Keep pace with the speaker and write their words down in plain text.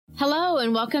Hello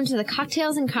and welcome to the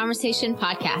Cocktails and Conversation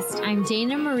podcast. I'm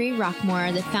Dana Marie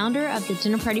Rockmore, the founder of the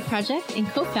Dinner Party Project and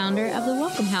co-founder of the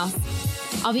Welcome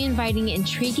House. I'll be inviting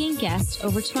intriguing guests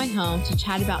over to my home to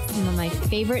chat about some of my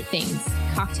favorite things: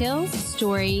 cocktails,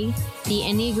 story, the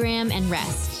Enneagram, and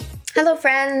rest. Hello,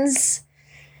 friends.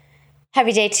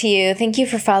 Happy day to you. Thank you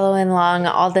for following along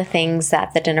all the things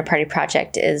that the Dinner Party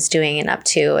Project is doing and up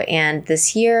to. And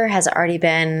this year has already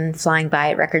been flying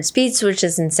by at record speeds, which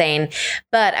is insane.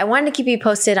 But I wanted to keep you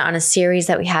posted on a series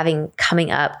that we have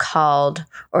coming up called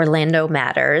Orlando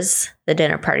Matters, the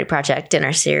Dinner Party Project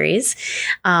dinner series.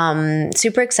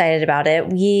 Super excited about it.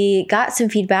 We got some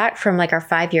feedback from our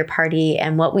 5-year party,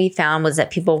 and what we found was that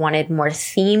people wanted more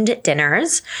themed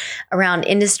dinners around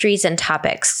industries and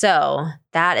topics. So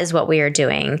that is what we are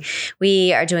doing.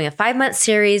 We are doing a 5-month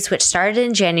series, which started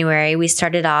in January. We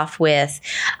started off with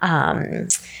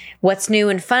what's new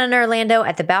and fun in Orlando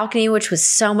at the balcony, which was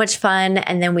so much fun.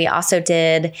 And then we also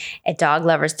did a dog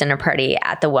lovers dinner party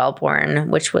at the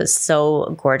Wellborn, which was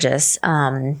so gorgeous.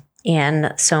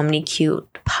 And so many cute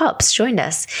pups joined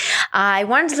us. I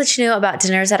wanted to let you know about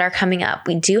dinners that are coming up.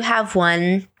 We do have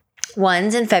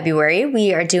ones in February.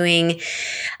 We are doing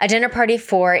a dinner party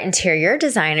for interior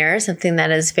designers, something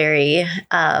that is very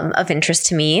of interest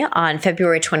to me, on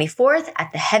February 24th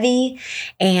at the Heavy.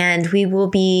 And we will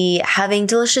be having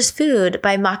delicious food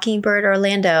by Mockingbird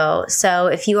Orlando. So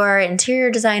if you are an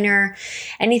interior designer,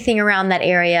 anything around that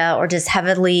area, or just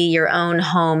heavily your own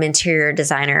home interior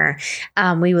designer,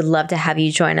 we would love to have you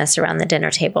join us around the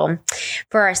dinner table.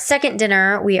 For our second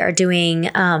dinner, we are doing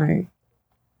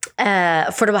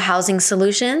affordable housing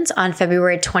solutions on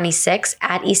February 26th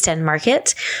at East End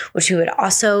Market, which we would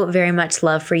also very much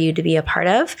love for you to be a part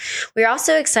of. We're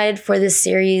also excited for this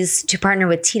series to partner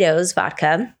with Tito's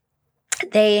Vodka.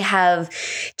 They have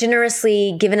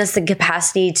generously given us the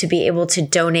capacity to be able to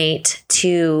donate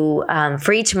to,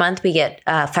 for each month, we get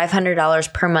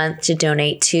 $500 per month to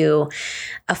donate to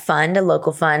a fund, a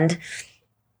local fund.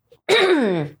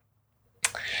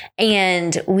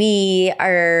 And we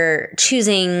are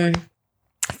choosing,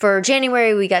 for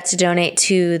January, we got to donate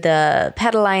to the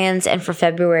Pet Alliance. And for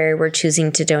February, we're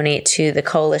choosing to donate to the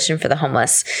Coalition for the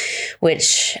Homeless,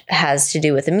 which has to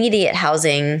do with immediate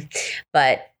housing,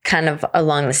 but kind of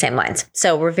along the same lines.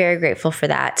 So we're very grateful for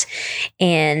that.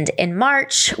 And in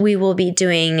March, we will be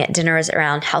doing dinners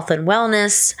around health and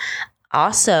wellness,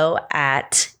 also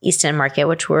at East End Market,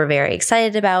 which we're very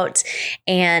excited about.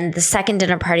 And the second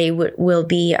dinner party will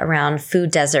be around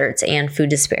food deserts and food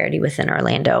disparity within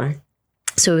Orlando.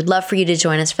 So we'd love for you to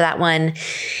join us for that one.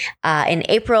 In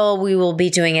April, we will be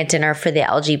doing a dinner for the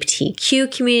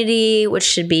LGBTQ community, which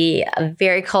should be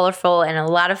very colorful and a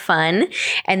lot of fun.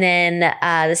 And then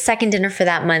the second dinner for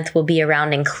that month will be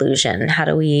around inclusion. How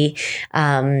do we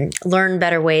learn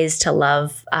better ways to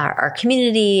love our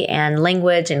community and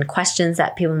language and questions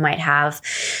that people might have?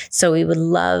 So we would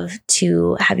love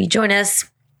to have you join us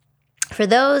for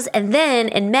those. And then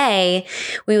in May,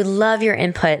 we would love your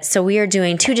input. So we are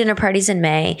doing 2 dinner parties in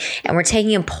May, and we're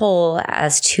taking a poll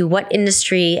as to what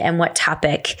industry and what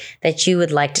topic that you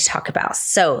would like to talk about.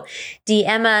 So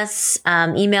DM us,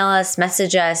 email us,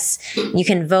 message us. You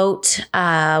can vote.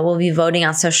 We'll be voting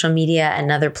on social media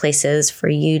and other places for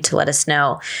you to let us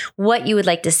know what you would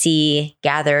like to see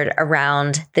gathered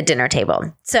around the dinner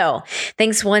table. So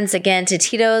thanks once again to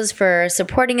Tito's for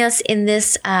supporting us in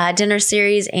this dinner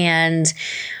series, and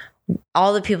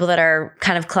all the people that are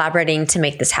kind of collaborating to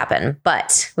make this happen.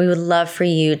 But we would love for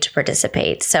you to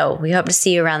participate. So we hope to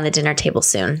see you around the dinner table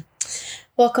soon.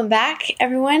 Welcome back,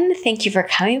 everyone. Thank you for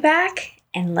coming back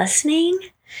and listening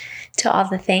to all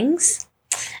the things.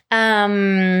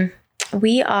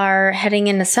 We are heading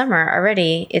into summer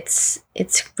already. It's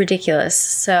ridiculous.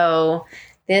 So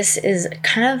this is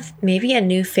kind of maybe a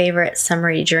new favorite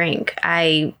summery drink.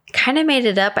 I kind of made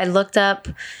it up. I looked up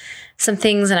some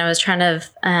things, and I was trying to,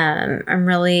 I'm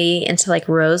really into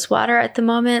rose water at the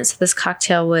moment. So this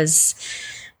cocktail was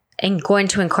going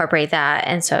to incorporate that.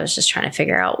 And so I was just trying to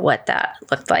figure out what that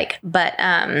looked like. But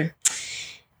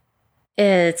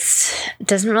it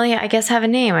doesn't really, I guess, have a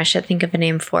name. I should think of a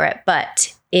name for it.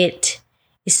 But it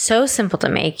is so simple to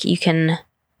make. You can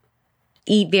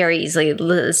eat very easily.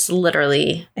 It's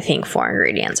literally, I think, 4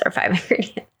 ingredients or 5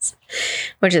 ingredients,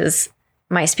 which is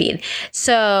my speed.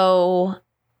 So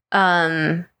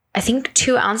I think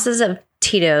 2 ounces of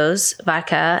Tito's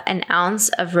vodka, 1 ounce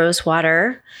of rose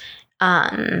water.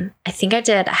 I think I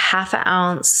did 1/2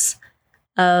 ounce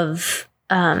of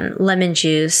lemon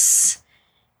juice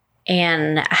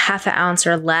and 1/2 ounce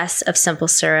or less of simple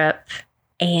syrup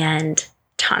and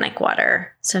tonic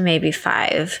water. So maybe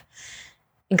 5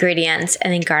 ingredients,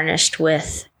 and then garnished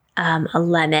with a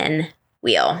lemon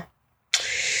wheel.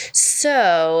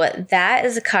 So that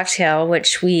is a cocktail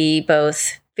which we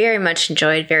both very much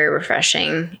enjoyed, very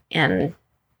refreshing, and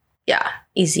yeah,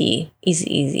 easy.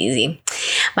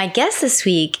 My guest this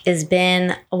week is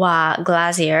Benoit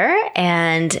Glazier,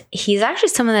 and he's actually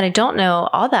someone that I don't know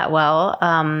all that well.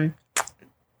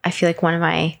 I feel like one of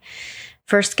my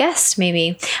first guests,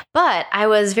 maybe. But I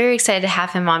was very excited to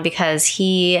have him on because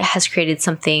he has created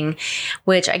something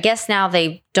which I guess now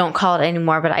they don't call it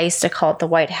anymore, but I used to call it the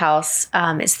White House.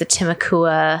 It's the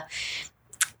Timucua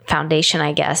Foundation,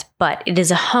 I guess. But it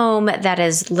is a home that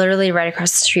is literally right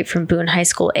across the street from Boone High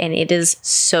School, and it is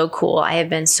so cool. I have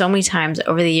been so many times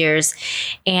over the years,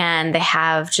 and they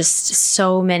have just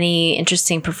so many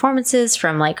interesting performances,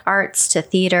 from like arts to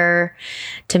theater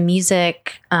to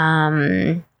music.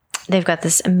 They've got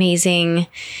this amazing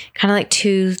kind of like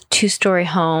two-story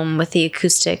home with the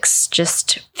acoustics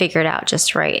just figured out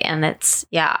just right. And it's,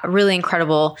 really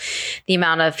incredible the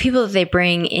amount of people that they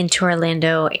bring into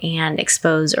Orlando and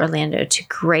expose Orlando to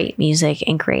great music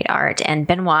and great art. And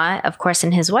Benoit, of course,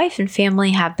 and his wife and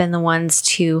family have been the ones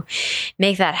to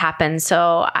make that happen.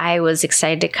 So I was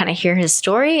excited to kind of hear his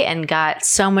story and got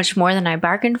so much more than I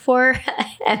bargained for.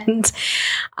 And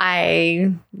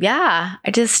I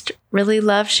just really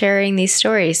love sharing these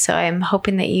stories. So I'm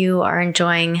hoping that you are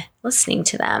enjoying listening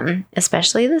to them,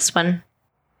 especially this one.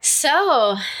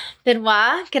 So,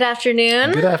 Benoit, good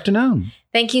afternoon. Good afternoon.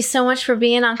 Thank you so much for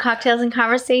being on Cocktails and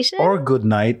Conversation. Or good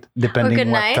night, depending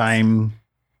on what time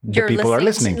the people are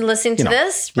listening. Listening to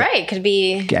this? Yeah. Right. Could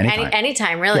be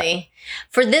anytime, really. Yeah.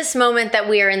 For this moment that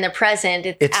we are in the present,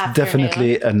 it's afternoon.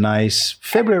 Definitely a nice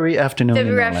February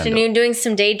afternoon. Doing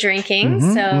some day drinking.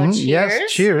 So cheers.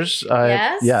 Yes, cheers.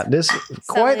 Yes. Yeah, this is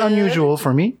quite unusual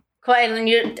for me. Quite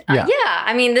unusual. Yeah.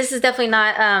 I mean, this is definitely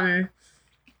not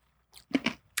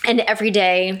an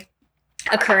everyday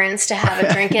occurrence to have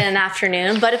a drink in an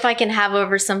afternoon. But if I can have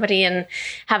over somebody and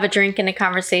have a drink and a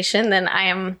conversation, then I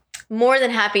am more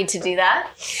than happy to do that.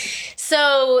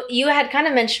 So you had kind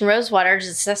of mentioned rosewater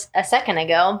just a second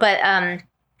ago, but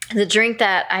the drink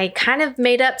that I kind of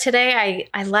made up today,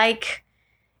 I like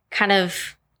kind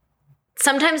of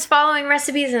sometimes following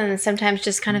recipes and sometimes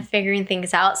just kind of figuring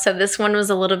things out. So this one was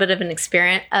a little bit of an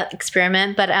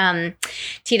experiment, but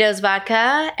Tito's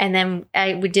vodka, and then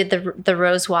we did the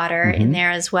rose water in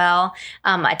there as well.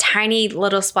 A tiny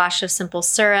little splash of simple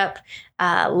syrup,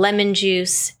 lemon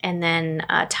juice, and then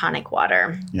tonic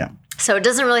water. Yeah. So it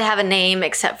doesn't really have a name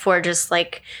except for just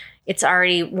like it's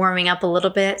already warming up a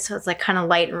little bit. So it's like kind of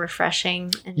light and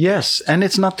refreshing. Yes. And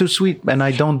it's not too sweet. And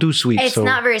I don't do sweet. It's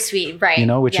not very sweet. Right.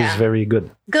 Which is very good.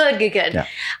 Good. Yeah.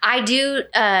 I do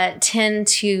tend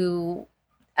to,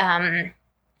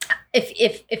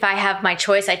 if I have my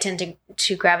choice, I tend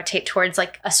to gravitate towards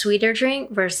like a sweeter drink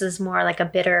versus more like a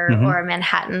bitter or a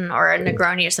Manhattan or a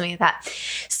Negroni or something like that.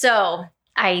 So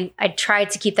I try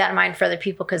to keep that in mind for other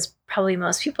people because probably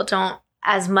most people don't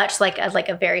as much like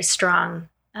a very strong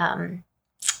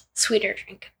sweeter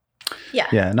drink.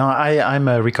 Yeah. No, I'm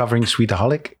a recovering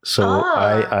sweetaholic. So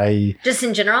I just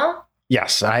in general?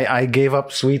 Yes. I gave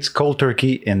up sweets cold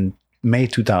turkey in May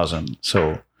 2000.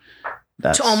 So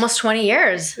that's almost 20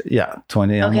 years. Yeah.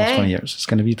 Almost 20 years. It's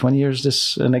going to be 20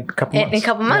 years in a couple months. In a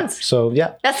couple months. Yeah. So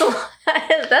yeah.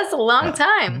 That's a long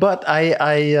time. But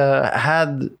I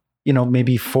had,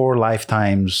 maybe 4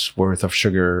 lifetimes worth of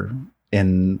sugar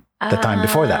in the time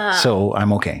before that. So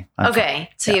I'm okay. I'm fine.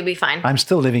 So you'll be fine. I'm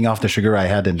still living off the sugar I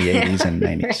had in the 80s and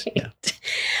 90s. Right. Yeah.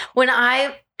 When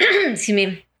I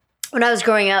was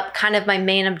growing up, kind of my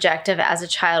main objective as a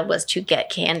child was to get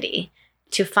candy,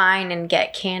 to find and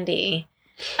get candy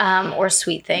or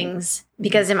sweet things.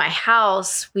 Because in my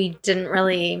house, we didn't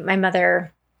really, my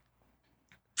mother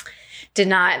did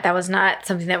not, that was not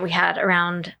something that we had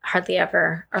around hardly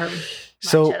ever or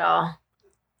much at all.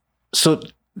 So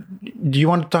do you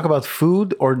want to talk about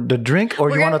food or the drink, or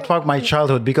do you want to talk my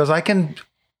childhood? Because I can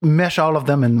mesh all of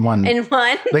them in one.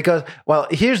 Because,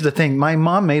 here's the thing. My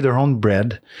mom made her own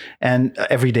bread and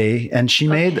every day, and she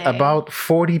made about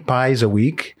 40 pies a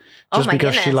week just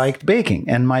because she liked baking.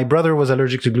 And my brother was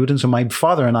allergic to gluten, so my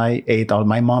father and I ate all.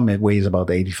 My mom weighs about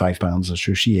 85 pounds,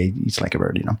 so she eats like a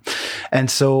bird,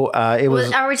 And so it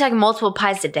was. Are we talking multiple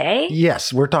pies a day?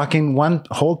 Yes, we're talking one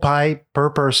whole pie per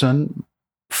person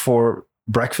for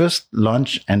breakfast,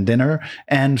 lunch, and dinner,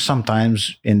 and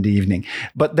sometimes in the evening.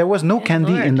 But there was no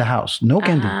candy in the house. No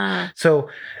candy. So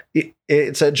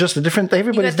it's just a different.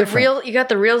 Everybody's different. You got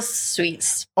the real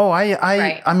sweets. Oh,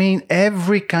 I mean,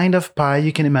 every kind of pie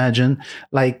you can imagine.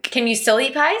 Like, can you still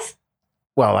eat pies?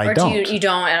 Well, I don't. You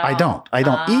don't at all? I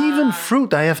don't. Even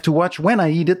fruit, I have to watch when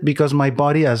I eat it because my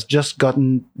body has just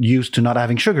gotten used to not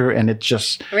having sugar, and it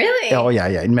just really. Oh yeah,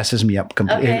 it messes me up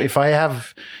completely. Okay. If I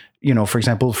have, for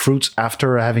example, fruits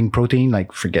after having protein,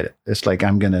 like forget it. It's like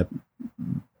I'm gonna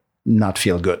not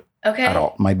feel good at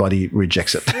all. My body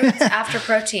rejects it. Fruits after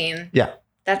protein. Yeah,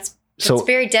 that's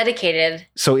very dedicated.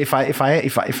 So if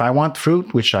I want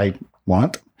fruit, which I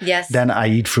want, yes, then I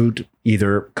eat fruit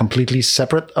either completely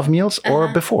separate of meals or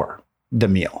before the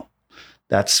meal.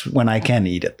 That's when I can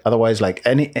eat it. Otherwise,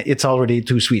 it's already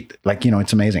too sweet.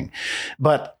 It's amazing.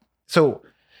 But so,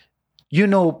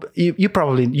 you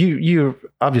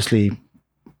obviously,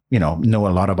 know a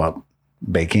lot about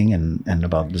baking and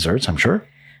about desserts, I'm sure.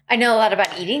 I know a lot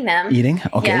about eating them. Eating?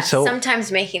 Okay. Yeah, so sometimes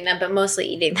making them, but mostly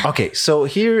eating them. Okay. So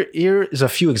here is a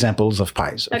few examples of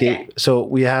pies. Okay. So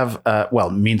we have,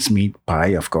 mincemeat pie,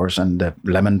 of course, and the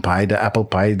lemon pie, the apple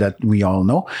pie that we all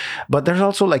know. But there's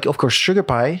also of course, sugar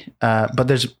pie. But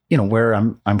there's, where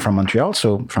I'm from Montreal.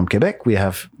 So from Quebec, we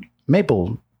have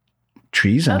maple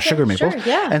trees and sugar maple. Sure,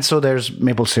 yeah. And so there's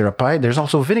maple syrup pie. There's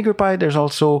also vinegar pie. There's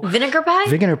also vinegar pie.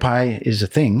 Vinegar pie is a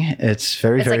thing. It's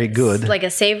very good. Like a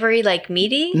savory,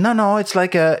 meaty. No. It's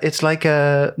like a.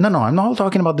 No. I'm not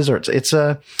talking about desserts. It's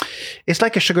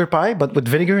like a sugar pie, but with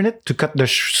vinegar in it to cut the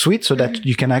sweet, so that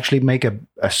you can actually make a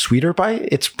sweeter pie.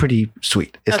 It's pretty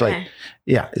sweet. It's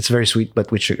it's very sweet, but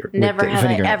with sugar. Never have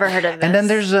I ever heard of this. And then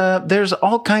there's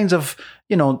all kinds of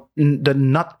the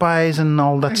nut pies and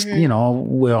all that.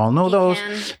 We all know those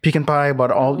pecan pie,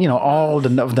 but all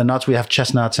the nuts. We have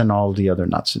chestnuts and all the other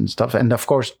nuts and stuff, and of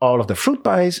course all of the fruit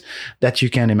pies that you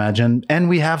can imagine. And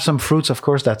we have some fruits, of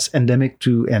course, that's endemic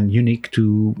to and unique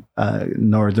to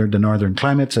the northern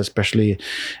climates, especially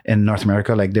in North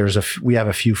America. Like we have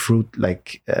a few fruit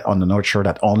on the North Shore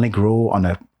that only grow on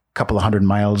a couple of 100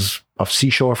 miles of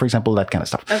seashore, for example, that kind of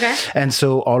stuff. Okay. And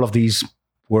so all of these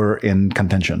were in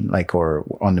contention, or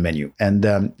on the menu.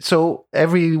 And so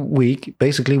every week,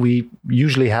 basically, we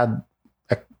usually had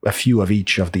a few of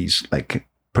each of these,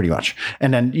 pretty much.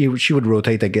 And then she would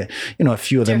rotate again. A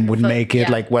few of them would make it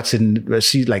what's in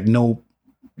no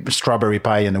strawberry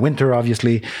pie in the winter,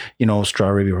 obviously.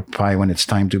 Strawberry pie when it's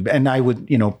time to. And I would,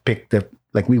 pick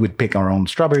we would pick our own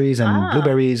strawberries and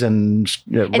blueberries and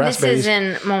raspberries. This is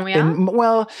in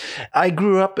Montreal? I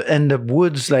grew up in the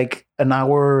woods, an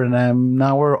hour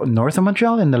north of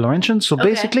Montreal in the Laurentians. So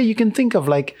basically you can think of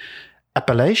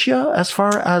Appalachia as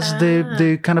far as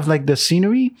the kind of the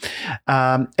scenery,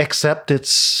 except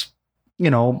it's,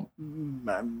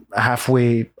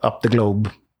 halfway up the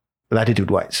globe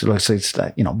latitude wise. So it's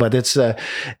but it's,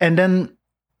 and then,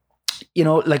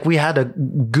 we had a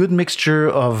good mixture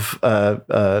of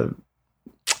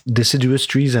deciduous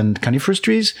trees and coniferous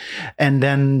trees, and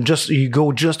then you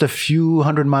go just a few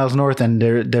 100 miles north, and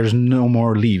there's no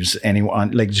more leaves anymore.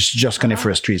 Just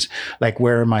coniferous trees.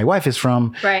 Where my wife is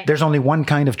from, there's only one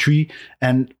kind of tree,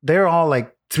 and they're all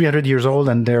 300 years old,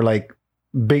 and they're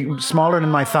big, smaller than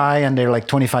my thigh, and they're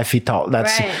 25 feet tall.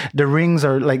 The rings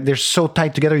are they're so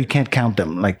tight together you can't count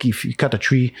them. If you cut a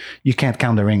tree, you can't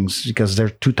count the rings because they're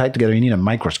too tight together. You need a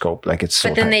microscope. It's so.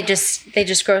 But then tight. they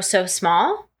just grow so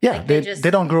small. Yeah,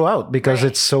 they don't grow out because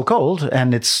it's so cold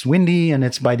and it's windy and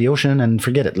it's by the ocean, and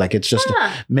forget it. It's just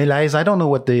mélèze. I don't know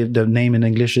what the name in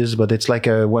English is, but it's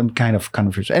one kind of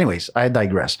conversation. Anyways, I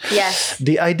digress. Yes.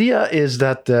 The idea is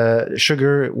that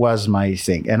sugar was my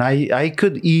thing, and I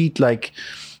could eat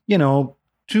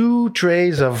 2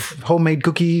 trays of homemade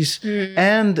cookies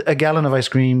and a gallon of ice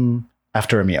cream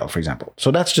after a meal, for example.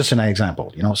 So that's just an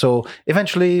example, So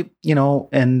eventually,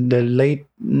 in the late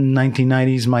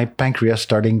 1990s, my pancreas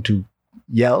starting to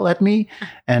yell at me,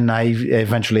 and I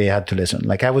eventually had to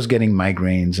listen. I was getting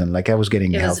migraines, and I was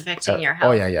getting it health. was affecting your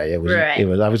health. Oh yeah. It was. Right. It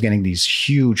was. I was getting these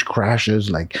huge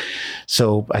crashes.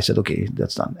 So I said, okay,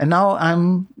 that's done. And now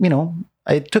I'm,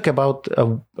 it took about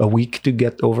a week to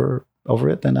get over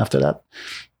it, and after that,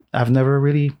 I've never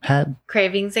really had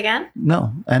cravings again.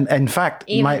 No, and in fact,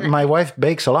 my wife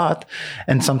bakes a lot,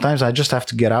 and sometimes I just have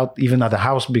to get out, even at the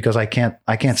house, because I can't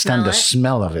stand the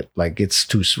smell of it. It's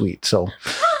too sweet. So,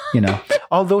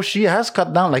 although she has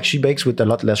cut down, she bakes with a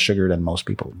lot less sugar than most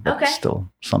people. But still,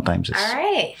 sometimes it's all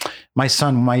right.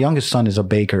 My youngest son is a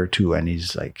baker too, and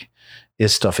he's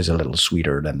his stuff is a little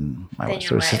sweeter than my wife's.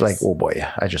 So it's oh boy,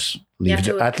 I just leave it.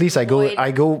 At least I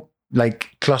go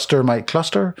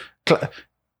cluster.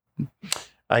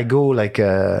 I go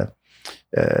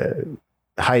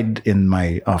hide in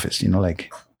my office,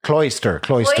 cloister.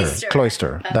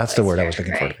 That's the word I was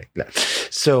looking for.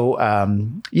 So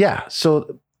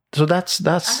so that's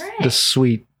the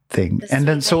sweet thing. And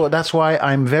then so that's why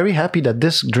I'm very happy that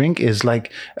this drink is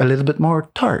like a little bit more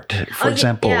tart, for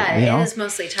example. Yeah, you know? It is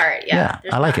mostly tart. Yeah,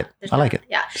 I like it. I like it.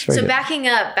 Yeah. So good. Backing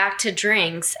up back to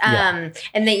drinks, and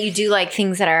that you do like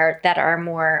things that are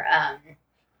more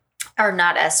are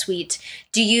not as sweet.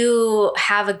 Do you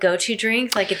have a go-to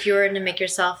drink? Like if you were to make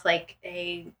yourself like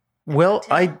a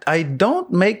I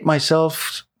don't make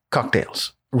myself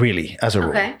cocktails really as a rule.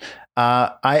 Okay.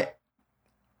 I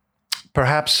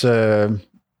perhaps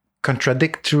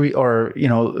contradictory, or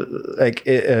like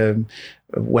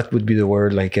what would be the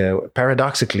word? Like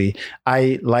paradoxically,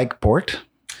 I like port.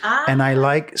 And I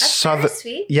like southern.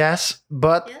 Sweet. Yes,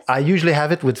 but I usually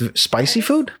have it with spicy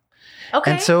food.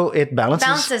 Okay. And so it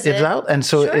balances it out. And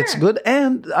so it's good.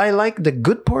 And I like the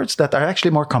good ports that are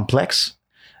actually more complex.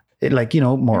 Like,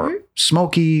 more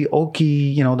smoky,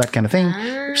 oaky, that kind of thing.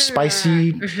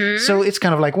 Spicy. Mm-hmm. So it's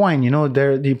kind of like wine,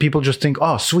 the people just think,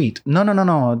 oh, sweet.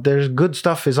 No. There's good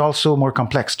stuff is also more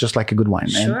complex, just like a good wine.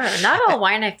 Sure. And, not all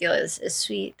wine, I feel, is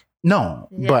sweet. No,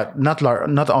 but not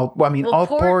all. I mean, all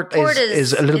port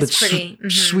is a little bit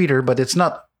sweeter, but it's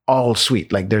not all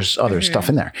sweet. Like there's other stuff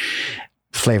in there,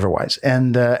 flavor wise.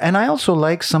 And I also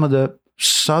like some of the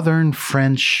Southern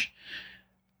French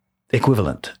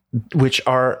equivalent, which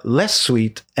are less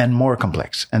sweet and more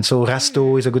complex. And so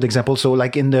Rasteau is a good example. So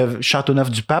like in the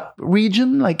Châteauneuf-du-Pape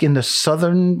region, like in the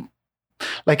southern,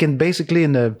 like in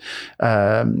the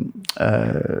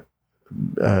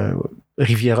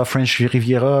Riviera, French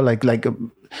Riviera, like,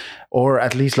 or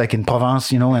at least like in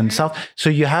Provence, and South. So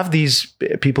you have these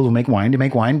people who make wine. They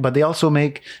make wine, but they also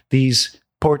make these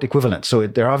port equivalents. So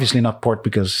they're obviously not port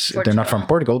because they're not from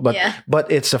Portugal,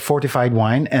 but it's a fortified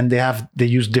wine, and they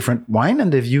use different wine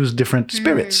and they've used different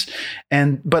spirits.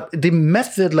 But the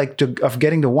method of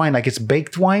getting the wine, like it's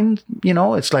baked wine,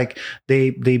 it's like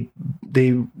they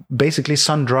basically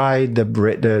sun dry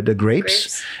the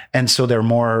grapes, and so they're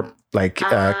more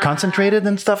concentrated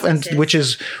and stuff, and which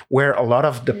is where a lot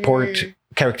of the port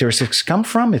characteristics come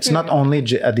from. It's not only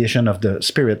addition of the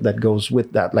spirit that goes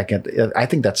with that. Like I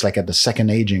think that's like at the second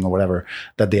aging or whatever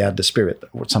that they add the spirit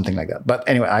or something like that. But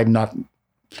anyway, I'm not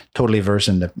totally versed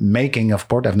in the making of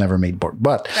port. I've never made port,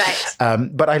 but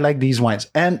I like these wines.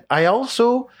 And I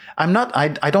also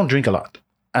I don't drink a lot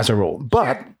as a rule,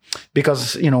 but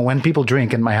because when people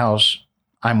drink in my house,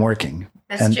 I'm working.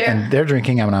 And they're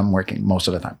drinking and I'm working most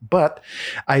of the time. But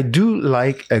I do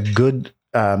like a good.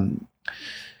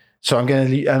 So I'm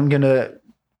gonna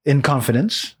in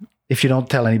confidence, if you don't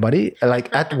tell anybody, like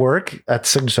at work at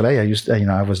Cirque du Soleil,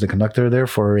 I was the conductor there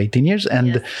for 18 years,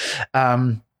 and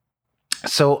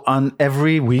so on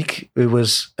every week it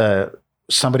was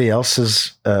somebody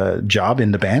else's job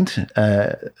in the band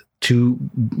to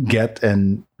get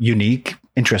an unique,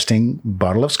 interesting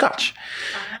bottle of scotch.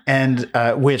 And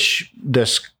which the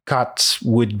Scots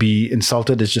would be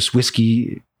insulted as just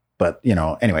whiskey, but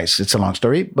anyways, it's a long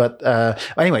story. But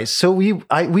anyways, so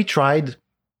we tried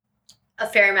a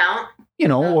fair amount.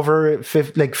 Over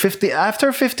 50.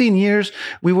 After 15 years,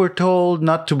 we were told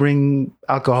not to bring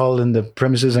alcohol in the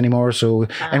premises anymore. So,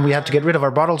 and we had to get rid of our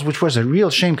bottles, which was a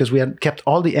real shame because we had kept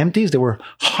all the empties. There were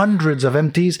hundreds of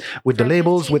empties with the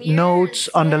labels, with notes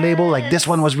on the label, like this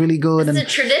one was really good. It's a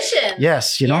tradition.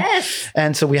 Yes, Yes.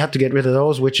 And so we had to get rid of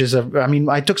those, which is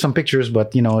I took some pictures,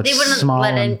 but it's small. They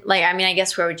wouldn't let in, I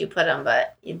guess where would you put them?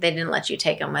 But they didn't let you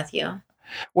take them with you.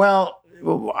 Well,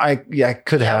 I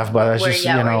could have, but I was just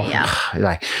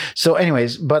so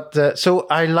anyways, but so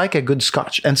I like a good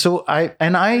scotch, and so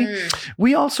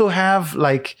we also have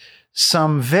like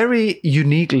some very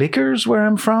unique liquors where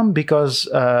I'm from because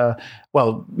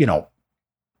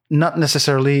not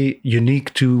necessarily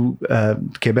unique to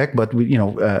Quebec, but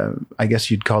I guess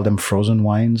you'd call them frozen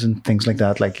wines and things like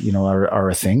that, are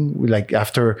a thing. Like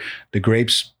after the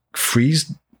grapes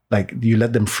freeze, like you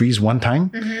let them freeze one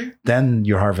time, then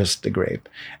you harvest the grape.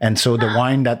 And so the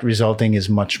wine that resulting is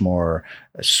much more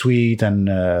sweet and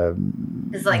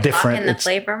is like different. The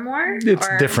flavor more? It's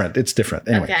different. It's different.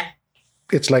 Anyway, okay.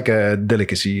 It's like a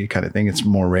delicacy kind of thing. It's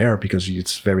more rare because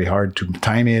it's very hard to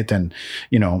time it. And,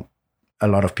 a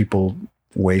lot of people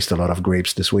waste a lot of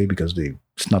grapes this way because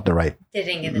it's not the right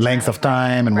length of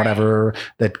time and whatever,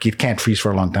 that it can't freeze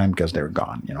for a long time because they're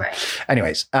gone,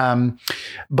 Anyways,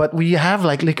 but we have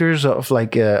like liquors of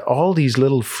like all these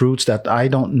little fruits that I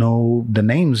don't know the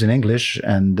names in English,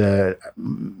 and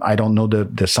I don't know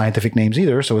the scientific names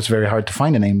either, so it's very hard to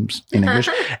find the names in English,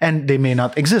 and they may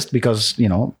not exist because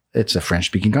it's a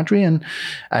French-speaking country, and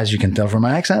as you can tell from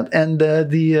my accent, and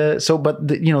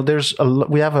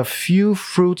we have a few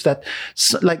fruits that,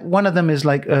 like one of them is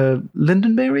like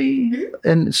lingonberry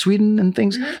in Sweden and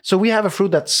things. So we have a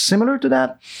fruit that's similar to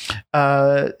that.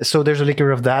 So there's a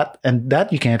liquor of that, and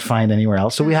that you can't find anywhere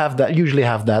else. So we have that. Usually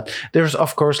have that. There's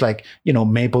of course like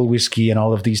maple whiskey and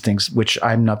all of these things, which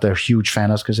I'm not a huge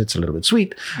fan of because it's a little bit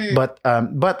sweet. But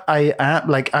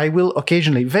I will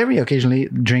very occasionally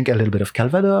drink a little bit of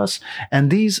Calvados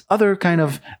and these other kind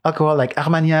of alcohol like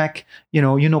Armagnac,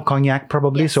 cognac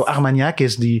probably. Yes. So Armagnac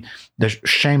is the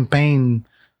champagne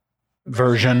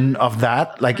version of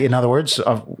that, like in other words,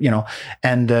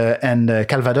 and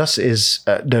Calvados is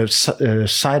the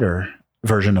cider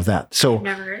version of that. So I've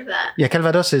never heard of that. Yeah,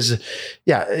 Calvados is,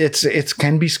 it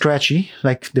can be scratchy,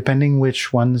 like depending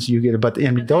which ones you get, but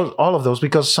all of those,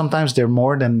 because sometimes they're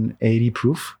more than 80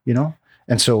 proof,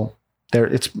 and so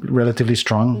it's relatively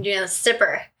strong. You're doing a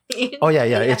sipper. Oh yeah.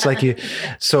 It's like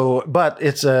but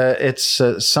it's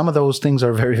some of those things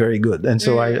are very, very good, and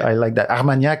so I like that.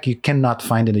 Armagnac you cannot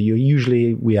find in the EU.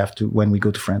 Usually we have to, when we go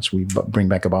to France, we bring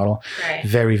back a bottle. Right.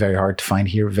 Very, very hard to find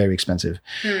here. Very expensive.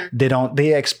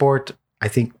 They export, I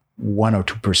think, 1 or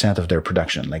 2% of their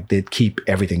production. Like they keep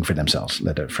everything for themselves.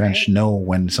 Let the French know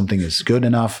when something is good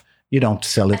enough. You don't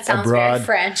sell it abroad. Very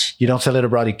French. You don't sell it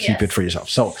abroad. You keep it for yourself.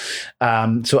 So,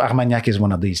 Armagnac is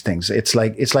one of these things. It's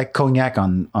like cognac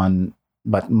on,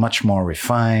 but much more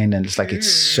refined, and it's like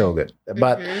it's so good.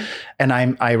 But and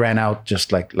I ran out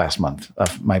just like last month.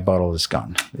 Of my bottle is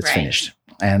gone. It's finished,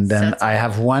 and then I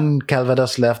have one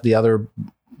Calvados left. The other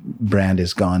brand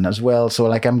is gone as well. So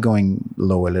like I'm going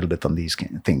low a little bit on these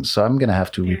kind of things. So I'm going to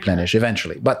have to replenish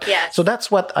eventually. But so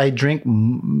that's what I drink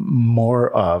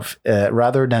more of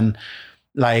rather than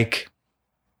like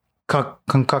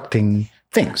concocting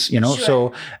things, Sure.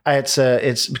 So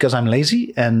it's because I'm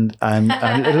lazy and I'm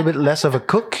a little bit less of a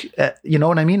cook, you know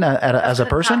what I mean? As a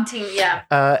person.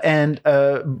 And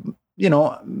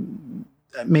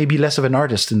maybe less of an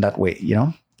artist in that way,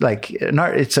 Like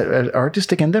it's an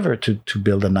artistic endeavor to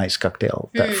build a nice cocktail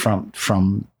that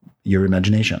from your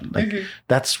imagination. Like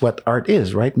that's what art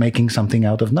is, right? Making something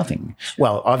out of nothing.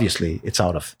 Well, obviously it's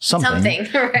out of something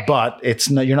right. But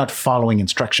you're not following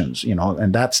instructions,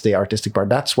 and that's the artistic part.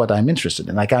 That's what I'm interested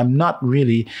in. Like I'm not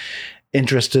really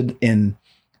interested in,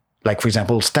 like, for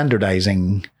example,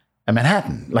 standardizing a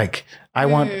Manhattan. Like I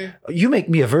want you make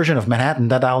me a version of Manhattan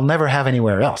that I'll never have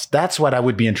anywhere else. That's what I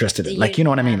would be interested in. Like, you know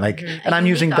what I mean? Like, and I'm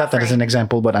using that as an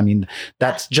example, but I mean,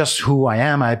 that's just who I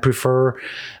am. I prefer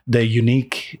the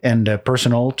unique and the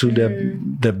personal to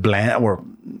the bland or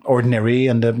ordinary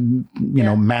and the,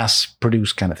 mass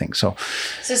produced kind of thing. So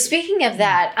speaking of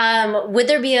that, would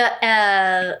there be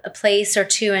a place or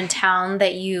two in town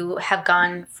that you have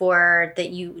gone for that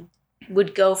you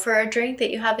would go for a drink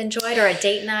that you have enjoyed, or a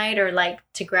date night, or like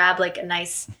to grab like a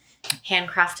nice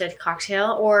handcrafted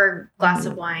cocktail or glass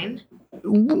of wine?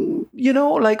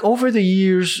 Like over the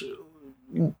years,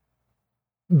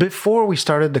 before we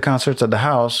started the concerts at the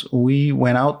house, we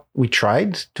went out, we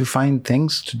tried to find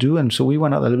things to do. And so we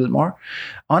went out a little bit more.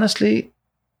 Honestly,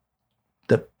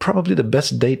 probably the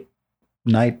best date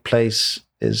night place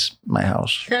is my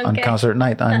house on concert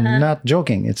night. I'm not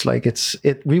joking. It's like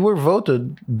we were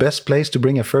voted best place to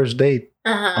bring a first date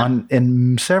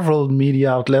in several media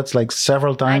outlets, like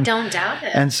several times. I don't doubt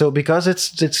it. And so because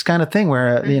it's kind of thing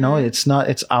where it's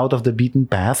out of the beaten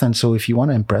path, and so if you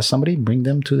want to impress somebody, bring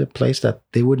them to the place that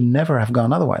they would never have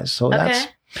gone otherwise. So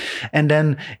and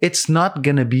then it's not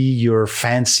going to be your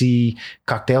fancy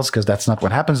cocktails, because that's not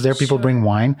what happens there. People bring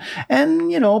wine,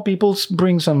 and, people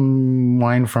bring some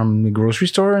wine from the grocery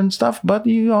store and stuff, but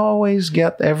you always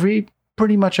get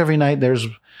pretty much every night, there's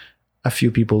a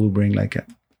few people who bring like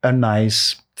a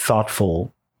nice,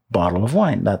 thoughtful bottle of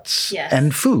wine.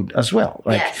 And food as well.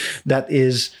 Like that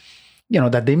is,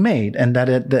 that they made, and that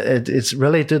it's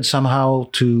related somehow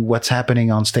to what's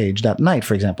happening on stage that night,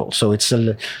 for example. So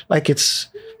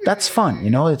that's fun,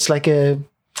 it's like it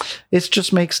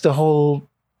just makes the whole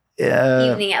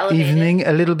evening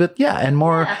a little bit, and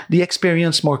more the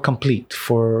experience more complete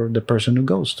for the person who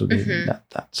goes to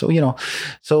that. So,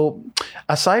 so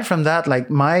aside from that, like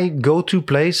my go-to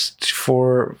place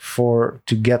to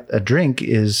get a drink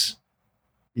is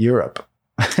Europe.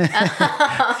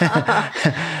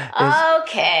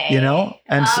 Okay. And all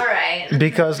right.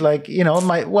 because like,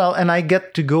 and I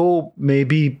get to go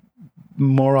maybe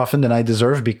more often than I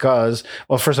deserve because,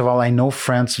 well, first of all, I know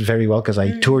France very well because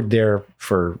I toured there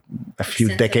for a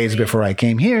few decades before I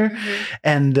came here.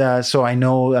 And so I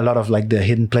know a lot of like the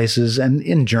hidden places and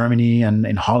in Germany and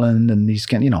in Holland and these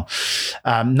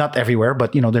not everywhere,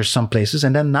 but, there's some places.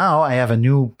 And then now I have a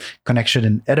new connection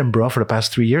in Edinburgh for the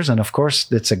past 3 years. And of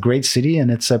course, it's a great city.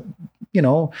 And it's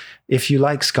if you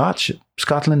like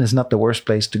Scotland is not the worst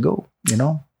place to go,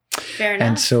 Fair enough.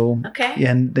 And so,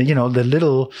 and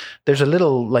there's a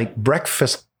little like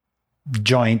breakfast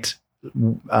joint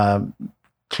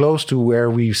close to where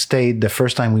we stayed the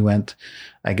first time we went,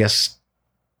 I guess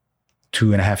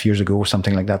 2.5 years ago or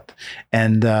something like that.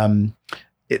 And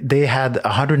they had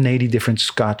 180 different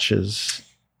scotches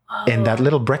in that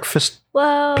little breakfast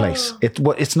place.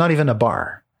 It's not even a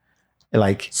bar.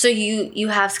 Like, so you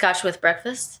have scotch with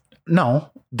breakfast? No,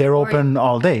 they're open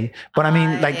all day. But I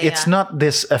mean, it's not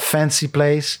a fancy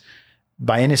place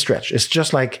by any stretch. It's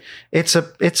just like it's a.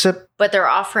 But their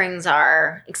offerings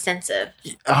are extensive.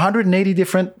 180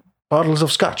 different bottles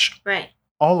of scotch. Right.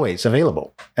 Always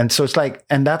available. And so it's like,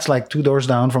 and that's like 2 doors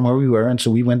down from where we were. And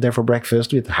so we went there for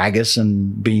breakfast with haggis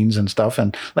and beans and stuff,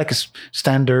 and like a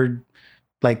standard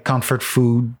like comfort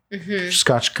food,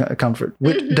 Scotch comfort.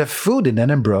 The food in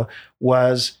Edinburgh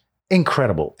was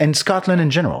incredible. And Scotland in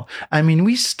general. I mean,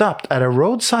 we stopped at a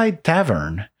roadside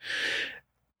tavern,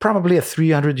 probably a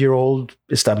 300-year-old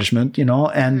establishment,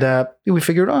 and we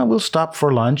figured, we'll stop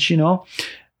for lunch,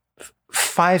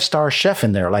 5-star chef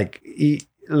in there, like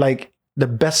the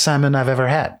best salmon I've ever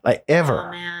had, like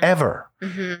ever.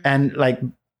 And like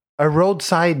a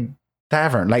roadside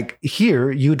tavern, like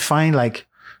here you'd find like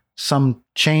some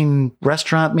chain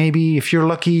restaurant, maybe if you're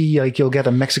lucky, like you'll get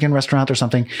a Mexican restaurant or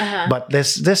something. But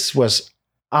this was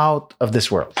out of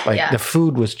this world. Like the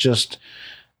food was just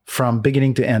from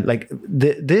beginning to end. Like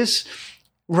this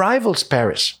rivals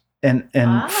Paris and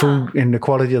food, in the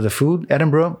quality of the food.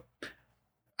 Edinburgh,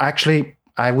 actually,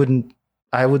 I wouldn't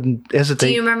hesitate.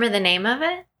 Do you remember the name of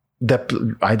it?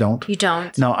 I don't. You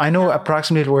don't? No, I know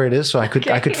approximately where it is, so I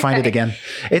could find it again.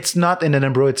 It's not in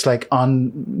Edinburgh. It's like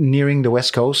nearing the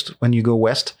west coast when you go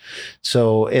west.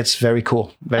 So it's very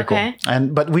cool, very cool.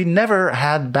 But we never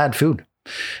had bad food.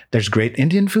 There's great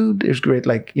Indian food. There's great,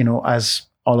 like as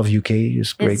all of UK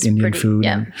is great Indian food.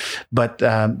 Yeah. But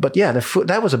yeah, the food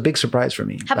that was a big surprise for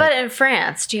me. How about in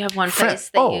France? Do you have one place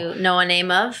that you know a name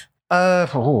of?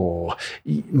 The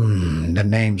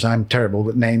names. I'm terrible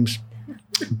with names.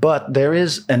 But there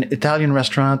is an Italian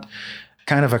restaurant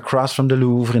kind of across from the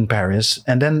Louvre in Paris.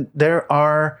 And then there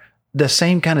are the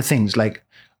same kind of things, like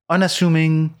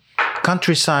unassuming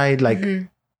countryside, like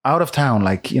out of town,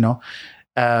 like,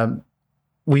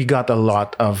 we got a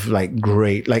lot of like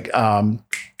great, like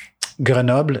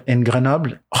Grenoble,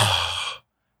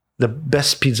 the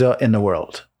best pizza in the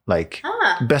world. Like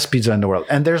best pizza in the world.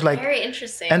 And there's like very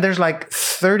interesting. And there's like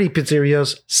 30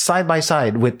 pizzerias side by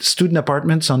side with student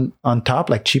apartments on top,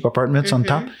 like cheap apartments on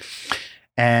top.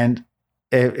 And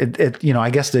it I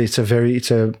guess it's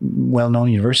a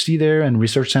well-known university there and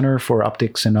research center for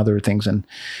optics and other things. And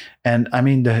I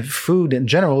mean, the food in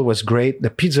general was great. The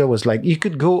pizza was like, you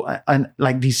could go and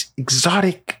like these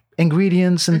exotic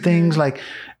ingredients and things, like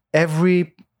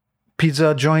every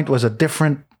pizza joint was a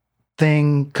different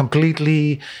thing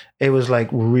completely. It was like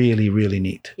really, really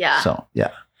neat. Yeah. So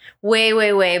yeah.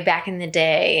 Way back in the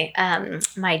day,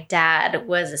 my dad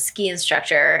was a ski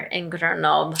instructor in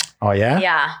Grenoble. Oh yeah?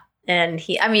 Yeah. And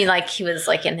he was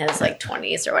like in his like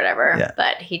 20s or whatever,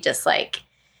 but he just like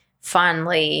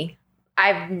fondly,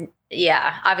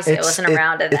 obviously I wasn't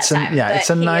around at that time. It's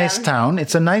a nice town.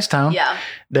 It's a nice town. Yeah.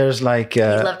 There's like... he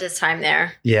loved his time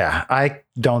there. Yeah, I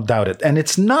don't doubt it. And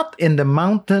it's not in the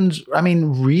mountains, I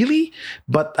mean, really,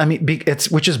 but I mean,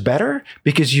 which is better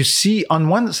because you see on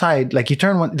one side, like you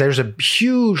turn one, there's a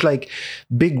huge, like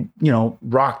big,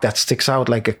 rock that sticks out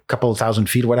like a couple thousand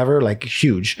feet, whatever, like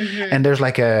huge. And there's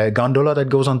like a gondola that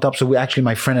goes on top. So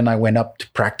my friend and I went up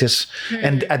to practice.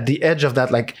 And at the edge of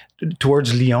that, like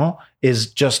towards Lyon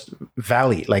is just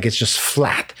valley, like it's just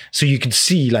flat. So you could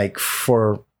see like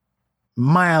for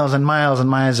miles and miles and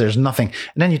miles, there's nothing.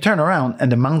 And then you turn around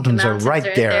and the mountains are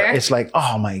right there. It's like,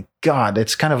 oh my God,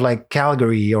 it's kind of like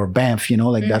Calgary or Banff,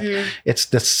 like that.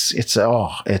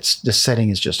 The setting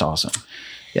is just awesome.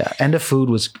 Yeah. And the food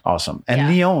was awesome. And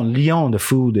Lyon, the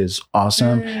food is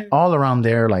awesome. All around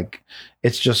there, like,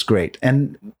 it's just great.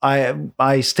 And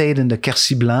I stayed in the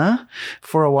Quercy Blanc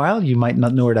for a while. You might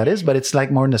not know where that is, but it's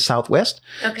like more in the southwest.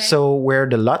 Okay. So where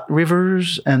the Lot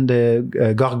rivers and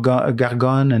the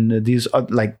Gargonne and these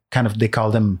like kind of, they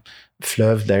call them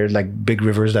fleuves. They're like big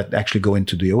rivers that actually go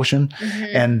into the ocean.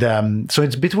 And so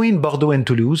it's between Bordeaux and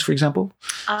Toulouse, for example.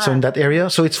 So in that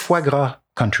area. So it's foie gras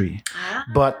country.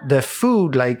 But the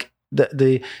food, like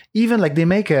the even like they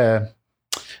make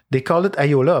they call it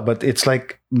ayola, but it's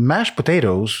like mashed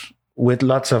potatoes with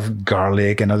lots of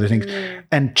garlic and other things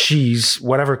and cheese,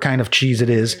 whatever kind of cheese it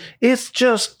is. It's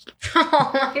just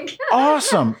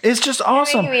awesome. It's just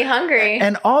awesome. You're making me hungry.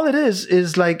 And all it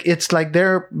is like, it's like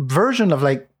their version of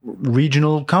like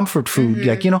regional comfort food,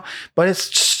 like, you know, but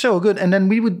it's so good. And then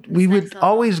we would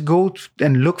always go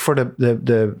and look for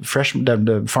the fresh,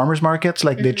 the farmers markets,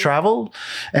 like they travel.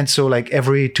 And so like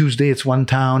every Tuesday it's one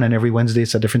town and every Wednesday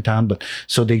it's a different town. But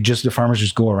so the farmers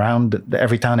just go around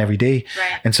every town every day.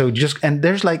 Right. And so and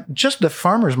there's like just the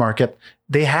farmers market,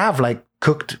 they have like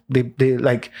cooked, they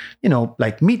like, you know,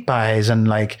 like meat pies and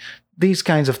like these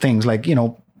kinds of things, like, you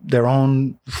know, their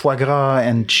own foie gras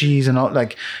and cheese and all,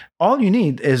 like all you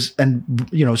need is, and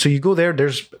you know, so you go there,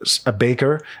 there's a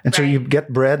baker, and so you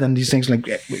get bread and these things, like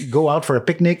go out for a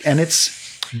picnic, and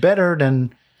it's better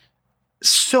than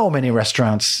so many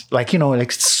restaurants, like, you know,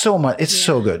 like so much, it's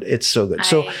so good. It's so good.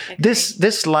 So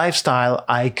this lifestyle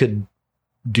I could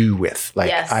do with,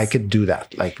 like, I could do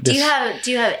that. Like, this.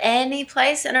 Do you have any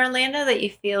place in Orlando that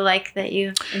you feel like that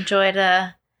you enjoyed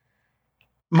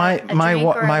my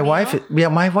wife,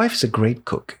 my wife is a great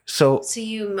cook. So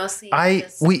you mostly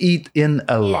we eat in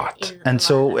a lot, and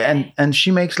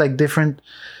she makes like different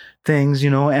things, you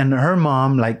know. And her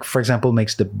mom, like for example,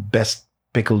 makes the best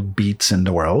pickled beets in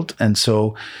the world, and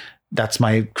so that's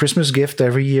my Christmas gift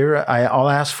every year. All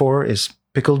I ask for is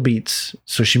pickled beets.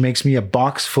 So she makes me a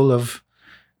box full of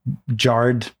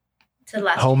jarred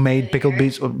homemade pickled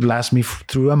beets. Will last me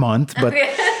through a month, but.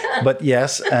 But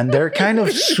yes, and they're kind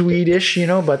of Swedish, you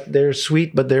know, but they're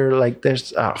sweet, but they're like, they're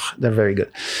very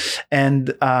good.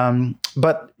 And,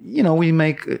 but, you know,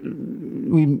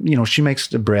 she makes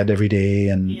the bread every day.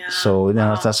 And so, you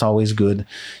know, that's always good.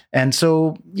 And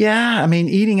so, yeah, I mean,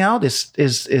 eating out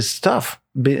is tough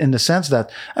in the sense that,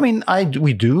 I mean,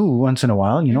 we do once in a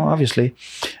while, you know, obviously,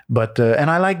 but, and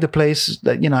I like the place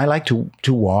that, you know, I like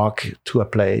to walk to a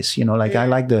place, you know, like I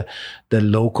like the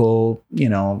local, you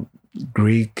know,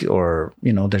 Greek, or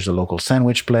you know, there's a local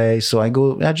sandwich place, so I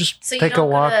just take a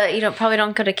walk. You probably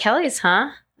don't go to Kelly's, huh?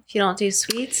 If you don't do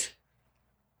sweets.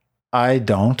 I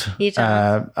don't. You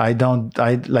don't. I don't.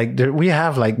 I like we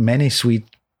have like many sweets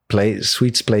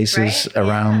places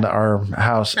around our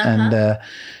house, and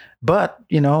but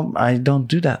you know, I don't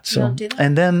do that. So don't do that?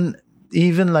 And then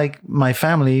even like my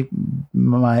family,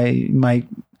 my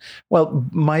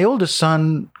oldest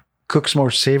son cooks more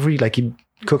savory, like he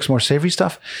cooks more savory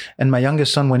stuff, and my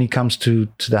youngest son, when he comes to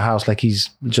the house, like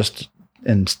he's just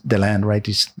in the land, right?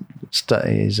 He's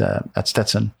at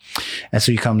Stetson, and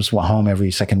so he comes home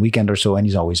every second weekend or so, and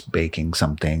he's always baking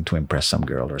something to impress some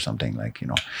girl or something, like, you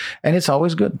know, and it's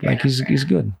always good. Like he's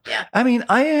good. Yeah. I mean,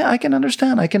 I can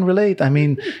understand. I can relate. I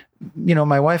mean, you know,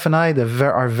 my wife and I,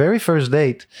 our very first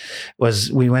date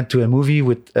was we went to a movie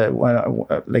with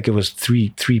like it was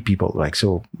three people, like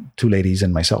so 2 ladies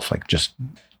and myself, like just.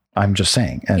 I'm just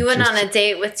saying. And you went on a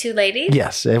date with 2 ladies?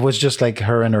 Yes. It was just like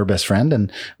her and her best friend. And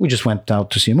we just went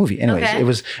out to see a movie.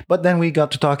 Anyways, but then we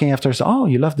got to talking after. So, oh,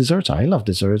 you love desserts? I love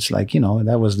desserts. Like, you know,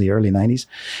 that was the early 90s.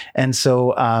 And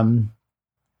so,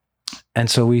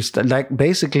 we like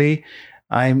basically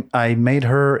I made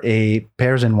her a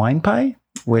pears and wine pie,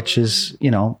 which is,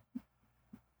 you know,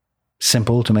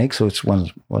 simple to make. So it's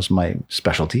was my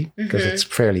specialty because it's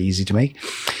fairly easy to make.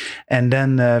 And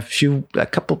then a few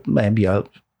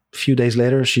days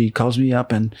later, she calls me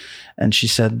up and she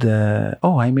said,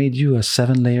 oh, I made you a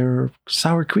 7-layer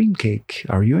sour cream cake.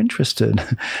 Are you interested?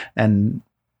 And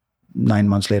 9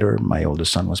 months later, my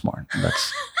oldest son was born.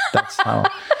 That's how.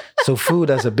 So food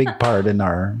has a big part in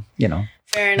our, you know.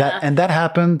 Fair enough. And that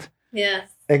happened. Yes.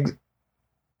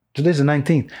 Today's the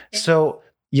 19th. Yeah. So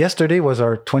yesterday was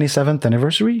our 27th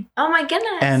anniversary. Oh my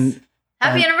goodness. And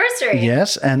happy anniversary.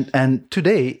 Yes. And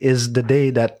today is the day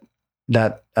that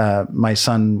my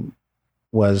son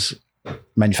was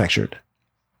manufactured.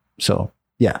 So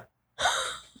yeah,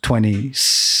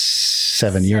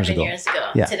 27 years ago.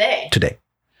 Yeah, today.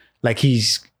 Like he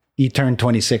turned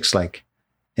 26 like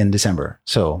in December.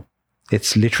 So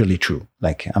it's literally true.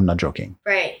 Like I'm not joking.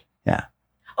 Right. Yeah.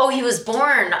 Oh, he was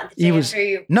born the day after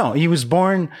you. No, he was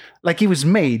born like he was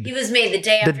made. He was made the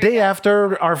day after. The day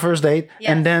after our first date,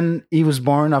 and then he was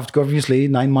born obviously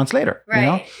 9 months later. Right. You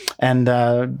know, and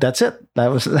that's it.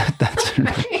 That's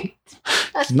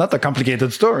it's not a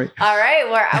complicated story. All right,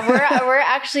 we're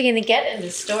actually going to get into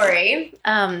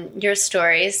your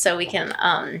story, so we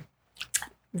can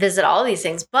visit all these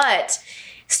things, but.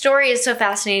 Story is so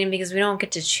fascinating because we don't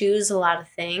get to choose a lot of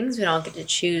things. We don't get to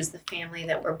choose the family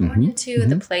that we're born into,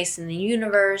 the place in the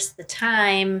universe, the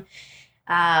time,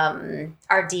 our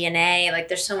DNA. Like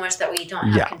there's so much that we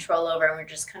don't have control over, and we're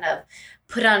just kind of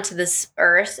put onto this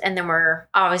earth, and then we're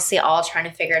obviously all trying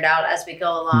to figure it out as we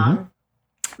go along.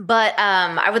 But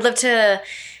I would love to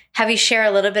have you share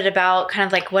a little bit about kind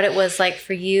of like what it was like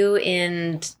for you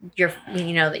and your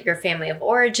family of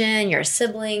origin, your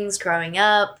siblings growing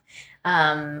up.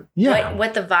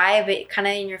 What the vibe kind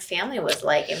of in your family was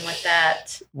like, and what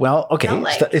that like.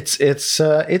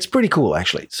 It's pretty cool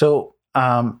actually. So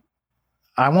I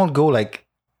won't go like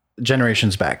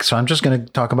generations back, so I'm just going to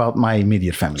talk about my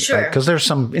immediate family, sure, because there's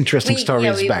some interesting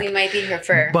stories back. We might be here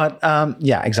for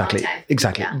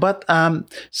exactly. But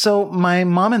so my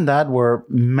mom and dad were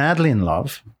madly in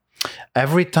love.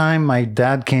 Every time my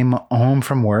dad came home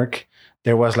from work,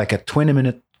 there was like a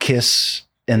 20-minute kiss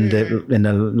in the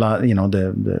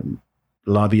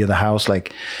lobby of the house,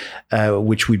 like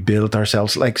which we built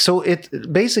ourselves. Like so, it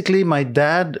basically my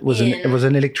dad was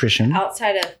an electrician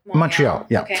outside of Montreal.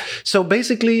 Yeah. Okay. So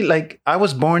basically, like I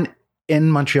was born in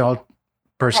Montreal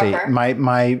per se.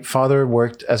 My father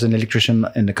worked as an electrician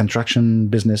in the construction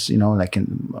business. You know, like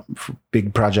in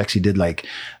big projects, he did like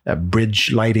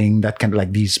bridge lighting, that kind of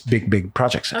like these big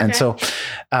projects. Okay. And so,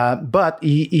 but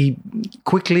he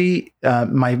quickly.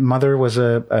 My mother was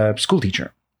a school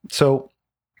teacher, so.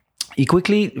 He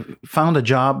quickly found a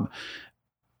job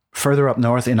further up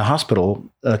north in a hospital,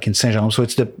 like in Saint-Jean. So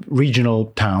it's the regional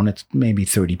town. It's maybe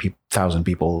 30,000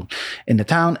 people in the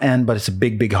town, but it's a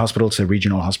big hospital. It's a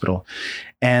regional hospital.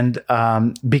 And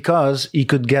because he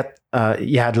could get,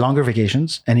 he had longer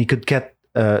vacations, and he could get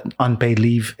unpaid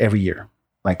leave every year,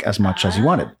 like as much as he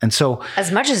wanted. And so...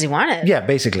 As much as he wanted? Yeah,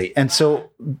 basically. And so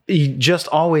he just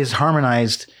always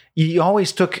harmonized. He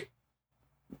always took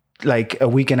like a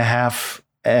week and a half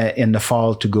in the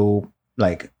fall to go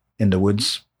like in the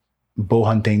woods, bow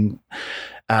hunting.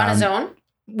 On his own?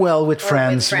 Well, with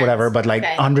friends, whatever, but like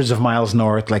hundreds of miles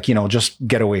north, like, just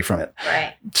get away from it.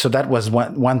 Right. So that was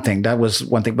one thing. That was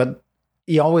one thing. But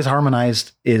he always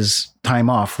harmonized his time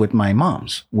off with my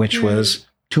mom's, which was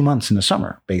 2 months in the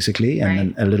summer, basically, and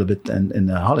then a little bit in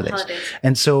the holidays.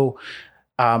 And so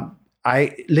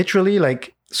I literally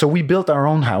so we built our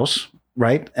own house,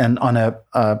 right? And on a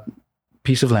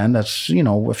piece of land that's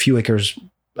a few acres,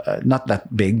 not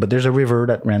that big, but there's a river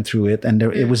that ran through it, and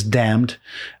it was dammed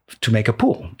to make a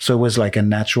pool. So it was like a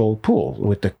natural pool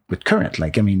with current.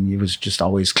 Like, I mean, it was just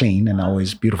always clean and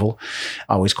always beautiful,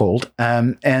 always cold.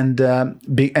 And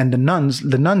the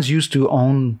nuns used to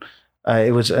own.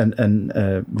 It was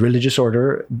a religious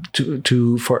order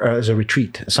for as a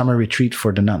retreat, a summer retreat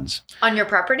for the nuns on your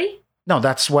property. No,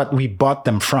 that's what we bought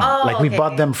them from. We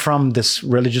bought them from this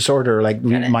religious order.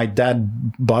 My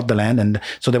dad bought the land. And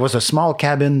so there was a small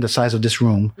cabin the size of this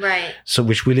room. Right. So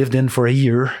which we lived in for a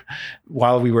year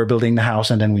while we were building the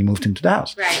house. And then we moved into the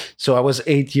house. Right. So I was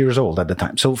 8 years old at the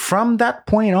time. So from that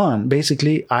point on,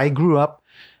 basically, I grew up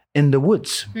in the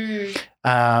woods.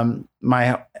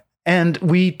 And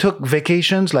we took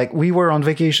vacations, like we were on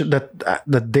vacation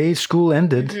the day school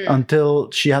ended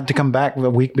until she had to come back a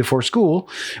week before school.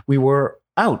 We were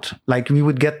out, like we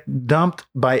would get dumped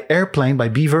by airplane, by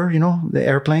Beaver, the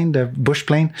airplane, the bush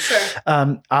plane,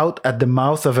 out at the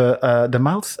mouth of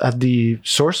at the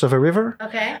source of a river.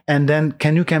 Okay. And then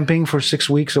canoe camping for 6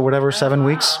 weeks or whatever, 7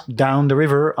 weeks down the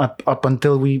river up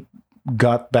until we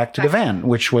got back to the van,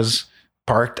 which was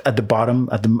parked at the bottom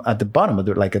of the at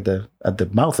the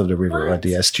mouth of the river, at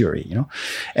the estuary,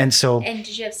 And so. And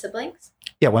did you have siblings?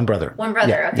 Yeah, one brother.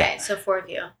 Yeah, okay. Yeah. So 4 of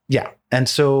you. Yeah. And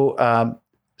so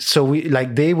so we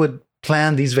they would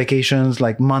plan these vacations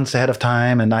like months ahead of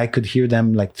time, and I could hear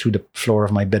them like through the floor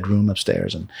of my bedroom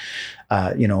upstairs, and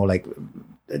like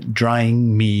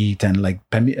drying meat and like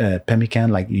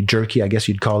pemmican, like jerky, I guess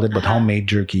you'd call it, but homemade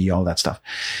jerky, all that stuff.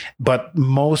 But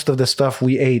most of the stuff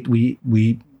we ate, we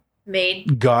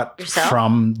got yourself?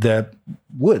 From the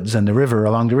woods and the river.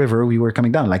 Along the river we were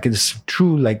coming down, like it's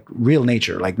true, like real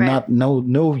nature, like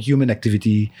no human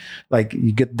activity. Like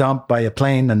you get dumped by a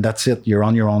plane and that's it, you're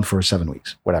on your own for 7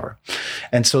 weeks, whatever.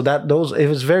 And so it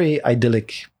was very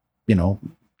idyllic,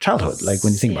 childhood, like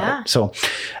when you think about it. So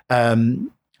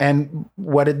and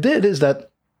what it did is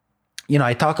that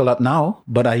I talk a lot now,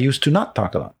 but I used to not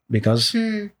talk a lot because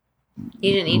you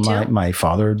didn't need to. My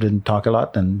father didn't talk a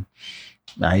lot, and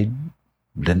I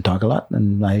didn't talk a lot,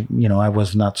 and I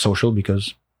was not social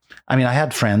because, I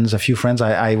had friends, a few friends.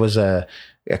 I was a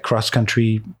cross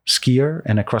country skier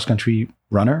and a cross country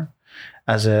runner,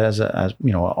 as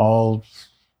all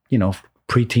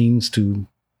preteens to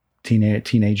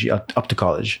teenage up to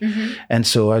college, and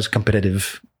so I was a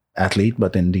competitive athlete,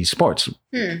 but in these sports,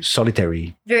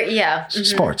 solitary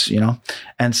sports,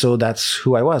 and so that's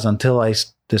who I was until I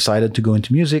decided to go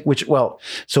into music,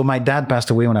 so my dad passed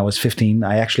away when I was 15.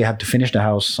 I actually had to finish the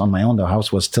house on my own. The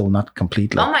house was still not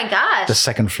complete. Oh my gosh. The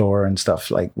second floor and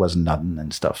stuff was nothing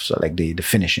and stuff. So the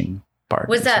finishing part.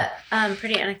 Was that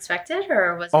pretty unexpected,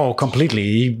 or was it? Completely.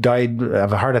 He died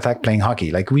of a heart attack playing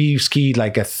hockey. We skied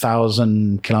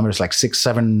 1,000 kilometers, 600,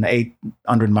 700,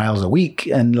 800 miles a week.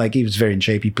 And he was very in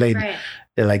shape. He played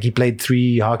he played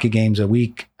 3 hockey games a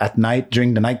week at night,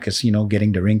 during the night, because,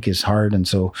 getting the rink is hard. And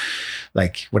so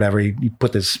whatever, he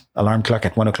put his alarm clock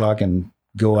at 1:00 and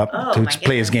go up to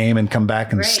play his game and come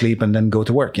back and sleep and then go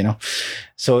to work,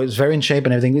 So it's very in shape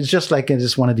and everything. It's just it's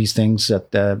just one of these things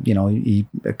that,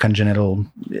 a congenital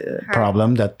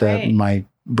problem that my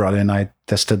brother and I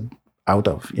tested out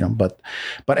of, but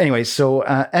anyway, so,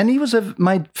 and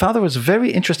my father was a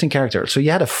very interesting character. So he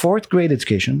had a 4th grade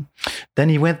education. Then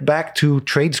he went back to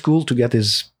trade school to get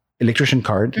his electrician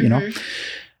card,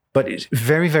 but he's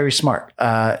very, very smart.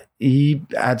 He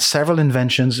had several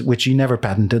inventions, which he never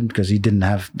patented because he didn't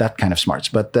have that kind of smarts,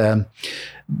 but,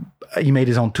 he made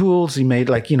his own tools. He made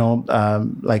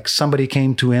somebody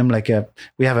came to him,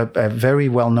 we have a very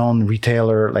well-known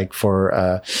retailer,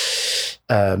 for,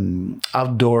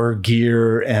 outdoor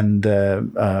gear and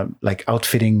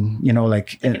outfitting,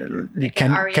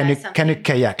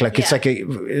 kayak, it's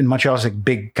in Montreal, it's a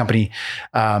big company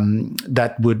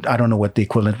that would, I don't know what the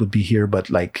equivalent would be here, but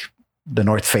the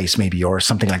North Face maybe, or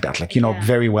something like that,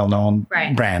 very well-known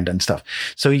brand and stuff.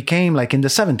 So he came in the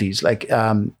 70s,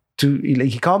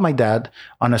 he called my dad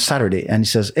on a Saturday and he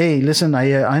says, "Hey, listen,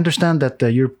 I understand that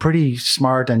you're pretty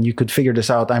smart and you could figure this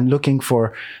out. I'm looking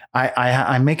for,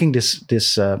 I'm making this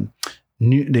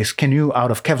canoe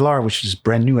out of Kevlar, which is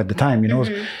brand new at the time,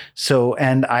 So,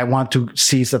 and I want to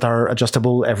seats that are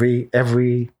adjustable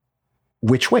every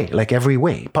which way, every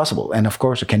way possible. And of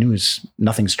course, a canoe is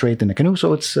nothing straight in a canoe,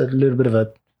 so it's a little bit of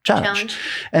a challenge.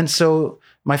 And so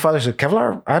my father said,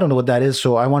 "Kevlar? I don't know what that is,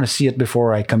 so I want to see it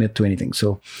before I commit to anything."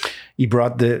 So he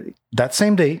brought that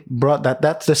same day,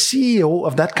 that's the CEO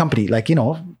of that company,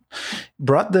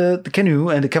 brought the canoe,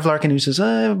 and the Kevlar canoe, says,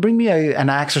 "Bring me an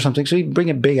axe or something." So he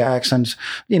bring a big axe and,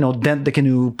 dent the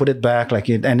canoe, put it back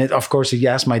of course, he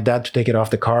asked my dad to take it off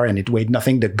the car, and it weighed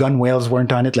nothing. The gunwales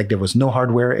weren't on it. There was no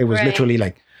hardware. It was literally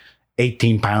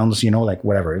 18 pounds,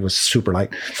 whatever. It was super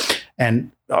light. And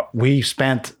we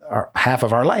spent half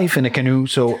of our life in a canoe.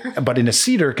 So, but in a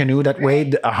cedar canoe that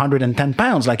weighed 110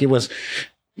 pounds, it was,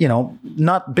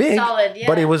 not big, solid,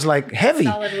 but it was heavy.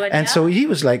 Solid wood, and so he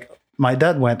was my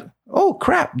dad went, "Oh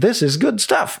crap, this is good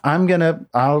stuff.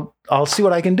 I'll see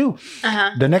what I can do."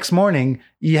 The next morning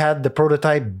he had the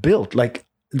prototype built,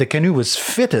 the canoe was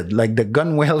fitted, the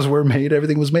gunwales were made,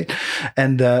 everything was made.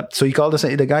 And so he called us,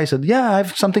 the guy said, "Yeah, I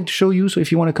have something to show you. So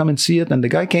if you want to come and see it." And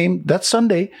the guy came that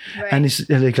Sunday and he's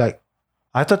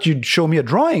 "I thought you'd show me a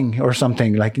drawing or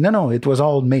something." No, it was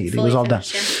all made. Fully, it was all done.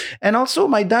 Yeah. And also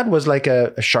my dad was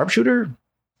a sharpshooter,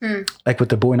 with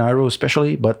the bow and arrow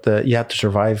especially, but he had to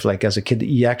survive as a kid.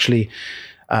 He actually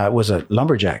was a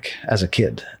lumberjack as a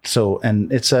kid. So,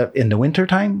 and it's in the winter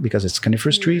time because it's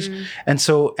coniferous trees. And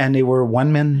so, and they were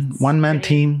one man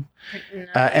team.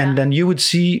 And then you would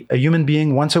see a human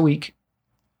being once a week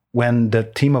when the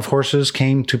team of horses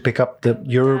came to pick up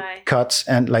your cuts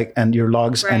and your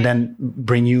logs, and then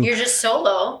bring you. You're just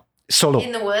solo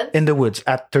in the woods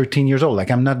at 13 years old.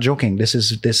 I'm not joking. This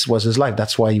was his life.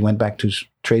 That's why he went back to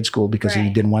trade school, because he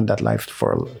didn't want that life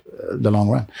for the long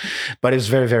run. But it was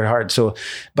very, very hard. So,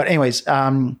 but anyways,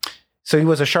 so he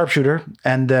was a sharpshooter,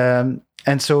 and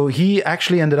so he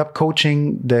actually ended up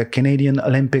coaching the Canadian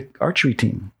Olympic archery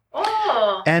team.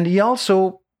 Oh. And he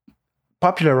also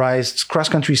popularized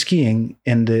cross-country skiing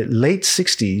in the late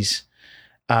 60s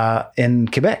in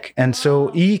Quebec. And so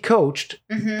he coached,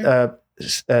 you're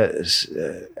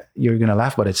going to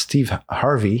laugh, but it's Steve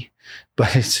Harvey,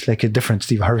 but it's a different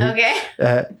Steve Harvey. Okay.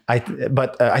 I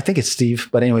think it's Steve,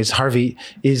 but anyways, Harvey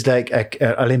is a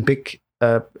Olympic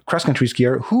cross-country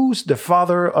skier who's the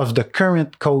father of the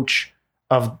current coach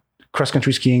of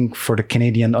cross-country skiing for the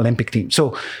Canadian Olympic team.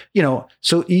 So,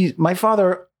 my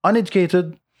father,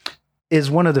 uneducated, is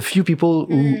one of the few people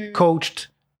who coached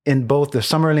in both the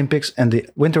Summer Olympics and the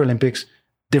Winter Olympics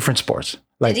different sports.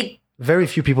 Like very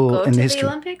few people in history. The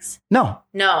Olympics? No.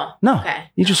 Okay.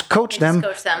 He just coached them.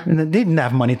 And they didn't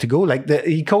have money to go. Like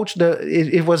he coached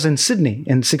it was in Sydney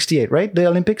in 1968, right? The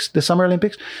Olympics, the Summer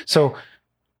Olympics. So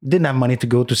didn't have money to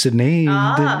go to Sydney.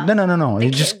 No.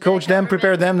 He just coached them,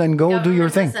 prepared them, then go do your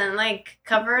thing. Doesn't like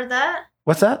cover that?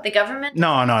 What's that? The government?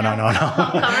 No. Cover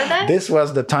that? This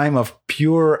was the time of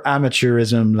pure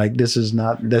amateurism. Like there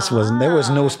was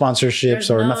no sponsorships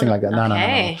or nothing like that.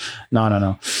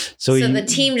 No. So the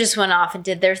team just went off and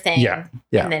did their thing. Yeah.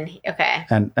 And then,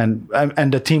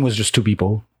 And the team was just two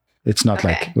people. It's not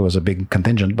like it was a big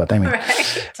contingent, but I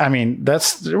mean,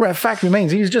 that's the fact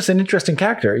remains. He's just an interesting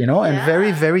character, and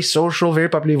very, very social, very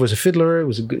popular. He was a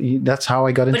fiddler. That's how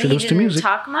I got introduced to music.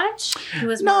 Talk much? He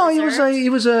was I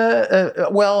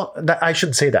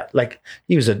shouldn't say that. Like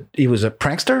he was a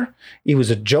prankster. He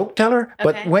was a joke teller.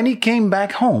 But when he came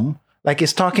back home, like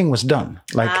his talking was done.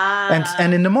 Like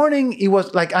and in the morning he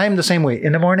was like, I am the same way.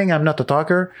 In the morning I'm not a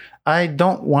talker. I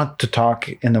don't want to talk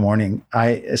in the morning.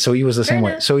 So he was the same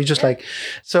way. So he just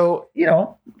so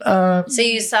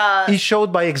you saw he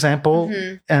showed by example,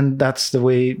 and that's the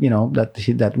way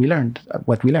that we learned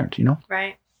what we learned.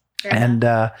 Right. And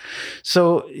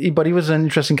but he was an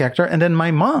interesting character. And then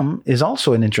my mom is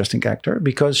also an interesting character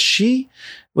because she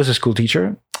was a school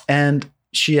teacher and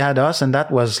she had us, and that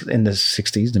was in the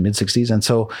mid 60s. And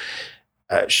so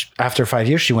after 5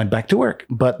 years, she went back to work,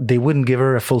 but they wouldn't give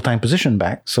her a full-time position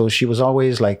back. So she was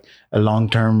always like a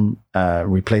long-term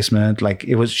replacement. Like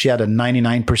she had a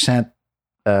 99%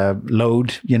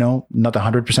 load, not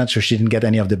 100%. So she didn't get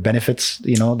any of the benefits,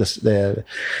 the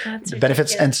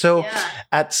benefits. And so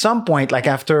at some point, like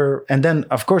after, and then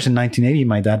of course in 1980,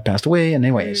 my dad passed away. And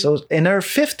anyway, so in her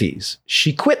 50s,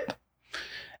 she quit.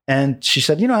 And she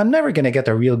said, I'm never going to get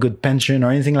a real good pension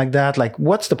or anything like that. Like,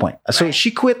 what's the point? Right. So she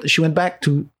quit. She went back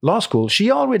to law school. She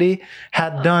already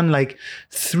had done like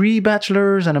 3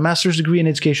 bachelor's and a master's degree in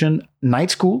education,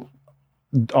 night school,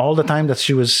 all the time that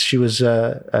she was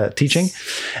teaching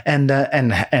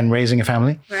and raising a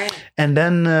family. Right. And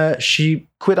then she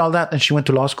quit all that and she went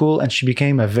to law school and she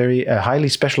became a very highly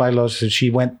specialized lawyer. So she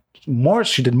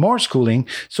did more schooling.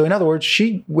 So in other words,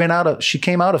 she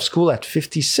came out of school at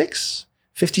 56.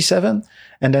 57,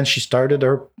 and then she started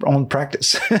her own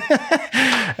practice.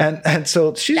 and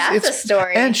so that's a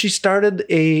story. And she started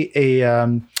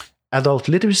a adult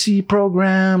literacy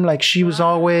program. Like she was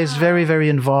always very, very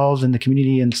involved in the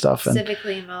community and stuff. And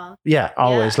civically involved. Yeah,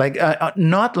 always. Like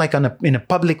not like in a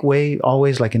public way,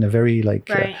 always like in a very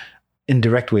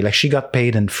indirect way. Like she got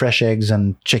paid in fresh eggs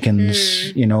and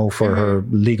chickens, for her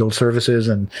legal services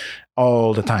and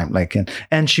all the time. Like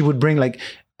and she would bring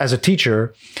as a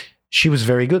teacher, she was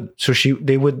very good. So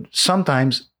they would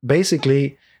sometimes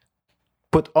basically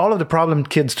put all of the problem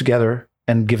kids together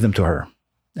and give them to her.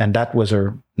 And that was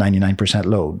her 99%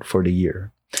 load for the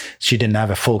year. She didn't have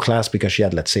a full class because she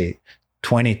had, let's say,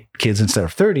 20 kids instead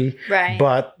of 30. Right.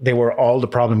 But they were all the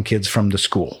problem kids from the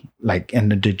school.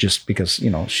 And just because,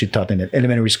 she taught in an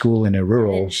elementary school in a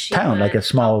rural town, like a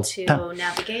small town.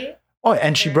 Navigate? Oh,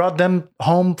 and she brought them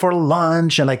home for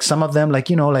lunch, and some of them, a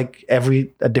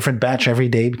different batch every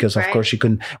day because of course she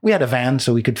couldn't. We had a van,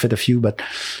 so we could fit a few, but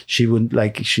she wouldn't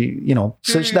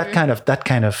So it's that kind of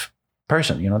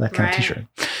person, that kind of teacher.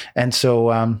 And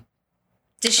so,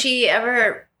 did she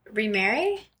ever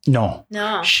remarry? No.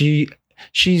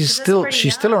 She's still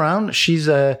around. She's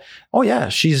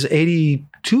she's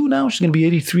 82 now. She's gonna be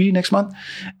 83 next month,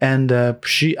 and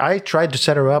I tried to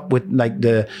set her up with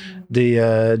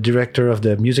the director of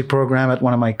the music program at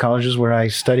one of my colleges where I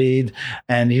studied,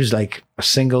 and he was like a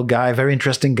single guy, very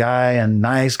interesting guy and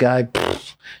nice guy.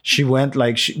 She went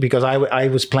because I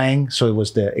was playing, so it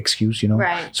was the excuse,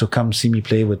 Right. So come see me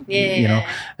play with,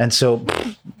 and so.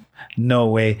 No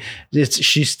way.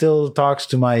 She still talks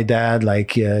to my dad,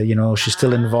 she's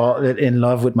still in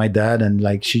love with my dad,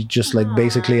 and she just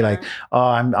basically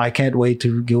I can't wait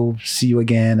to go see you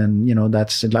again, and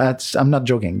that's I'm not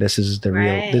joking. This is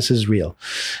real. This is real,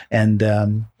 and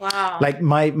wow.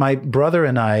 My brother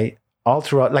and I all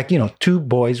throughout, 2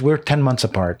 boys. We're 10 months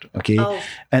apart. Okay,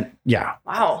 and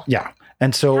wow,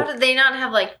 and so how did they not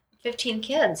have 15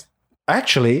 kids?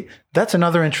 Actually, that's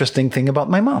another interesting thing about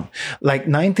my mom.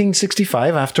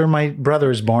 1965, after my brother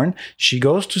is born, she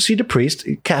goes to see the priest,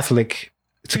 Catholic.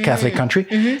 It's a Catholic country.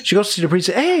 Mm-hmm. She goes to see the priest.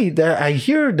 Hey, I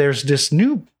hear there's this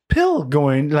new pill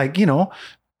going,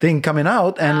 thing coming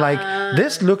out. And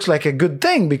this looks like a good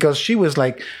thing because she was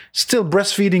still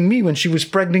breastfeeding me when she was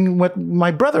pregnant with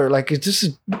my brother.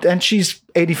 And she's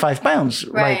 85 pounds,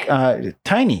 right.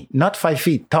 Tiny, not 5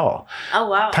 feet tall. Oh,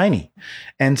 wow. Tiny.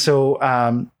 And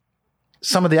so,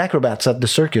 some of the acrobats at the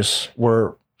circus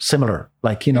were similar,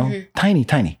 like,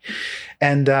 tiny.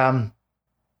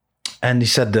 And he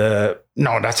said,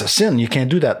 no, that's a sin. You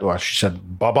can't do that. Well, she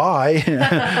said,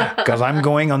 bye-bye, because I'm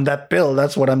going on that pill.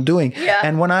 That's what I'm doing. Yeah.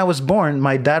 And when I was born,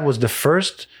 my dad was the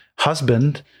first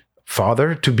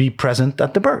father to be present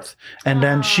at the birth. And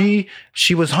then she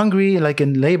was hungry, like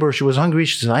in labor, she was hungry.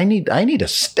 She said, I need a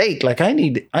steak. Like I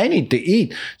need to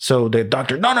eat. So the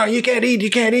doctor, no, you can't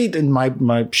eat.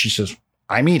 And she says,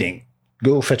 I'm eating.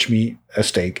 Go fetch me a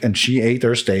steak. And she ate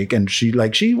her steak, and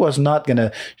she was not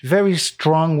gonna, very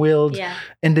strong-willed,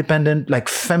 independent, like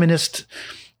feminist.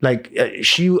 Like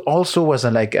she also was a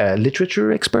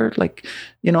literature expert,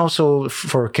 so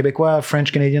for Québécois,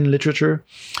 French Canadian literature.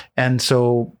 And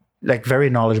so like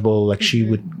very knowledgeable, like she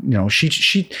would,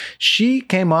 she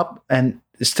came up and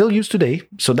is still used today.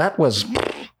 So that was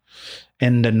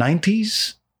in the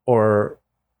 90s or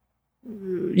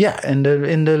in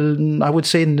the I would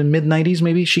say in the mid 90s,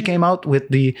 maybe she came out with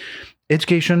the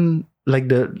education, like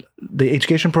the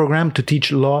education program to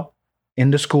teach law in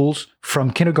the schools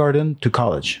from kindergarten to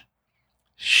college.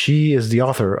 She is the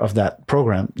author of that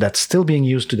program that's still being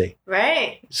used today.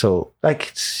 Right. So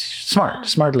like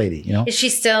smart lady, Is she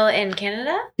still in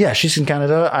Canada? Yeah, she's in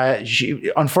Canada.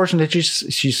 She unfortunately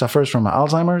she suffers from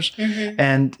Alzheimer's,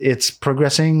 and it's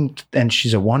progressing, and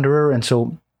she's a wanderer. And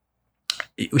so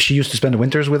she used to spend the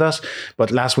winters with us,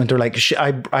 but last winter,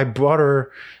 I brought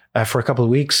her for a couple of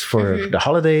weeks for the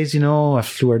holidays. I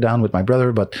flew her down with my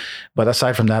brother, but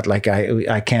aside from that, we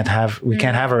can't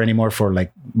have her anymore for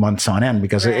like months on end,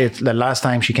 because the last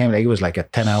time she came, it was like a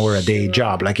 10-hour a day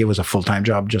job. Like it was a full-time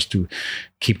job just to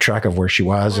keep track of where she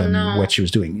was what she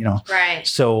was doing, Right.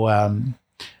 So,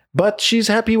 but she's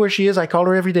happy where she is. I call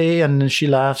her every day, and she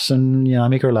laughs, and I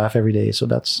make her laugh every day. So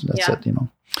that's it,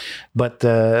 But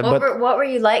what were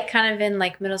you like kind of in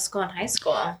like middle school and high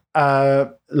school?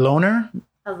 Loner.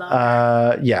 A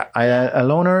loner. A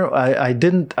loner.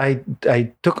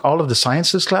 I took all of the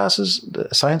science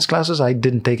classes. I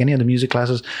didn't take any of the music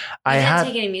classes. You didn't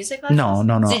take any music classes?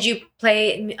 No. Did you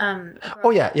play?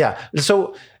 Oh yeah.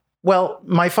 So,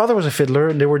 my father was a fiddler,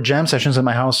 and there were jam sessions at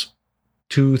my house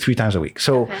 2-3 times a week.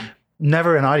 So. Okay.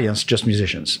 Never an audience, just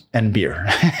musicians and beer.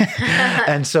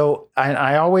 And so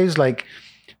I always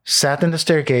sat in the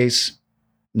staircase,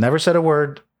 never said a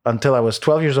word until I was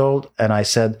 12 years old. And I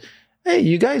said, hey,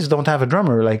 you guys don't have a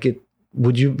drummer.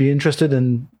 Would you be interested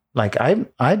in,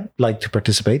 I'd like to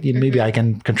participate. Maybe I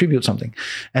can contribute something.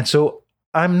 And so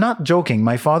I'm not joking.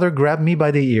 My father grabbed me by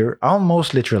the ear,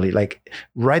 almost literally,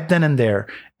 right then and there.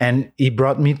 And he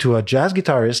brought me to a jazz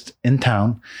guitarist in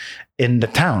the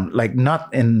town,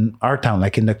 not in our town,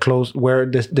 in the close, where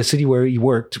the city where he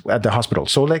worked at the hospital.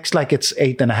 So it's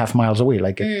 8.5 miles away.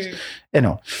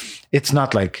 It's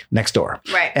not next door.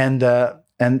 Right.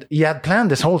 And he had planned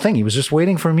this whole thing. He was just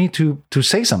waiting for me to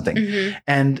say something.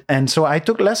 And so I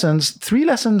took 3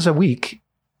 lessons a week,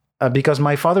 because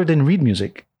my father didn't read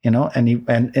music,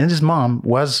 and his mom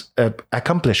was an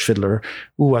accomplished fiddler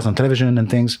who was on television and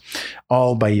things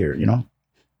all by ear,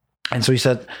 And so he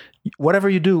said, whatever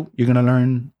you do, you're going to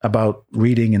learn about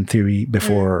reading and theory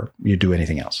before you do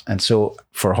anything else. And so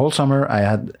for a whole summer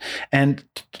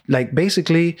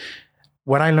basically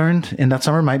what I learned in that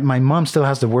summer, my mom still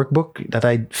has the workbook that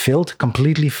I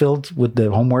completely filled with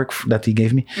the homework that he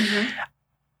gave me.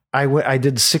 I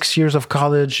did 6 years of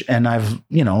college, and have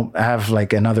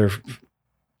another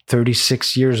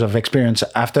 36 years of experience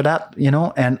after that,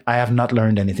 and I have not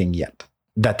learned anything yet.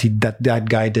 That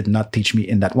guy did not teach me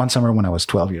in that one summer when I was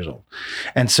 12 years old.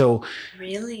 And so,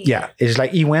 really, yeah, it's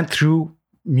he went through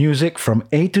music from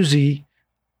A to Z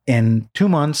in 2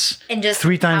 months, and just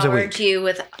 3 times a week. Empowered you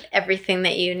with everything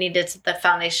that you needed, the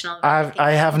foundational.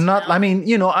 I have not. I mean,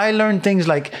 I learned things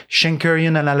like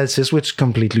Schenkerian analysis, which is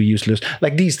completely useless.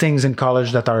 These things in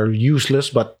college that are useless,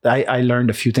 but I learned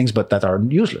a few things, but that are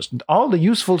useless. All the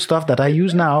useful stuff that I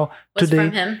use now today,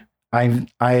 from him.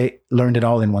 I learned it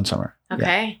all in one summer.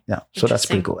 Okay. Yeah. So that's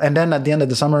pretty cool. And then at the end of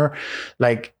the summer,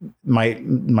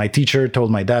 my teacher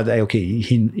told my dad, hey, okay,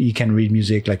 he can read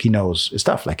music, he knows his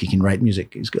stuff, he can write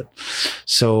music. He's good.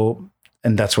 So,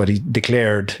 and that's what he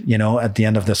declared, at the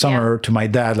end of the summer to my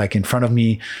dad, in front of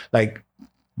me,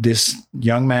 this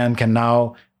young man can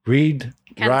now read,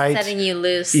 write. Setting you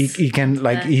loose. He can,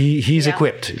 he's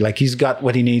equipped, he's got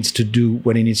what he needs to do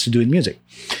in music.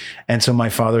 And so my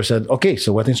father said, okay,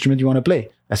 so what instrument do you want to play?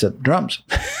 I said, drums.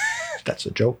 That's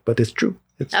a joke, but it's true.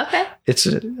 Okay.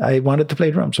 I wanted to play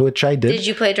drums, which I did. Did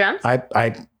you play drums?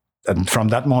 And from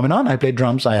that moment on, I played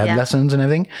drums. I had lessons and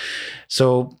everything.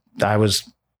 So I was,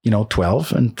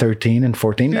 12 and 13 and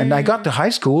 14. And I got to high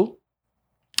school,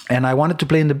 and I wanted to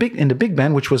play in the big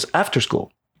band, which was after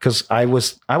school. because I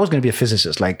was going to be a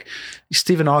physicist. Like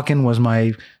Stephen Hawking was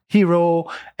my hero,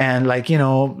 and like, you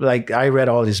know, like I read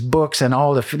all his books and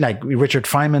all the like Richard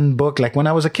Feynman book, like when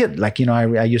I was a kid, like, you know,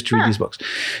 I used to read these books.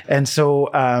 And so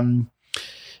and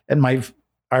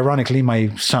ironically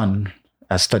my son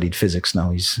has studied physics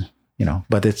now. He's, you know,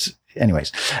 but it's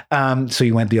anyways, so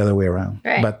he went the other way around.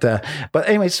 Right. But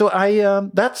anyway, so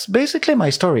that's basically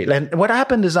my story. And what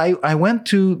happened is I went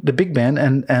to the big band,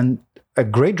 and a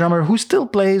great drummer who still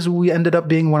plays, who ended up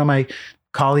being one of my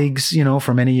colleagues, you know,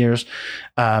 for many years,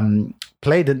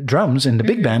 played the drums in the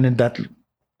big band in that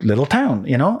little town,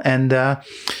 you know. And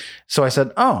so I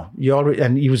said, oh,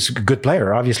 and he was a good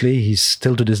player. Obviously, he's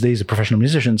still to this day he's a professional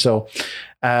musician. So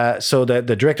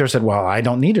the director said, well, I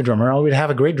don't need a drummer. I already have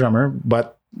a great drummer.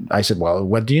 But I said, well,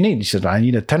 what do you need? He said, I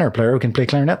need a tenor player who can play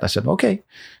clarinet. I said, okay.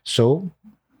 So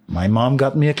my mom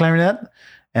got me a clarinet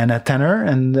and a tenor,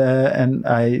 and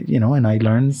I, you know, and I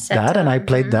learned that, and I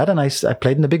played that, and I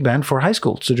played in the big band for high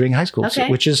school, so during high school,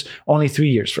 which is only 3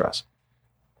 years for us.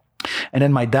 And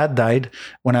then my dad died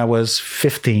when I was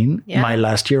 15, my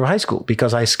last year of high school,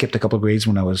 because I skipped a couple of grades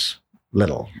when I was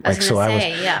little.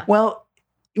 Well,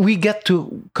 we get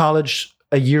to college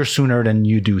a year sooner than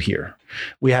you do here.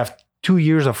 We have 2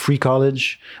 years of free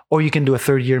college, or you can do a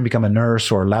third year and become a nurse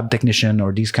or a lab technician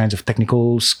or these kinds of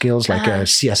technical skills like a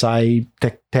CSI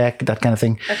tech, that kind of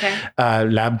thing. Okay.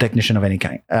 Lab technician of any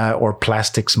kind, or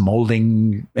plastics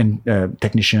molding and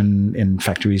technician in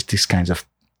factories, these kinds of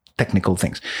technical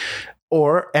things.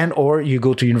 Or you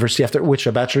go to university after, which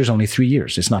a bachelor is only 3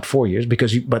 years. It's not 4 years,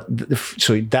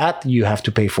 so that you have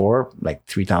to pay for like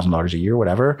 $3,000 a year,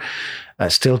 whatever.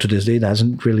 Still to this day, it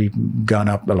hasn't really gone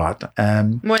up a lot.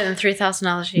 More than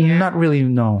 $3,000 a year? Not really.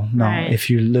 No. Right. If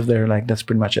you live there, like that's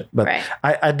pretty much it. But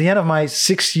at the end of my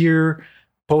 6-year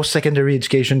post-secondary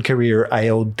education career, I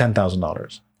owed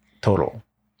 $10,000 total.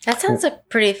 That sounds a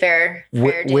pretty fair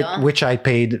deal. Which I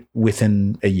paid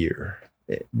within a year,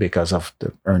 because of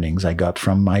the earnings I got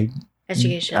from my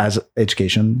education, as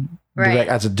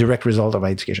a direct result of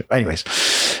my education. Anyways,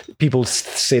 people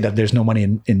say that there's no money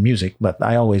in music, but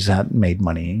I always had made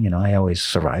money. You know, I always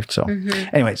survived. So,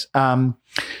 anyways,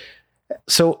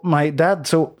 so my dad.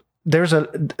 So there's a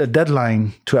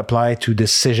deadline to apply to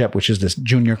this cégep, which is this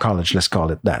junior college. Let's call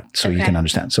it that, so you can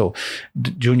understand. So,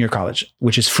 junior college,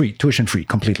 which is free, tuition free,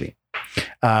 completely.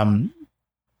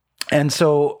 And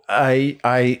so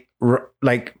I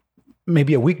like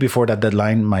maybe a week before that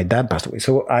deadline, my dad passed away.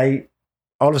 So I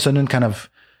all of a sudden kind of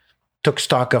took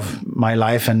stock of my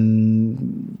life,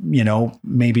 and, you know,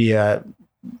 maybe a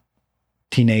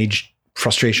teenage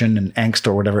frustration and angst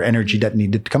or whatever energy that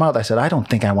needed to come out. I said, I don't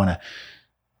think I want to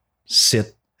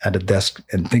sit at a desk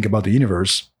and think about the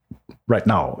universe right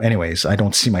now. Anyways, I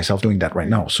don't see myself doing that right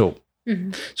now. So,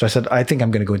 so I said, I think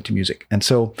I'm going to go into music. And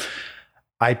so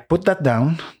I put that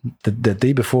down the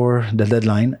day before the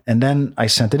deadline, and then I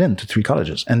sent it in to 3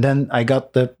 colleges. And then I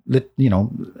got the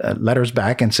letters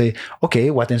back and say, okay,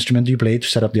 what instrument do you play to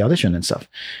set up the audition and stuff?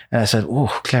 And I said,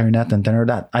 oh, clarinet and tenor,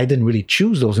 that. I didn't really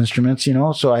choose those instruments, you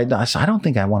know, so I said, I don't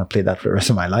think I want to play that for the rest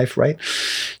of my life, right?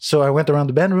 So I went around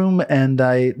the band room, and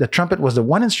the trumpet was the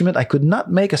one instrument I could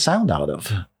not make a sound out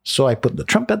of. So I put the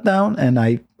trumpet down, and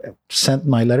I sent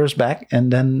my letters back,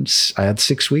 and then I had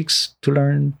 6 weeks to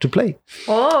learn to play.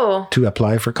 Oh! To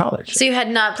apply for college. So you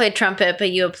had not played trumpet, but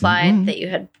you applied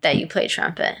that you played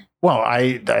trumpet. Well,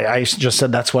 I just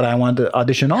said that's what I want to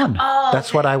audition on. Oh,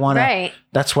 that's what I want to. Right.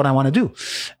 That's what I want to do.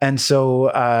 And so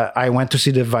I went to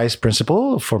see the vice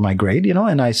principal for my grade, you know,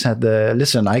 and I said,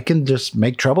 "Listen, I can just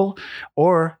make trouble,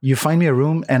 or you find me a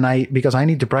room, and because I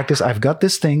need to practice. I've got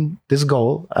this thing, this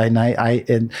goal, and I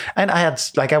had,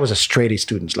 like, I was a straight A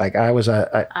student, like I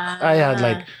had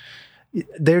like."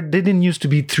 There didn't used to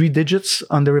be 3 digits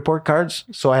on the report cards,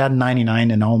 so I had 99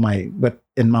 in all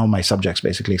my subjects,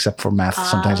 basically, except for math.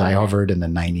 Sometimes I hovered in the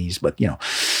 90s, but you know,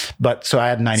 so I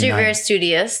had 99. So you're very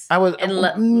studious. I was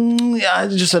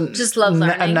just love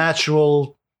learning. A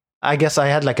natural. I guess I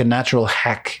had like a natural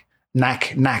knack,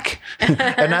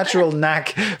 a natural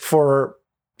knack for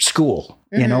school,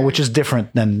 you know, which is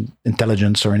different than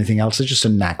intelligence or anything else. It's just a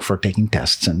knack for taking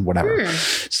tests and whatever.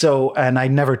 So, and I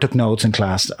never took notes in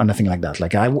class or nothing like that.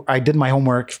 Like I did my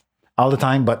homework all the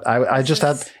time, but I just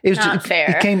had,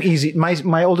 it came easy.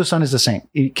 My oldest son is the same.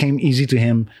 It came easy to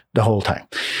him the whole time.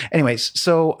 Anyways,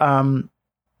 so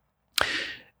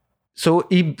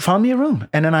he found me a room,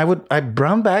 and then I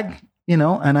brown bag, you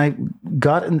know, and I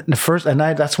got in the first, and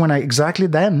that's when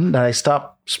I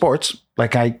stopped sports.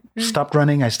 Like I stopped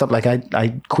running. I stopped, like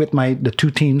I quit the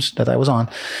 2 teams that I was on,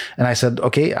 and I said,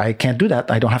 okay, I can't do that.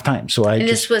 I don't have time. So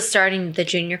this was starting the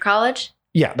junior college?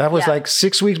 Yeah, that was like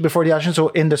 6 weeks before the audition. So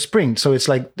in the spring, so it's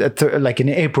like in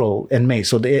April and May.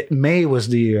 So May was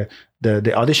the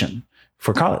audition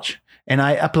for college, and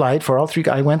I applied for all three.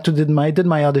 I went to did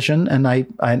my audition, and I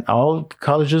all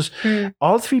colleges,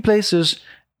 all three places,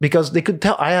 because they could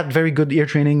tell I had very good ear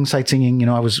training, sight singing.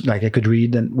 I was like I could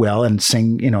read and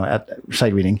sing. At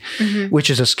sight reading, which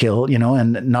is a skill.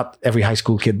 And not every high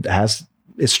school kid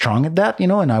is strong at that.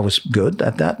 And I was good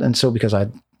at that, and so because I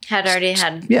had already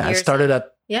had I started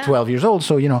at 12 years old,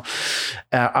 so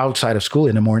outside of school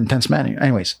in a more intense manner.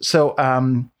 Anyways,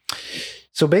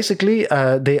 so basically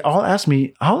they all asked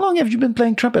me, how long have you been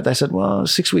playing trumpet? I said, well,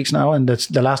 6 weeks now, and that's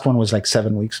the last one was like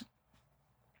 7 weeks.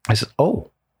 I said, oh,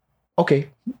 okay,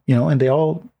 and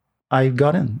I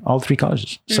got in all three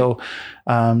colleges. So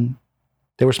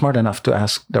they were smart enough to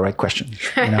ask the right question,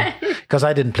 because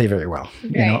I didn't play very well,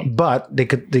 but they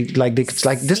could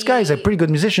this guy is a pretty good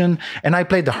musician, and I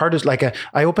played the hardest.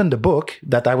 I opened the book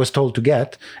that I was told to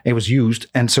get. It was used,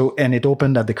 and it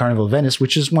opened at the Carnival of Venice,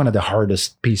 which is one of the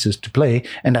hardest pieces to play,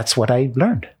 and that's what I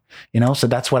learned. So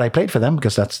that's what I played for them,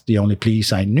 because that's the only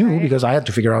piece I knew, because I had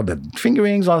to figure out the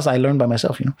fingerings. All this I learned by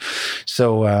myself,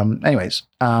 So, anyways,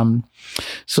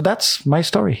 so that's my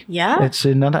story. Yeah, it's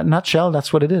in a nutshell.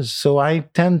 That's what it is. So I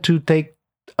tend to take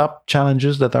up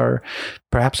challenges that are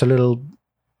perhaps a little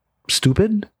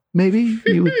stupid, maybe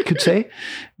you could say,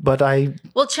 but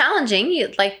challenging.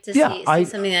 You'd like to see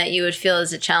something that you would feel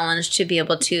is a challenge, to be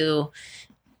able to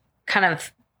kind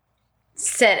of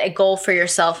set a goal for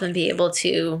yourself and be able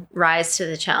to rise to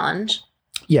the challenge.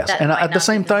 Yes, and at the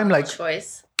same time,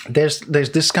 choice. There's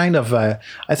this kind of I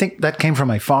think that came from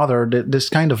my father. This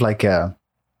kind of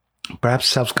perhaps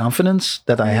self-confidence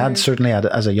that I had certainly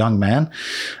as a young man,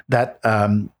 that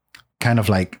kind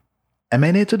of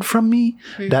emanated from me,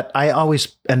 that I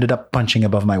always ended up punching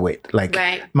above my weight.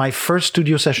 My first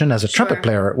studio session as a trumpet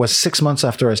player was 6 months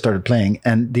after I started playing,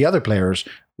 and the other players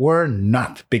were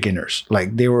not beginners.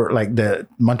 They were the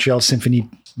Montreal Symphony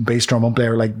bass trombone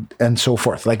player, and so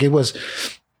forth.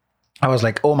 I was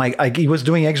like, oh my, he was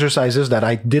doing exercises that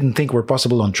I didn't think were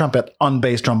possible on trumpet on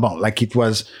bass trombone.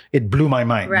 It blew my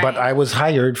mind, but I was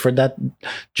hired for that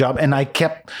job, and I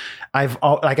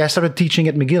started teaching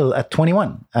at McGill at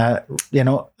 21. I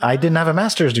didn't have a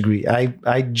master's degree.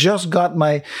 I just got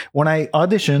when I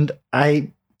auditioned,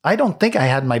 I don't think I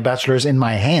had my bachelor's in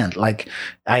my hand.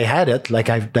 I had it,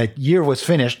 that year was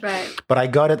finished, but I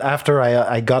got it after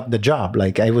I got the job.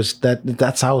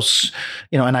 That's how,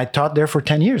 and I taught there for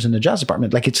 10 years in the jazz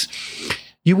department.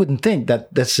 You wouldn't think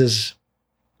that this is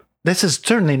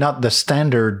certainly not the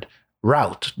standard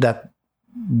route that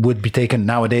would be taken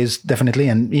nowadays, definitely.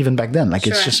 And even back then,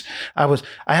 it's just, I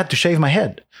had to shave my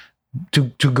head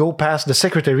to go past the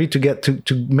secretary to get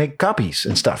to make copies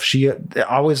and stuff.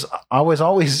 I was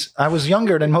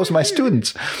younger than most of my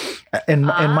students in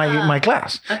my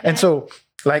class. Okay. And so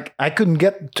I couldn't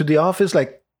get to the office.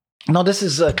 No, this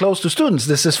is closed to students.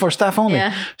 This is for staff only.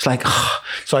 Yeah. It's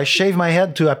so I shaved my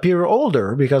head to appear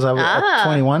older, because I was at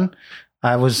 21.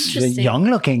 I was young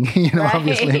looking,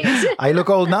 obviously. I look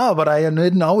old now, but I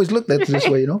didn't always look this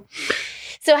way,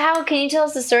 So can you tell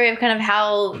us the story of kind of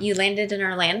how you landed in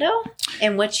Orlando,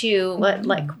 and what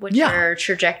your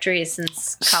trajectory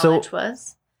since college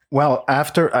was? Well,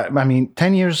 after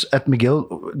 10 years at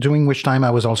McGill, during which time I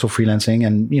was also freelancing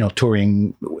and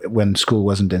touring when school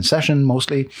wasn't in session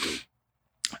mostly.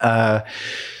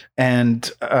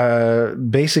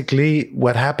 Basically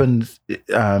what happened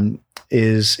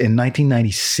is in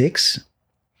 1996,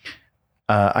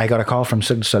 I got a call from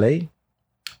Cirque du Soleil,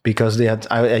 because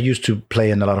I used to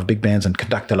play in a lot of big bands and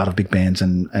conduct a lot of big bands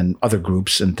and other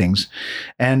groups and things.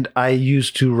 And I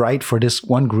used to write for this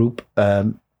one group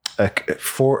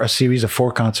for a series of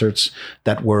 4 concerts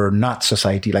that were not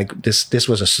society. This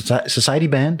was a society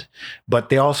band, but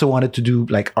they also wanted to do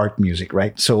art music,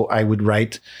 right? So I would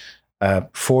write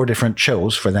 4 different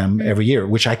shows for them every year,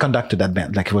 which I conducted that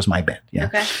band, it was my band. Yeah.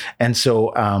 Okay. And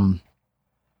so,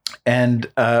 a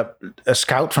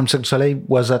scout from Cirque du Soleil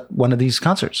was at one of these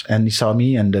concerts, and he saw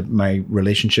me and my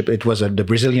relationship. It was the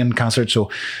Brazilian concert,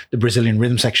 so the Brazilian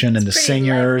rhythm section and the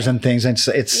singers and things. And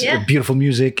it's beautiful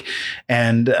music,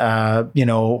 and they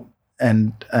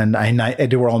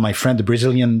were all my friends. The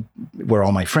Brazilian were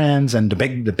all my friends, and the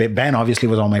big band obviously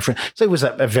was all my friends. So it was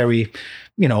a very,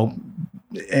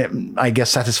 I guess,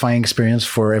 satisfying experience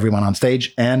for everyone on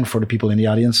stage and for the people in the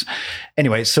audience.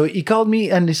 Anyway, so he called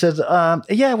me and he said,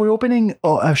 we're opening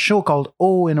a show called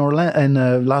O in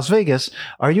Las Vegas.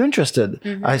 Are you interested?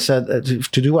 Mm-hmm. I said,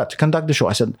 to do what? To conduct the show.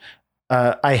 I said,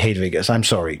 I hate Vegas. I'm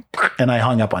sorry. And I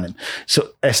hung up on him. So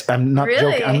I'm not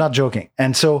joking. I'm not joking.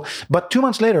 And so, but 2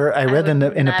 months later, I read in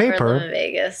the paper,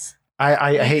 Vegas.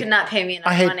 I hate. Could not pay me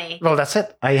enough money. Well, that's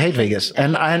it. I hate Vegas,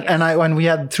 and when we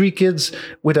had 3 kids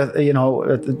with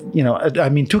I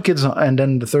mean 2 kids and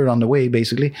then the third on the way,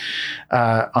 basically,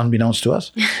 unbeknownst to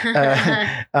us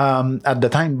at the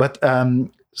time. But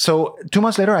so 2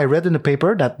 months later, I read in the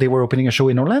paper that they were opening a show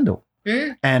in Orlando,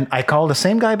 and I called the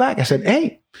same guy back. I said,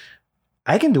 "Hey,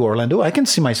 I can do Orlando. I can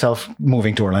see myself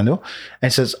moving to Orlando."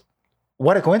 And he says,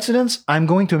 "What a coincidence! I'm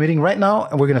going to a meeting right now,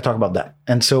 and we're going to talk about that."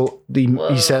 And so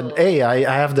he said, "Hey,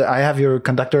 I have your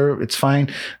conductor. It's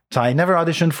fine." So I never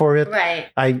auditioned for it. Right.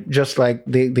 I just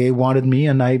they wanted me,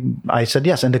 and I said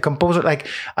yes. And the composer,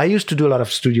 I used to do a lot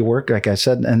of studio work, like I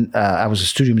said, and I was a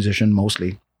studio musician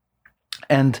mostly.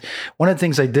 And one of the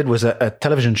things I did was a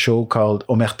television show called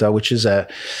Omerta, which is a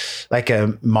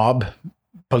mob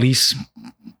police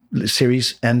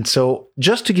series. And so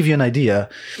just to give you an idea,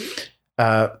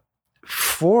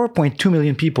 4.2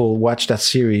 million people watch that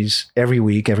series every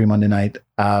week, every Monday night,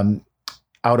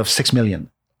 out of 6 million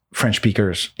French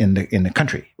speakers in the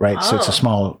country, right? Oh. So it's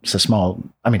a small.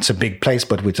 I mean, it's a big place,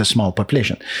 but with a small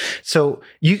population. So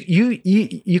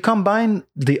you combine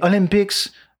the Olympics,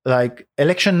 like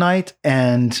election night,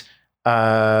 and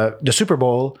the Super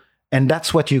Bowl, and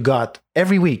that's what you got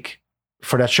every week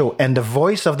for that show. And the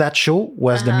voice of that show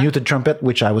was the muted trumpet,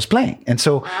 which I was playing. And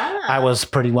so I was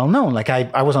pretty well known. Like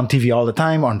I was on TV all the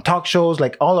time, on talk shows.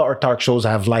 Like all our talk shows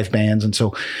have live bands. And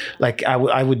so like I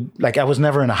was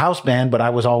never in a house band, but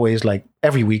I was always like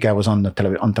every week I was on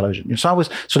television.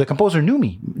 So the composer knew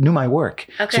my work.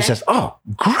 Okay. So he says, "Oh,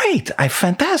 great.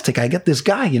 Fantastic. I get this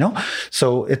guy,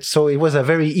 So it was a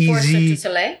very easy.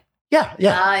 Yeah.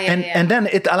 And then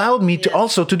it allowed me to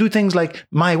also to do things like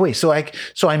my way. So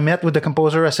I met with the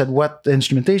composer. I said, "What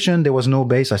instrumentation?" There was no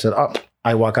bass. I said, "Oh,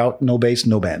 I walk out, no bass,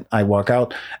 no band." I walk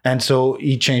out. And so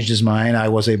he changed his mind. I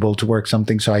was able to work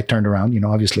something. So I turned around,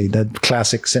 obviously the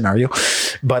classic scenario,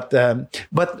 but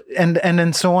and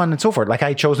then so on and so forth. Like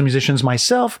I chose the musicians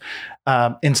myself,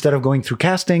 instead of going through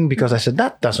casting, because I said,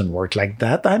 that doesn't work like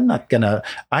that.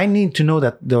 I need to know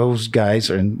that those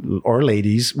guys or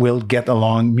ladies will get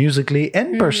along musically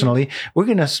and personally. We're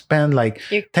going to spend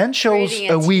 10 shows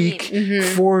a week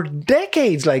for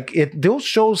decades. Those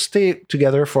shows stay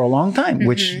together for a long time,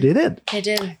 which they did. They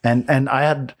did. And I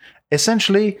had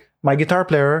essentially my guitar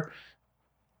player.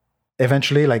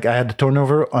 Eventually, I had the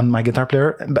turnover on my guitar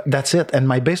player. But that's it. And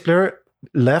my bass player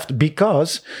left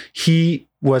because he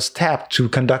was tapped to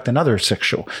conduct another sex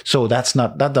show. So that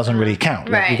doesn't really count.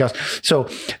 Right. So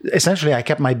essentially I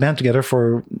kept my band together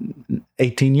for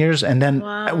 18 years and then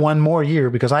one more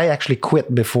year, because I actually quit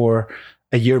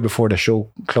a year before the show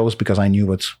closed, because I knew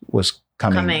what was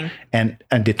coming. And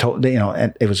they told,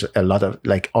 and it was a lot of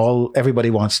everybody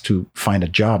wants to find a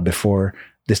job before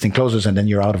this thing closes, and then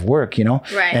you're out of work,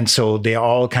 Right. And so they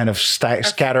all kind of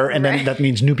scatter, and then that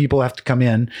means new people have to come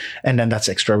in, and then that's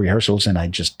extra rehearsals, and I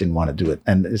just didn't want to do it.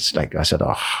 And it's like I said,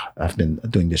 I've been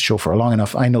doing this show for long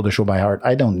enough. I know the show by heart.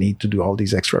 I don't need to do all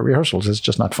these extra rehearsals. It's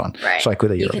just not fun. Right. So I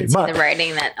quit a year early. You can see the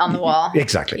writing on the wall.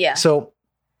 Exactly. Yeah. So,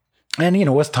 and it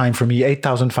was time for me.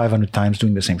 8,500 times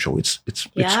doing the same show. It's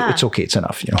okay. It's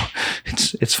enough.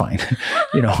 It's fine.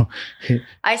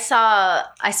 I saw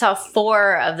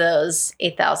 4 of those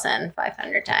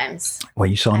 8,500 times. Well,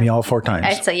 you saw me all 4 times.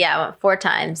 I went 4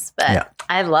 times, but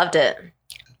I loved it.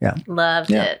 Yeah,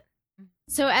 loved it.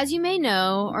 So as you may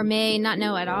know or may not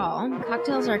know at all,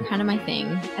 cocktails are kind of my thing.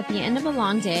 At the end of a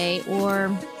long day,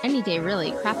 or any day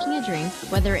really, crafting a drink,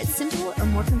 whether it's simple or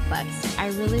more complex, I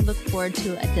really look forward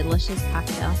to a delicious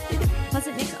cocktail. Plus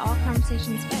it makes all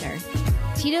conversations better.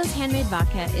 Tito's Handmade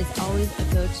Vodka is always a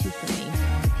go-to for me.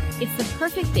 It's the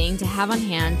perfect thing to have on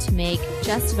hand to make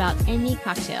just about any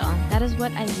cocktail. That is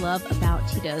what I love about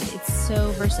Tito's. It's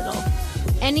so versatile.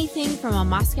 Anything from a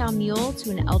Moscow Mule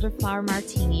to an elderflower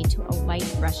martini to a white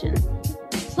Russian.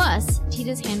 Plus,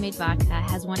 Tito's Handmade Vodka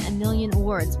has won a million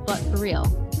awards, but for real.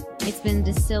 It's been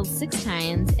distilled 6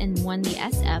 times and won the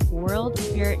SF World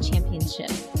Spirit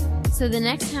Championship. So the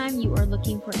next time you are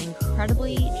looking for an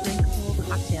incredibly drinkable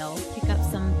cocktail, pick up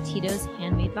some Tito's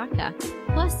Handmade Vodka.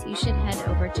 Plus, you should head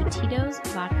over to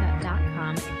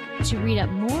titosvodka.com to read up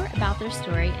more about their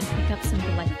story and pick up some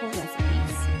delightful recipes.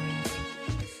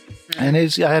 And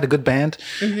I had a good band,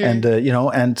 and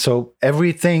and so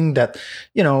everything that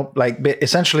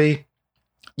essentially,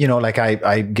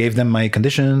 I gave them my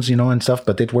conditions, and stuff,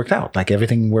 but it worked out.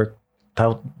 Everything worked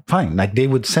out fine. They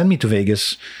would send me to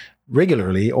Vegas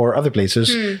regularly or other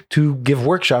places to give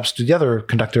workshops to the other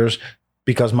conductors,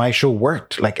 because my show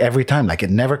worked every time. It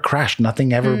never crashed.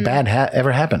 Nothing ever bad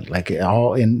ever happened.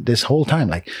 All in this whole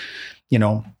time,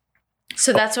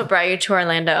 So that's what brought you to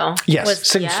Orlando. Yes,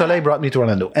 Cirque du Soleil brought me to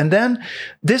Orlando. And then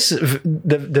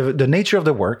the nature of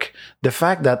the work, the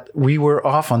fact that we were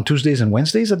off on Tuesdays and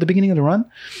Wednesdays at the beginning of the run,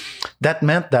 that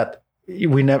meant that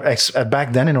we never,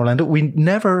 back then in Orlando, we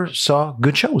never saw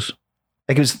good shows.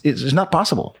 Like it's not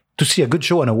possible to see a good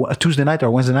show on a Tuesday night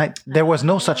or Wednesday night. There was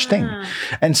no such thing.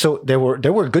 And so there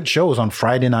were good shows on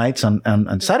Friday nights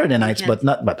and Saturday nights,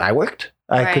 but I worked.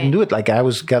 I couldn't do it. Like I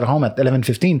got home at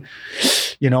 11:15,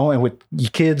 and with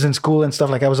kids in school and stuff.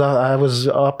 Like I was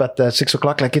up at 6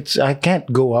 o'clock. Like I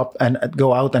can't go up and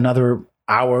go out another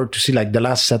hour to see like the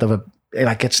last set of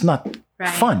it's not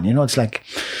fun. It's like,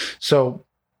 so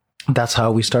that's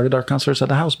how we started our concerts at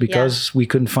the house because we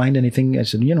couldn't find anything. I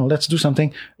said, let's do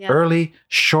something early,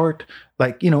 short,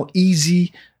 like,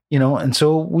 easy, and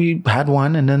so we had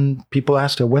one and then people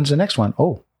asked, when's the next one?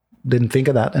 Oh, didn't think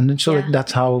of that. And then so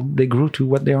that's how they grew to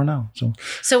what they are now.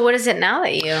 So what is it now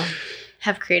that you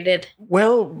have created?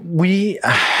 Well, we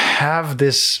have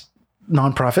this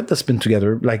nonprofit that's been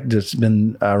together, like that's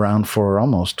been around for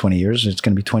almost 20 years. It's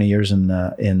going to be 20 years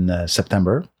in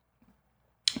September.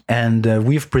 And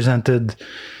we've presented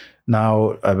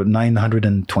now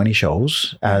 920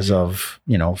 shows as of,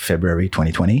 February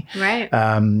 2020. Right.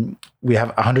 We have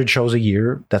 100 shows a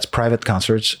year. That's private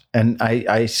concerts. And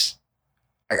I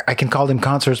can call them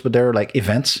concerts, but they're like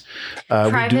events.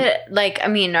 Private,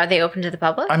 are they open to the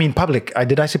public? I mean, public.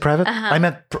 Did I say private? I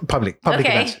meant public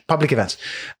events. Public events.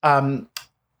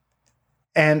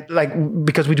 And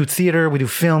because we do theater, we do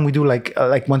film, we do like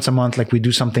once a month, like we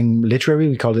do something literary.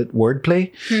 We call it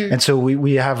wordplay. And so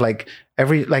we have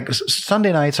every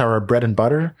Sunday nights are our bread and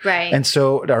butter. Right. And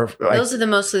so those are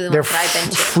mostly the ones that I've been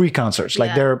to. Free concerts.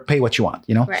 Like they're pay what you want,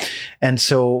 Right. And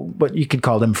so, but you could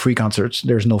call them free concerts.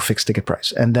 There's no fixed ticket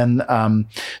price. And then,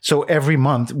 so every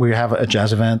month we have a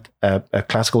jazz event, a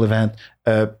classical event,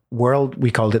 we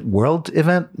called it world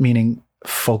event, meaning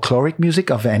folkloric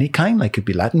music of any kind. Like could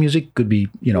be Latin music, could be,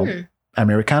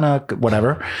 Americana,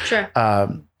 whatever. Sure.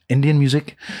 Indian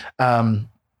music.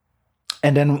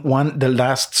 And then the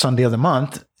last Sunday of the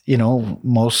month,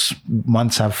 most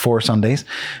months have 4 Sundays,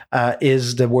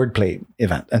 is the wordplay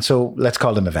event. And so let's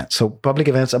call them events. So public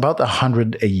events, about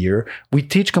 100 a year. We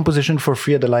teach composition for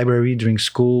free at the library during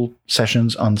school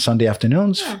sessions on Sunday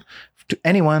afternoons to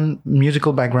anyone,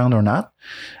 musical background or not.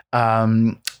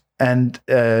 And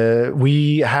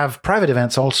we have private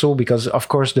events also because, of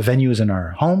course, the venue is in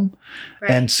our home.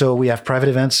 Right. And so we have private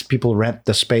events. People rent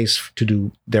the space to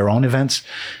do their own events.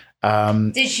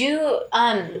 Did you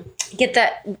get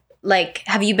that?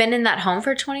 Have you been in that home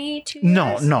for 22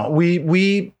 years? No.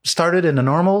 We started in a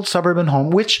normal suburban home,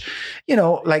 which,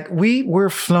 we were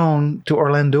flown to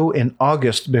Orlando in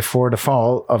August before the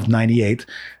fall of 98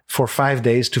 for 5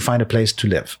 days to find a place to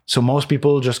live. So most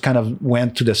people just kind of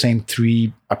went to the same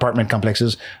 3 apartment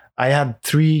complexes. I had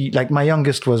 3, my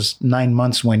youngest was 9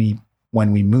 months when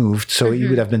we moved. So he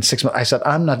would have been 6 months. I said,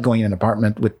 I'm not going in an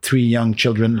apartment with 3 young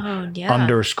children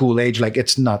under school age.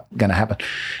 It's not going to happen.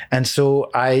 And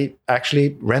so I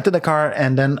actually rented a car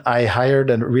and then I hired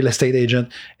a real estate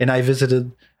agent and I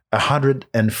visited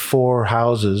 104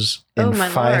 houses in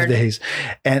 5 days.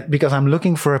 And because I'm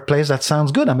looking for a place that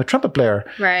sounds good. I'm a trumpet player.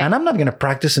 Right. And I'm not going to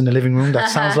practice in the living room that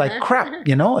sounds like crap.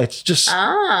 It's just,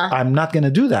 I'm not going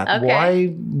to do that. Okay.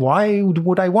 Why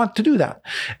would I want to do that?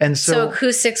 And so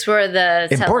acoustics were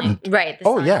important. Right.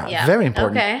 Very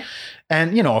important. Okay.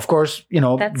 And, of course,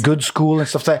 good school and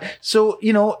stuff like that. So,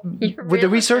 with the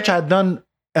research I had done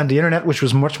on the internet, which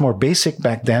was much more basic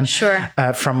back then,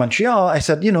 from Montreal, I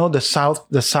said,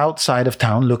 the south side of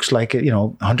town looks like,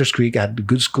 Hunters Creek had a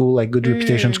good school, like good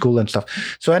reputation school and stuff.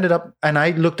 So I ended up, and I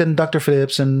looked in Dr.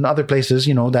 Phillips and other places,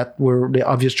 that were the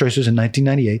obvious choices in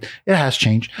 1998. It has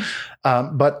changed.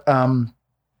 And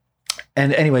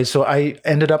anyway, so I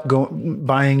ended up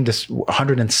buying this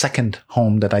 102nd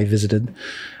home that I visited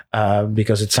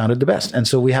because it sounded the best. And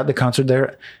so we had the concert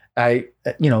there. I,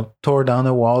 tore down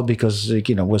a wall because, it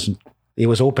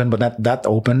was open, but not that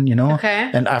open,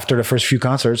 Okay. And after the first few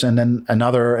concerts and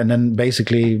then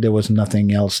basically there was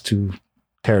nothing else to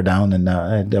tear down. And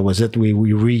that was it. We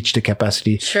reached the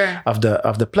capacity of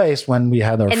the place when we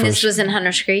had our first. And this was in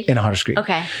Hunters Creek? In Hunters Creek.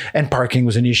 Okay. And parking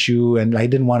was an issue and I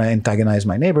didn't want to antagonize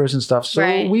my neighbors and stuff.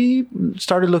 So we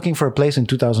started looking for a place in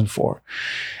 2004.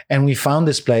 And we found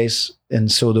this place in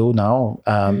SoDo now,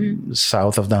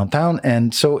 south of downtown.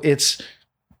 And so it's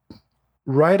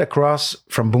right across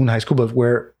from Boone High School, but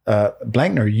where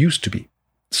Blankner used to be.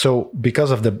 So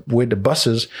because of the way the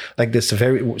buses,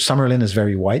 Summerlin is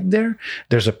very wide there.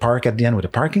 There's a park at the end with a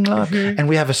parking lot. And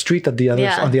we have a street on the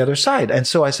other side. And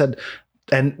so I said,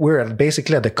 and we're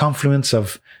basically at the confluence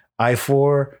of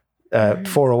I-4,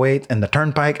 408 and the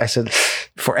Turnpike. I said,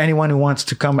 for anyone who wants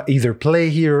to come either play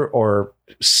here or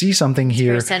see something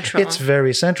here, it's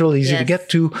very central, easy to get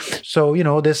to. So,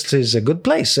 this is a good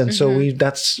place. And so we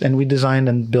designed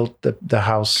and built the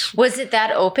house. Was it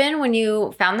that open when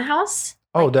you found the house?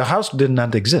 Oh, the house did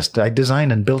not exist. I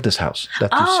designed and built this house. Yeah.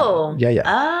 Oh, yeah.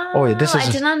 I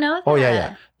did not know that. Oh,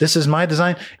 yeah. This is my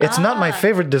design. It's not my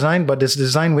favorite design, but this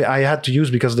design I had to use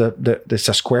because it's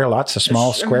a square lot. It's a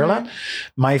small square lot.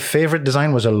 My favorite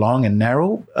design was a long and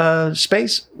narrow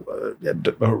space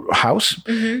house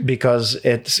because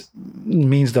it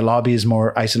means the lobby is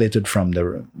more isolated from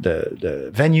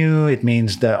the venue. It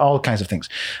means that all kinds of things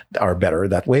are better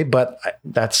that way. But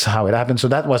that's how it happened. So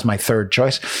that was my third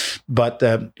choice. But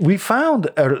we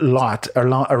found a lot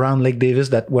around Lake Davis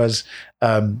that was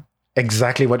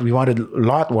exactly what we wanted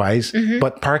lot-wise,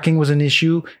 but parking was an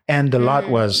issue, and the lot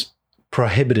was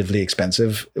prohibitively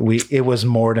expensive. It was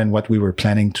more than what we were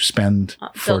planning to spend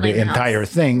for the entire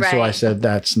thing. Right. So I said,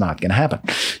 that's not going to happen.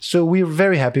 So we were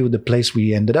very happy with the place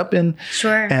we ended up in.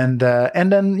 Sure. And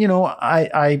then,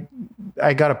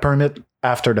 I got a permit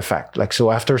after the fact.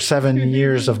 So after 7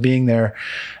 years of being there,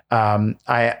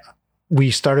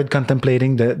 we started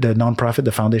contemplating the nonprofit,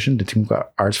 the foundation, the Timucua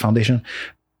Arts Foundation,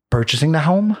 purchasing the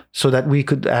home so that we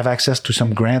could have access to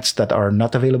some grants that are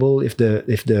not available if the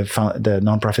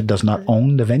nonprofit does not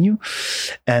own the venue.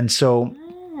 And so,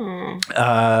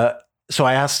 so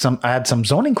I had some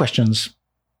zoning questions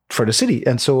for the city.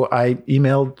 And so I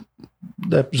emailed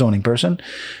the zoning person,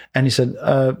 and he said,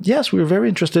 yes, we're very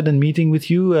interested in meeting with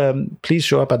you. Please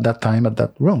show up at that time at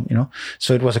that room,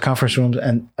 So it was a conference room,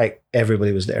 and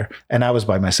everybody was there, and I was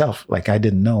by myself. I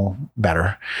didn't know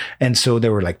better. And so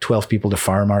there were 12 people, the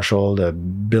fire marshal, the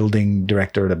building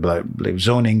director, the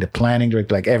zoning, the planning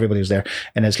director, everybody was there.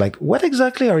 And it's what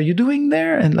exactly are you doing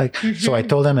there? And so I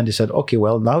told them, and they said, okay,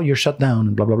 well, now you're shut down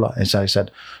and blah, blah, blah. And so I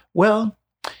said, well,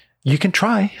 you can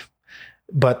try,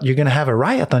 but you're going to have a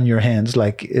riot on your hands.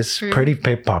 It's pretty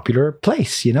popular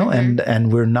place,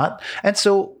 and we're not. And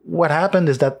so what happened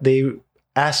is that they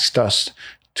asked us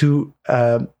to,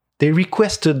 they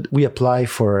requested we apply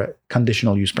for a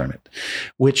conditional use permit,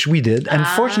 which we did. And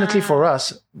fortunately for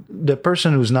us, the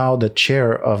person who's now the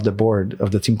chair of the board of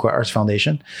the Timucua Arts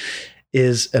Foundation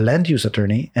is a land use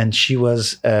attorney, and she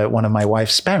was one of my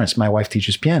wife's parents. My wife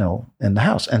teaches piano in the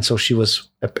house, and so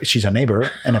she's a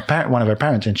neighbor and one of her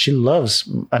parents, and she loves.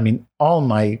 All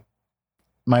my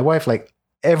wife,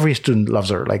 every student loves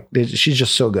her. She's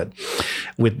just so good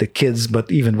with the kids,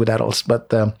 but even with adults.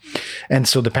 But and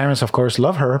so the parents, of course,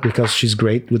 love her because she's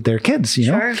great with their kids,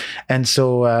 know. And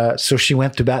so she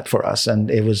went to bat for us,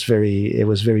 and it was very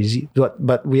easy.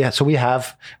 But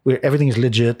everything is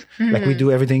legit. We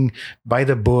do everything by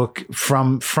the book,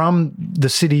 from the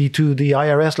city to the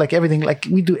IRS. Everything,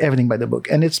 we do everything by the book.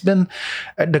 And it's been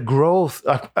the growth.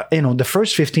 The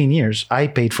first 15 years, I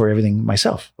paid for everything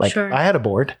myself. I had a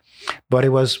board, but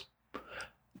it was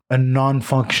a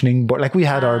non-functioning board. We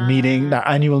had our meeting, our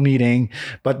annual meeting,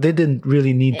 but they didn't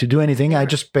really need to do anything. I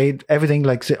just paid everything,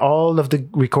 all of the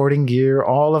recording gear,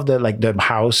 all of the the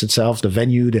house itself, the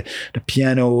venue, the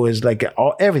piano is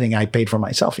everything I paid for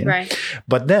myself. Right.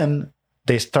 But then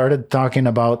they started talking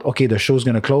about, okay, the show's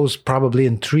going to close probably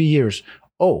in 3 years.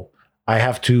 Oh, I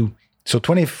have to. So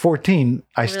 2014,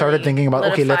 I started thinking about,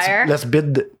 okay,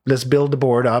 let's build the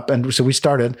board up. And so we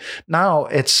started. Now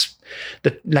it's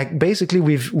basically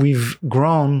we've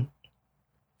grown,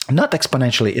 not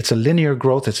exponentially. It's a linear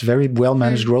growth. It's very well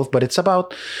managed growth, but it's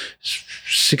about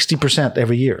 60%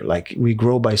 every year. We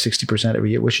grow by 60%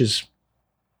 every year, which is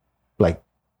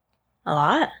a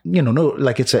lot.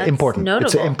 It's an important. Notable.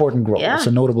 It's an important growth. Yeah. It's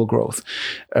a notable growth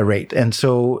rate. And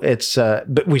so it's.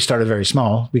 But we started very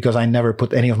small because I never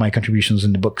put any of my contributions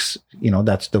in the books.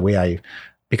 That's the way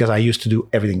because I used to do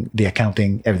everything, the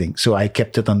accounting, everything. So I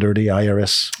kept it under the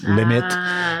IRS limit,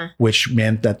 which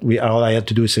meant that all I had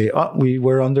to do is say, we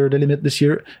were under the limit this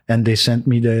year. And they sent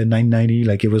me the 990,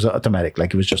 it was automatic.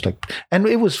 It was just and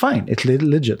it was fine. It's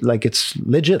legit. It's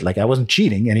legit. I wasn't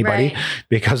cheating anybody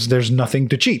because there's nothing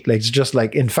to cheat. It's just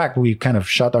in fact, we kind of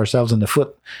shot ourselves in the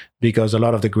foot because a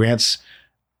lot of the grants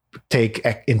take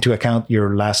into account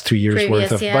your last 2 years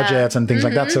worth of budgets and things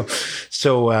like that.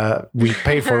 So we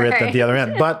pay for it at the other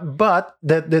end. But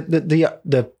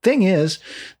the thing is,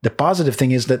 the positive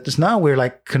thing is that now we're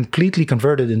completely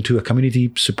converted into a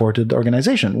community supported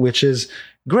organization, which is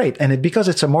great. And because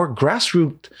it's a more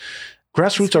grassroots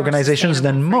organizations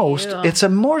than most, it's a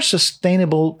more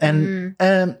sustainable and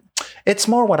it's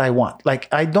more what I want.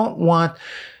 I don't want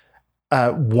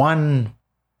one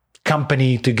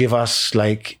company to give us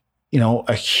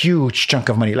a huge chunk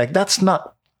of money. That's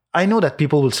not I know that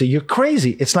people will say you're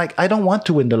crazy. It's like, I don't want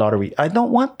to win the lottery. I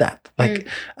don't want that. Like,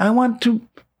 I want to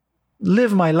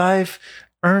live my life,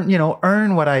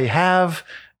 earn what I have,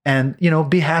 and,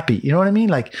 be happy. You know what I mean?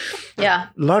 Like,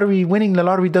 winning the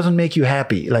lottery doesn't make you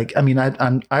happy. Like, I mean,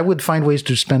 I would find ways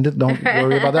to spend it. Don't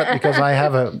worry about that, because I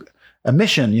have a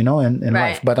mission, in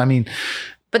life. But I mean,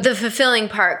 but the fulfilling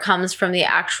part comes from the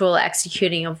actual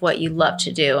executing of what you love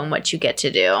to do and what you get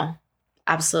to do.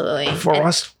 Absolutely.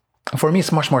 For me,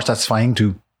 it's much more satisfying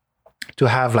to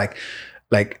have like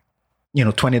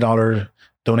 $20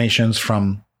 donations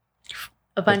from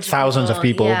a bunch thousands of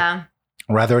people,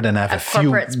 rather than have a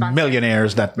few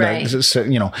millionaires that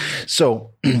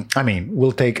So, I mean,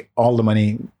 we'll take all the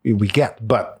money we get,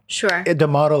 but sure, the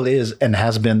model is and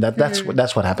has been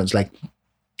that's what happens. Like,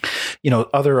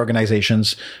 other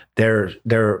organizations,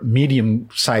 their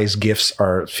medium-sized gifts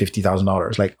are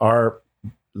 $50,000. Like, our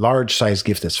large-sized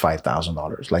gift is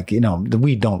 $5,000. Like,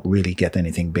 we don't really get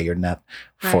anything bigger than that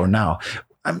for now.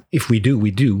 If we do,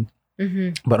 we do.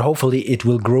 But hopefully it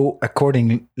will grow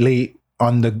accordingly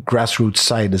on the grassroots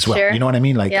side as well. Sure. You know what I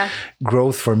mean? Like,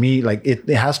 growth for me, like it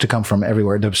has to come from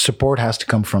everywhere. The support has to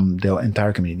come from the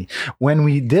entire community. When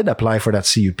we did apply for that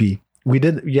CUP,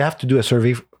 you have to do a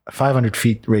survey, 500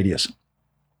 feet radius.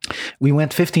 We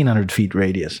went 1,500 feet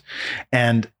radius,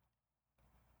 and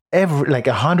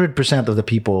 100% of the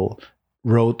people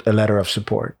wrote a letter of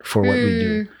support for what we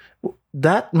do.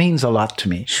 That means a lot to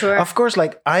me. Sure. Of course,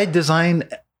 like, I design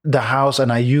the house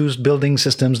and I use building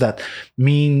systems that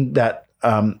mean that,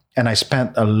 and I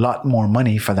spent a lot more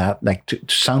money for that, like to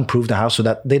soundproof the house so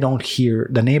that they don't hear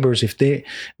the neighbors.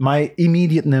 My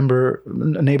immediate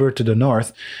neighbor to the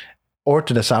north or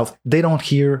to the south, they don't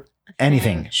hear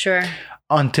anything. Sure.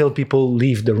 Until people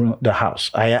leave the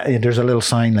house. There's a little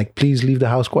sign like, please leave the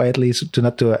house quietly,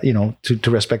 to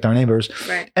respect our neighbors.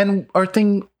 Right. And our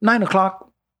thing, 9:00,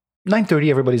 9:30,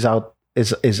 everybody's out,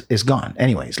 is gone.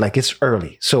 Anyways, like, it's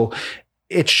early. So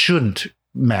it shouldn't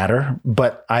matter,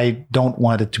 but I don't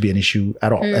want it to be an issue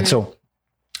at all. And so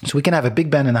we can have a big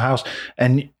band in the house,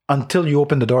 and until you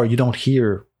open the door, you don't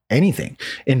hear anything.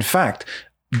 In fact,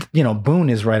 Boone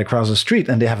is right across the street,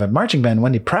 and they have a marching band.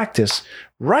 When they practice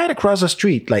right across the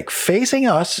street, like facing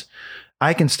us,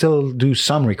 I can still do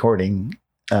some recording.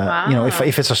 Wow.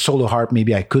 If it's a solo harp,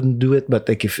 maybe I couldn't do it, but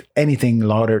like, if anything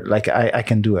louder, like I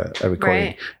can do a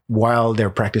recording while they're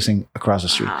practicing across the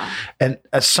street. Wow. And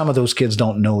some of those kids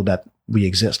don't know that we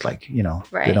exist. Like,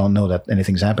 they don't know that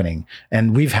anything's happening.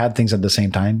 And we've had things at the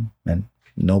same time, and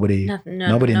nobody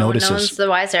notices. No one's the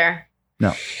wiser.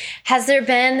 No. Has there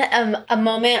been a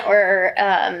moment or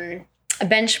a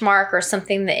benchmark or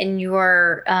something that in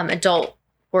your adult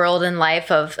world and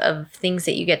life of things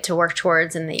that you get to work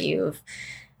towards and that you've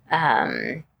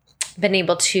been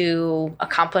able to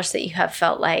accomplish that you have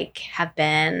felt like have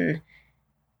been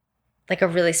like a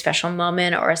really special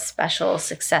moment or a special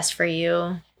success for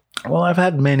you? Well, I've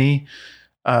had many.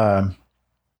 And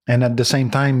at the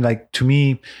same time, like, to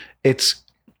me, it's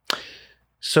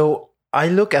so I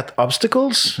look at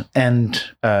obstacles and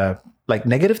like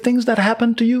negative things that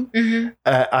happen to you.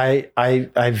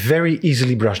 I very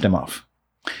easily brush them off,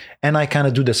 and I kind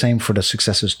of do the same for the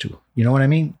successes too. You know what I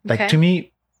mean? Like, to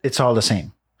me, it's all the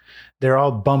same. They're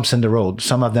all bumps in the road.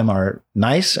 Some of them are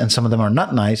nice, and some of them are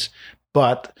not nice.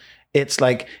 But it's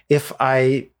like, if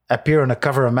I appear on a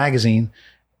cover of a magazine,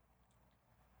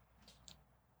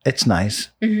 it's nice.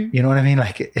 You know what I mean?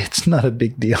 Like, it's not a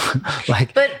big deal.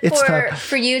 Like, but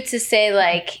for you to say,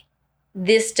 like,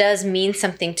 this does mean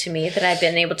something to me, that I've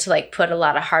been able to, like, put a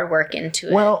lot of hard work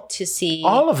into it to see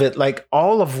all of it, like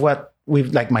all of what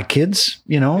we've, like, my kids,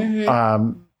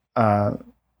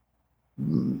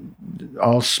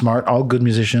 all smart, all good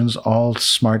musicians, all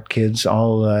smart kids,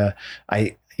 all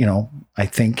I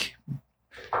think,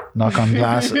 knock on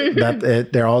glass, that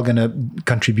they're all going to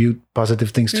contribute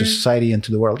positive things to society and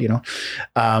to the world.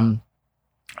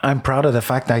 I'm proud of the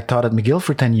fact that I taught at McGill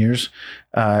for 10 years.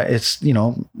 It's,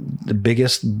 the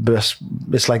best.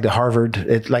 It's like the Harvard.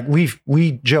 It's like,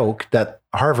 we joke that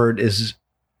Harvard is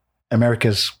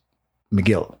America's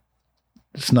McGill.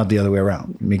 It's not the other way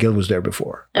around. McGill was there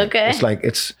before. Okay. It's like,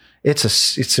 it's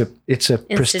a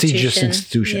prestigious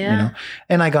institution,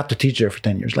 and I got to teach there for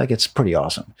 10 years. Like, it's pretty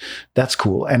awesome. That's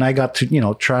cool. And I got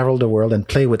to, travel the world and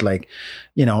play with, like,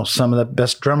 some of the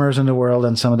best drummers in the world,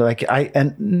 and some of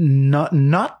the,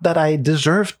 not that I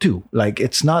deserve to, like,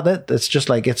 it's not that, it's just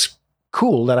like, it's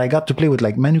cool that I got to play with,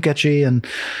 like, Manu Katché and,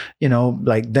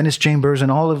 like Dennis Chambers and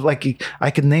all of, like,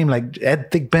 I could name, like,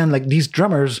 Ed Thigpen, like, these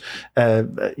drummers, that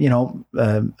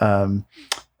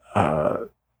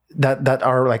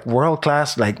are, like, world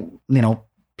class, like,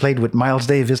 played with Miles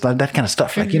Davis, like that kind of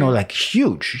stuff, like, like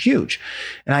huge.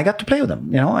 And I got to play with them,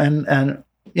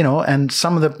 and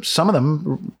some of them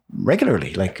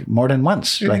regularly, like more than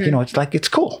once, like, it's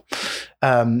cool.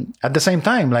 At the same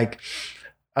time, like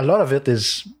a lot of it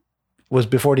was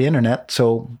before the internet. So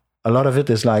a lot of it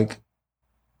is like,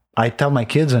 I tell my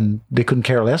kids and they couldn't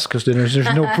care less because there's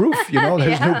no proof,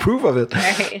 there's no proof of it,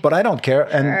 right. But I don't care.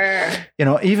 And,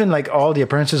 even like all the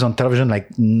appearances on television, like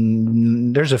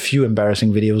there's a few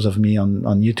embarrassing videos of me on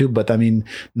YouTube, but I mean,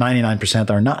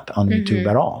 99% are not on YouTube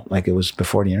at all. Like it was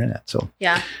before the internet. So,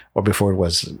 or before it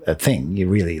was a thing. You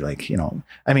really like,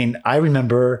 I mean, I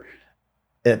remember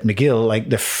at McGill, like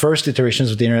the first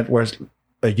iterations of the internet was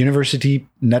a university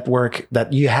network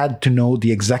that you had to know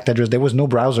the exact address. There was no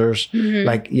browsers.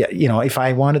 Like, if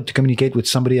I wanted to communicate with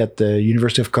somebody at the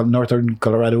University of Northern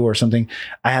Colorado or something,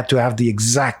 I had to have the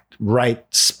exact right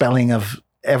spelling of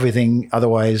everything.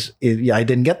 Otherwise, I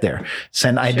didn't get there.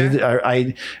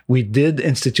 We did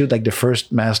institute like the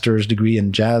first master's degree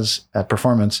in jazz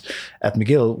performance at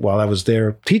McGill while I was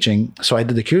there teaching. So I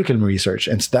did the curriculum research,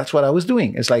 and that's what I was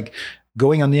doing. It's like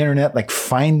going on the internet, like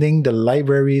finding the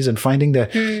libraries and finding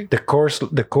the course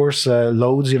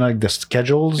loads, like the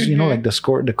schedules, like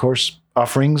the course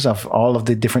offerings of all of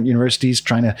the different universities,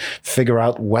 trying to figure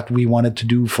out what we wanted to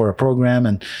do for a program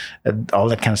and all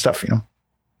that kind of stuff,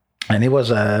 And it was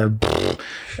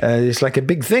it's like a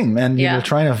big thing, man. You're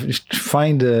trying to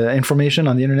find information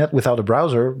on the internet without a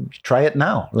browser. Try it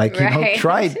now, like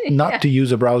try not to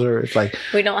use a browser. It's like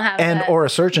we don't have or a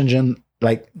search engine.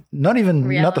 Like not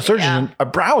the search engine, a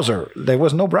browser. There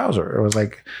was no browser. It was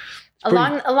like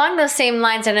along those same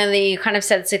lines. I know that you kind of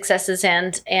said successes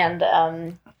and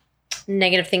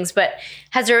negative things, but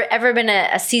has there ever been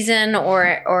a season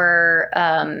or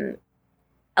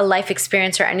a life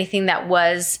experience or anything that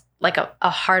was like a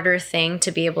harder thing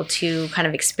to be able to kind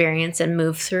of experience and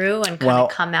move through and kind of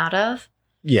come out of?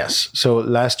 Yes. So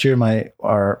last year,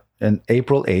 in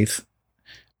April 8th.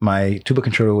 My tuba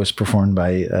concerto was performed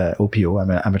by OPO.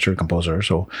 I'm an amateur composer,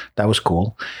 so that was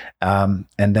cool. And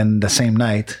then the same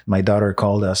night, my daughter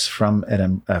called us from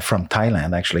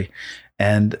Thailand, actually,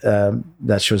 and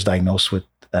that she was diagnosed with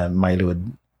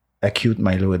acute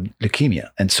myeloid leukemia.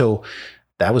 And so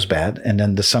that was bad. And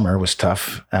then the summer was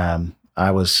tough. I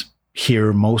was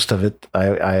here most of it.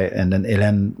 And then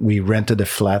Hélène, we rented a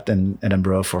flat in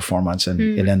Edinburgh for 4 months, and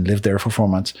Hélène lived there for 4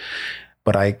 months.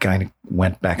 But I kind of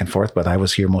went back and forth, but I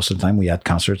was here most of the time. We had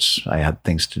concerts. I had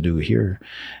things to do here.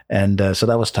 And so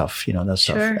that was tough. That's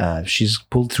tough. She's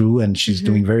pulled through and she's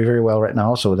doing very, very well right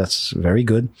now. So that's very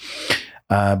good.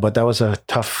 But that was a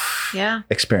tough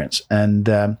experience. And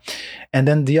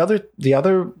then the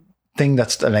other thing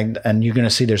that's like, and you're going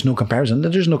to see there's no comparison.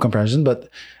 There's no comparison. But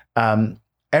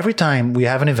every time we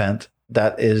have an event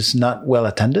that is not well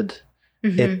attended,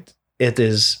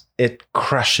 it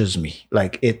crushes me.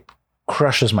 Like it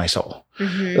crushes my soul.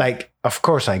 Like, of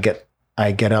course I get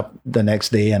up the next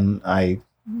day and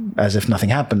as if nothing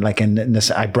happened, like in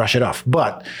this, I brush it off.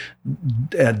 But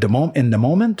in the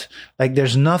moment, like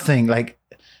there's nothing, like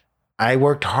I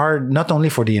worked hard, not only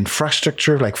for the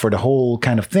infrastructure, like for the whole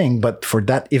kind of thing, but for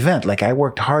that event. Like I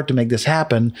worked hard to make this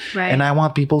happen, and I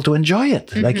want people to enjoy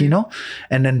it. Like,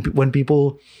 and then when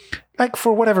people, like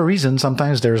for whatever reason,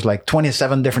 sometimes there's like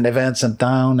 27 different events in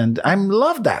town, and I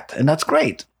love that. And that's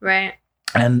great. Right.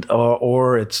 And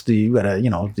or it's the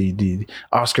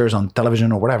Oscars on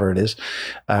television or whatever it is.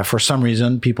 For some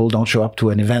reason, people don't show up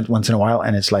to an event once in a while,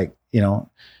 and it's like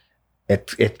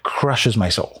it crushes my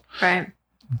soul. Right.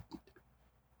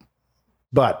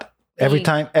 But every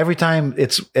time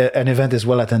it's an event is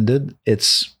well attended,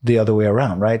 it's the other way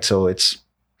around, right? So it's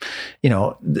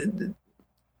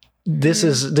this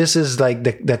is like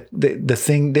the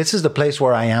thing. This is the place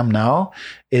where I am now.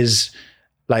 Is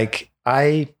like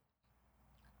I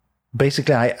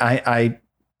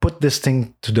put this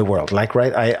thing to the world, like,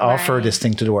 right? I offer this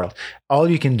thing to the world. All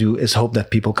you can do is hope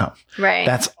that people come. Right.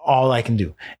 That's all I can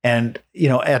do. And,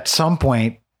 at some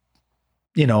point,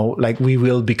 like we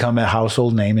will become a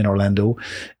household name in Orlando.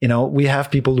 We have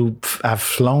people who have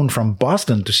flown from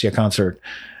Boston to see a concert.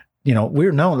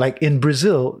 We're known, like in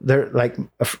Brazil,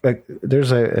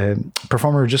 there's a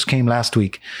performer who just came last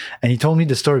week, and he told me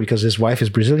the story because his wife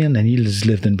is Brazilian and he has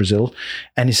lived in Brazil.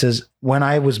 And he says, when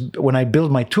I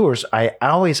build my tours, I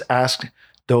always ask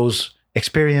those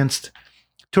experienced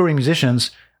touring musicians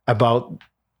about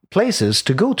places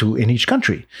to go to in each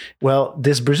country. Well,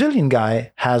 this Brazilian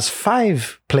guy has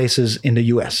 5 places in the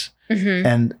US,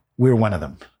 and we're one of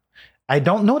them. I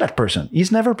don't know that person.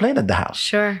 He's never played at the house.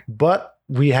 Sure. But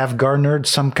we have garnered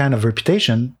some kind of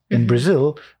reputation in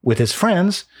Brazil with his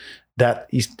friends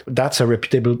that's a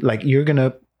reputable, like you're going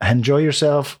to enjoy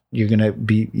yourself. You're going to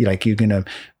you're going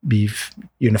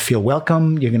to feel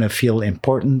welcome. You're going to feel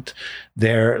important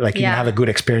there. Like you're going to have a good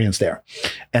experience there.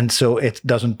 And so it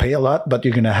doesn't pay a lot, but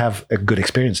you're going to have a good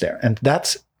experience there. And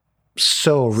that's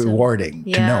so rewarding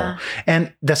to know.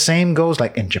 And the same goes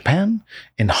like in Japan,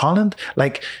 in Holland,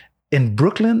 like in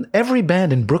Brooklyn, every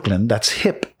band in Brooklyn that's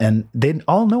hip and they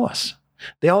all know us.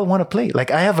 They all want to play.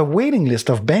 Like I have a waiting list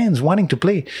of bands wanting to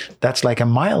play that's like a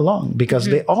mile long because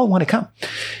they all want to come.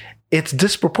 It's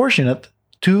disproportionate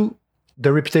to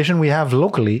the reputation we have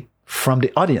locally from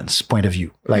the audience point of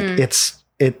view. Like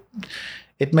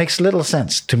it makes little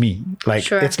sense to me.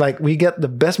 Like it's like we get the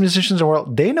best musicians in the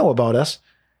world. They know about us.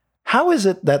 How is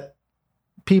it that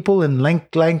people in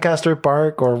Lancaster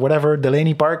Park or whatever,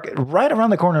 Delaney Park, right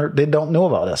around the corner, they don't know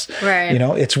about us? Right. You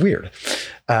know, it's weird.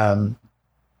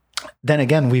 Then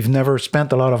again, we've never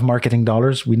spent a lot of marketing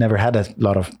dollars. We never had a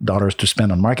lot of dollars to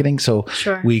spend on marketing. So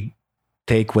we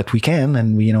take what we can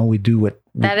and we do what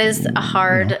that is a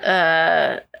hard,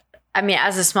 I mean,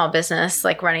 as a small business,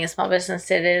 like running a small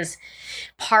business, it is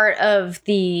part of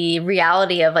the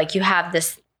reality of like, you have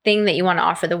this thing that you want to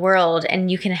offer the world and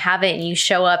you can have it and you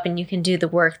show up and you can do the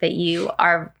work that you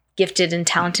are gifted and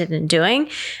talented in doing.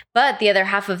 But the other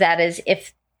half of that is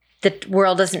if the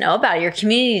world doesn't know about it, your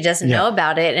community doesn't know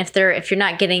about it. And if you're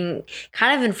not getting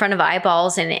kind of in front of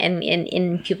eyeballs and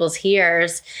in people's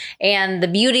ears, and the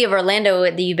beauty of Orlando,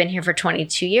 that you've been here for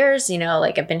 22 years,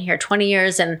 like I've been here 20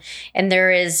 years. And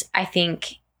there is, I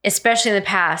think, especially in the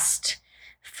past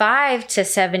 5 to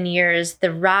 7 years,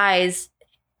 the rise,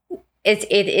 it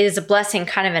is a blessing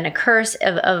kind of and a curse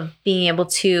of being able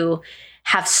to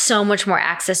have so much more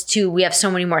access to, we have so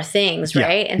many more things,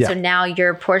 right? And so now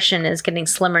your portion is getting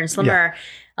slimmer and slimmer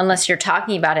unless you're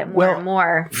talking about it more and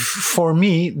more. For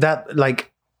me, that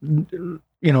like,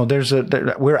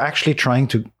 we're actually trying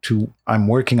to I'm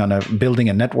working on building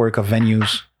a network of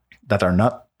venues that are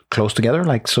not close together,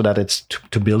 like so that it's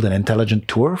to build an intelligent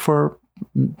tour for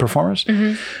performers,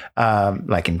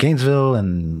 like in Gainesville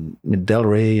and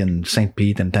Delray and St.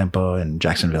 Pete and Tampa and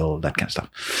Jacksonville, that kind of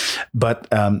stuff. But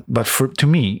to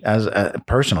me, as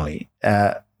personally,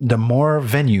 the more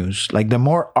venues, like the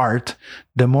more art,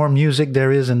 the more music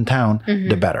there is in town,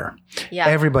 the better. Yeah.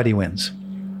 Everybody wins.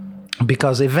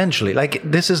 Because eventually, like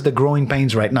this is the growing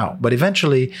pains right now, but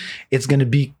eventually it's going to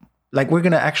be like we're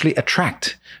going to actually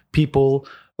attract people.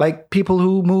 Like people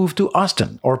who move to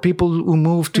Austin or people who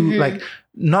move to like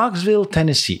Knoxville,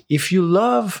 Tennessee. If you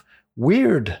love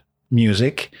weird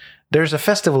music, there's a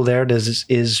festival there that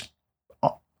is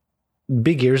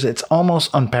big ears. It's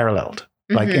almost unparalleled,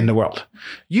 like in the world.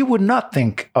 You would not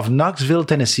think of Knoxville,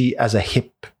 Tennessee as a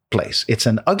hip place. It's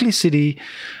an ugly city.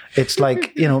 It's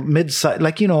like, mid-size,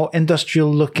 like,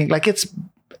 industrial looking, like it's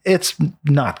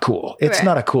not cool. It's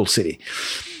not a cool city.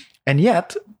 And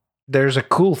yet there's a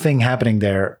cool thing happening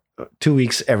there 2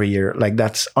 weeks every year. Like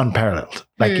that's unparalleled.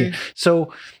 Like,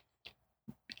 so,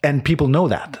 and people know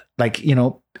that, like,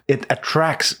 it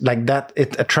attracts like that.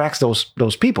 It attracts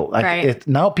those people. Like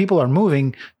now people are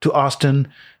moving to Austin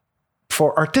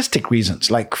for artistic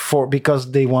reasons, like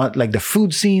because they want like the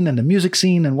food scene and the music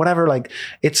scene and whatever, like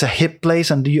it's a hip place.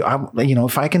 And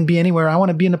if I can be anywhere, I want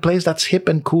to be in a place that's hip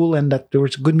and cool and that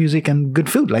there's good music and good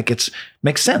food. Like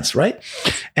makes sense. Right.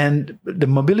 And the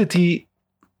mobility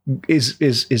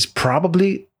is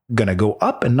probably going to go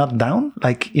up and not down,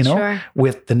 like,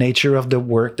 with the nature of the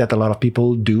work that a lot of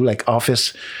people do, like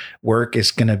office work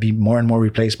is going to be more and more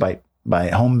replaced by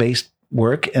home-based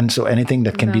work. And so anything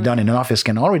that can be done in an office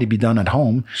can already be done at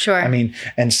home. Sure. I mean,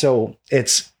 and so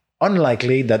it's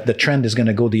unlikely that the trend is going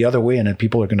to go the other way and then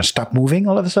people are going to stop moving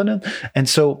all of a sudden. And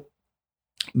so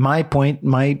my point,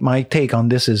 my take on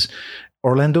this is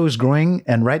Orlando is growing.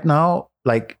 And right now,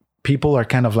 like people are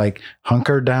kind of like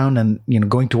hunkered down and,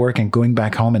 going to work and going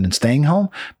back home and then staying home.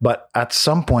 But at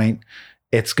some point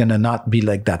it's going to not be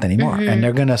like that anymore. And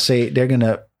they're going to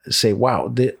say,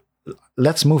 wow,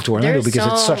 let's move to Orlando because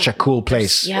it's such a cool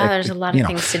place. There's a lot of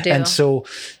things to do. And so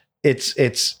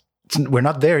it's we're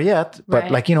not there yet,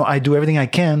 but like, I do everything I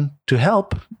can to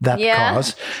help that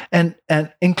cause. And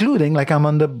including like I'm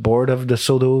on the board of the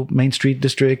SoDo Main Street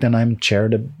District and I'm chair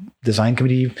of the design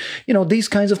committee, these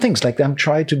kinds of things. Like I'm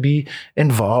trying to be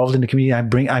involved in the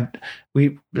community.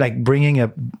 We bringing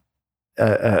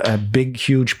a big,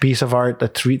 huge piece of art, a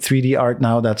 3D art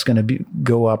now that's going to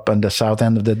go up on the south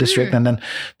end of the district. And then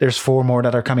there's 4 more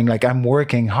that are coming. Like I'm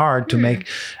working hard to make,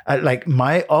 like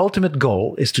my ultimate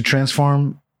goal is to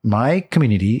transform my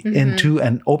community into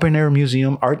an open air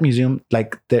museum, art museum,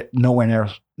 like nowhere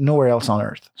else on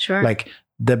earth. Sure. Like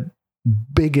the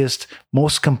biggest,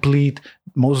 most complete,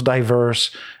 most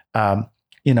diverse,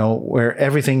 where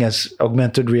everything is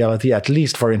augmented reality, at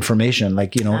least for information.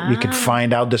 Like, you could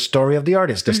find out the story of the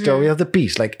artist, the story of the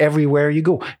piece, like everywhere you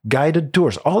go, guided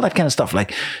tours, all that kind of stuff.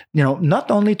 Like, not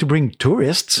only to bring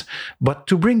tourists, but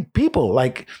to bring people,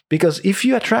 like, because if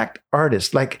you attract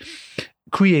artists, like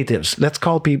creatives, let's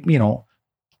call people,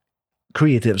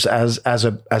 creatives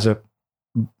as a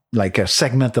like a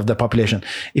segment of the population.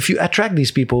 If you attract these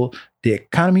people, the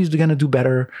economy is going to do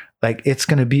better. Like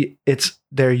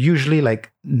they're usually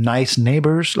like nice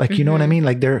neighbors. Like, you know what I mean?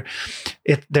 Like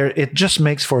it just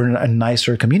makes for a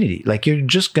nicer community. Like you're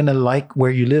just going to like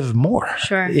where you live more.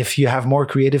 Sure. If you have more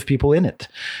creative people in it.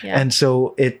 Yeah. And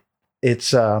so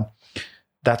it's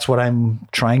that's what I'm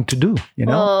trying to do,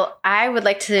 Well, I would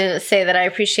like to say that I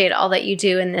appreciate all that you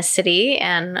do in this city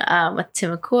and with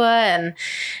Timucua, and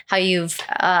how you've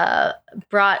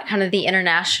brought kind of the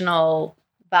international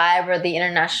vibe or the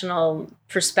international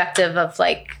perspective of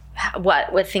like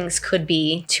what things could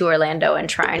be to Orlando, and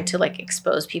trying to like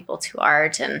expose people to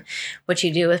art, and what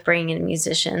you do with bringing in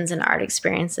musicians and art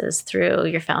experiences through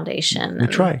your foundation. We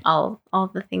try. All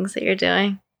the things that you're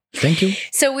doing. Thank you.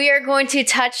 So we are going to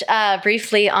touch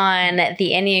briefly on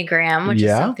the Enneagram, which is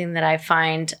something that I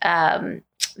find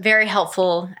very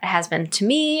helpful. It has been to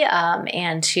me,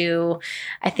 and to,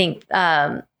 I think,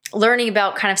 learning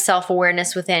about kind of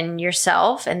self-awareness within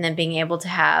yourself, and then being able to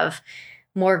have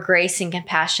more grace and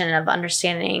compassion of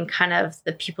understanding kind of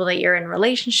the people that you're in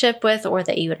relationship with or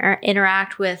that you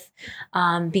interact with,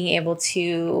 being able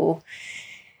to...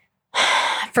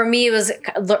 For me, it was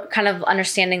kind of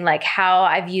understanding like how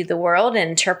I view the world and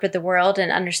interpret the world,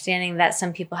 and understanding that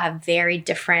some people have very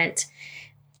different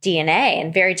DNA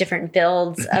and very different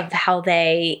builds of how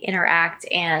they interact,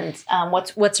 and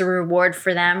what's a reward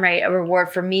for them, right? A reward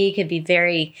for me could be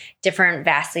very different,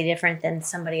 vastly different than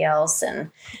somebody else.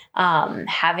 And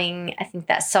having, I think,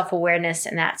 that self-awareness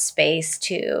in that space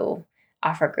to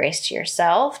offer grace to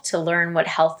yourself, to learn what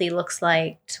healthy looks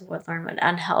like, to learn what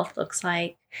unhealth looks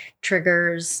like,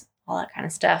 triggers, all that kind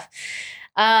of stuff.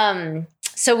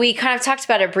 So we kind of talked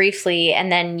about it briefly,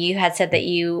 and then you had said that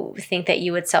you think that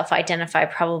you would self-identify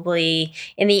probably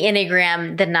in the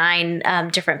Enneagram, the 9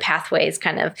 different pathways,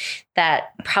 kind of,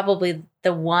 that probably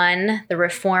the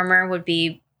reformer would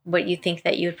be what you think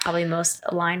that you would probably most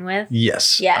align with.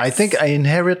 Yes. I think I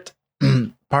inherit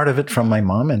part of it from my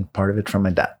mom and part of it from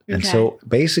my dad. Okay. And so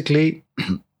basically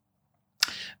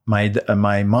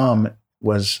my mom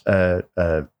was,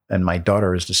 and my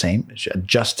daughter is the same,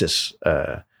 justice,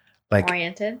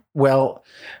 oriented. Well,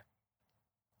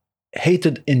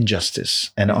 hated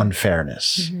injustice and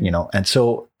unfairness, and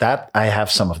so that I have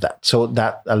some of that. So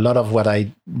that a lot of what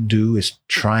I do is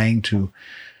trying to,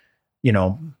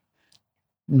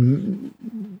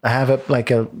 I have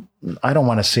I don't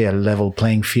want to say a level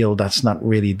playing field. That's not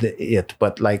really it,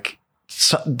 but like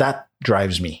that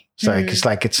drives me. So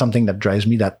it's something that drives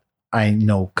me that I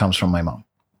know comes from my mom.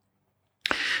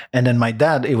 And then my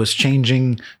dad, it was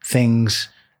changing things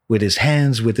with his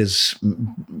hands, with his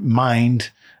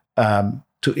mind,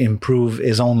 to improve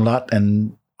his own lot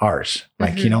and ours,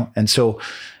 and so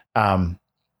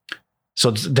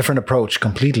it's a different approach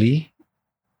completely,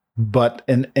 but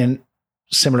in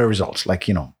similar results, I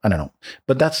don't know,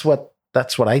 but that's what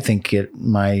I think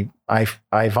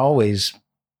I've always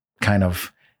kind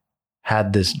of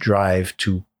had this drive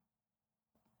to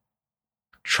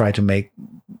try to make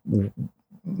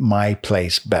my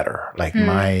place better,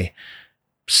 my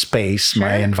space,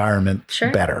 my environment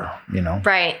better,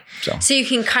 Right. So you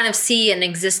can kind of see an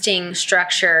existing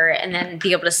structure and then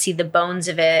be able to see the bones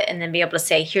of it, and then be able to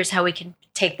say, here's how we can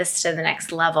take this to the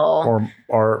next level.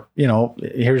 Or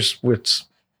here's we're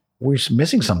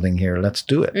missing something here. Let's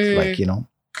do it.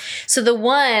 So the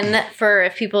one, for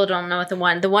if people don't know what the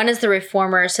one is the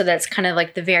reformer. So that's kind of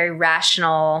like the very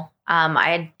rational,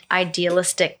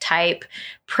 idealistic type,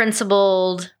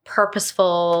 principled,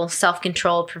 purposeful,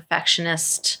 self-controlled,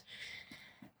 perfectionist.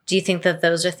 Do you think that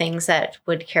those are things that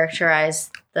would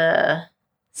characterize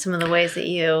some of the ways that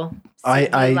you see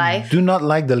life? I do not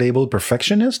like the label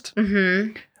perfectionist,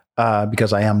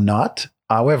 because I am not.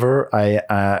 However,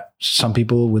 some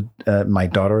people would. My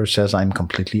daughter says I'm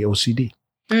completely OCD,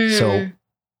 so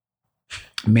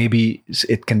maybe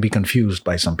it can be confused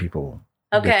by some people.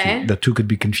 Okay. The two could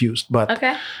be confused. But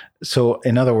so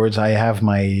in other words, I have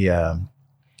my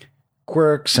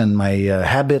quirks and my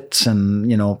habits,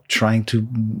 and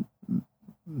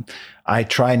I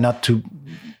try not to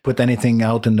put anything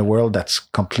out in the world that's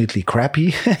completely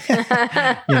crappy,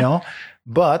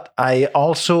 but I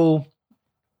also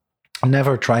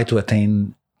never try to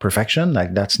attain perfection.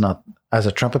 Like, that's not, as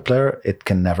a trumpet player, it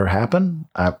can never happen.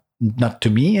 not to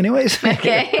me anyways.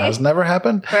 Okay. It has never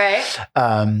happened. Right.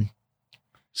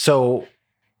 So,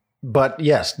 but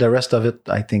yes, the rest of it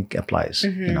I think applies,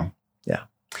 Yeah.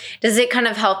 Does it kind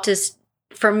of help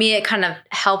for me, it kind of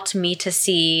helped me to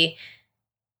see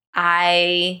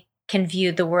I can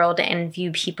view the world and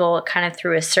view people kind of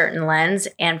through a certain lens.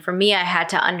 And for me, I had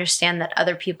to understand that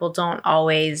other people don't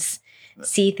always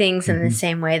see things in the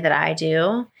same way that I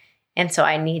do. And so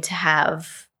I need to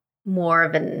have more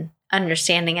of an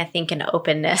understanding, I think, and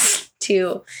openness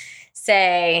to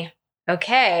say,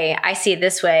 okay, I see it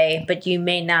this way, but you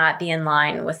may not be in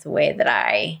line with the way that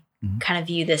I kind of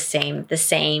view the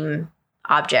same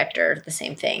object or the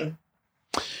same thing.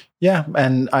 Yeah,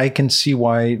 and I can see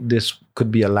why this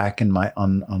could be a lack in my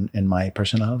in my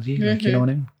personality. Like, you know what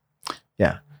I mean?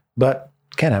 Yeah, but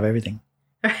can't have everything.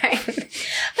 Right.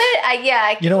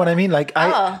 But you know what I mean? Like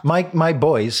my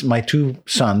boys, my two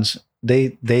sons,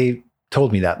 they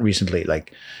told me that recently.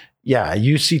 Like, yeah,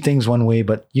 you see things one way,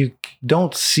 but you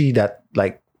don't see that.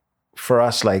 Like for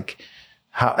us, like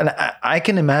how, and I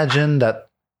can imagine that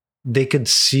they could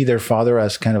see their father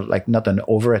as kind of like not an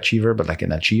overachiever, but like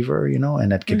an achiever,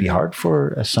 and that could be hard for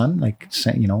a son, like,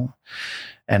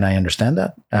 and I understand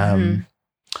that.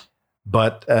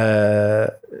 But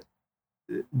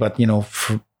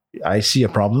I see a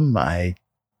problem. I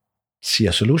see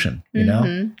a solution,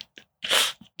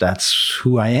 that's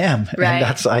who I am.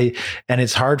 Right. And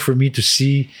it's hard for me to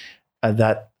see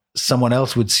that someone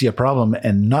else would see a problem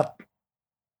and not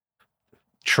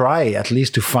try at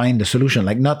least to find a solution,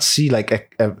 like not see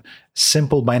like a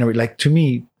simple binary. Like to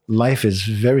me, life is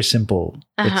very simple.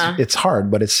 It's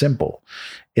hard, but it's simple.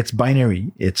 It's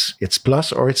binary. It's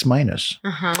plus or it's minus.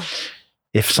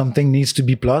 If something needs to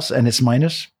be plus and it's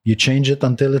minus, you change it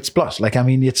until it's plus. Like, I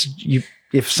mean,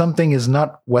 if something is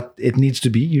not what it needs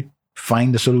to be, you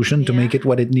find the solution to make it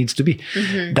what it needs to be.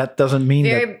 That doesn't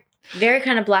mean very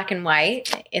kind of black and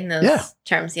white in those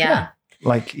terms. Yeah.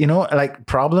 Like, like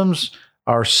problems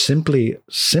are simply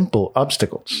simple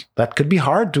obstacles that could be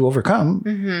hard to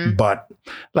overcome. But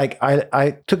like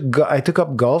I took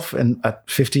up golf at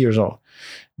 50 years old.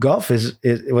 Golf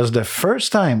it was the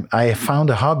first time I found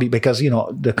a hobby, because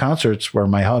the concerts were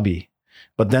my hobby,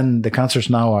 but then the concerts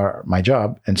now are my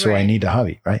job, and so I need a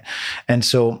hobby, right? And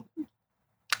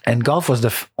golf was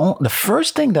the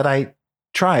first thing that I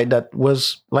tried that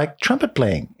was like trumpet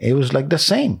playing. It was like the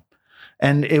same,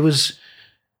 and it was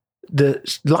the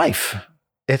life.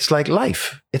 It's like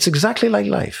life. It's exactly like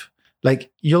life.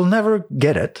 Like you'll never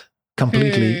get it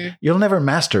completely. You'll never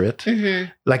master it.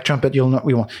 Like trumpet,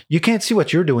 you can't see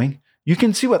what you're doing. You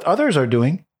can see what others are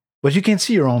doing, but you can't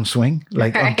see your own swing,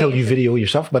 like until you video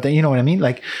yourself. But then, you know what I mean?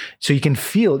 Like, so you can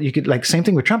feel, you could, like, same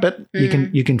thing with trumpet.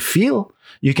 You can feel,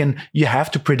 you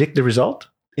have to predict the result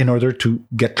in order to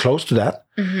get close to that.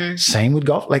 Same with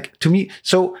golf. Like to me,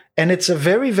 and it's a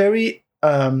very, very,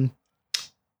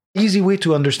 easy way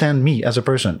to understand me as a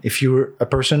person. If you're a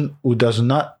person who does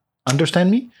not understand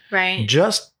me,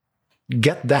 just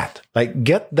get that. Like,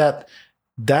 get that.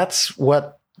 That's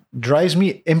what drives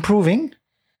me improving.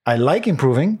 I like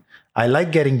improving. I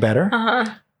like getting better.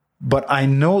 But I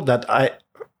know that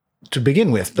to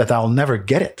begin with, that I'll never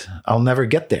get it. I'll never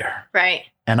get there. Right.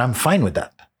 And I'm fine with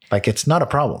that. Like, it's not a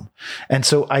problem. And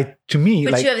so but you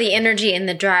have the energy and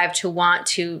the drive to want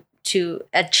to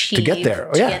achieve, to get there.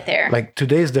 Get there. Like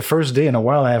today is the first day in a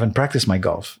while I haven't practiced my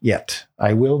golf yet.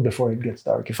 I will before it gets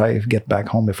dark, if I get back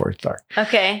home before it's dark.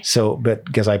 Okay. So, but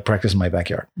because I practice in my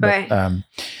backyard. Right.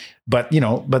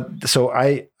 So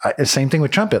I same thing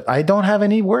with trumpet. I don't have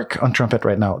any work on trumpet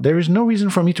right now. There is no reason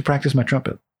for me to practice my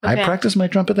trumpet. Okay. I practice my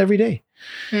trumpet every day.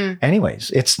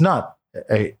 Anyways, it's not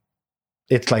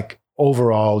it's like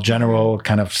overall general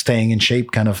kind of staying in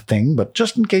shape kind of thing, but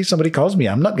just in case somebody calls me,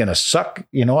 I'm not gonna suck,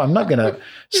 I'm not gonna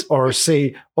or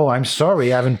say, oh, I'm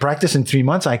sorry, I haven't practiced in 3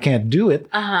 months, I can't do it.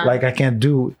 Like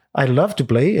I love to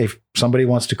play. If somebody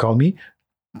wants to call me,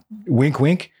 wink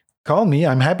wink, call me.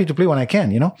 I'm happy to play when I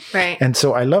can, Right. And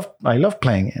so I love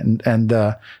playing and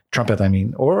trumpet,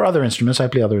 or other instruments. I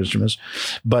play other instruments,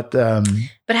 but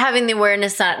having the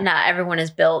awareness that not everyone is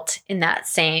built in that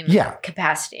same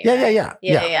capacity. Right?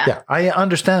 Yeah. I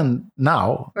understand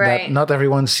now that not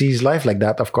everyone sees life like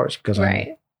that, of course, because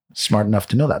I'm smart enough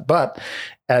to know that. But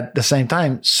at the same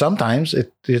time, sometimes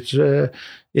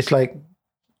it's like,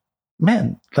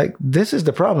 man, like this is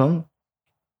the problem.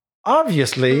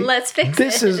 Obviously, let's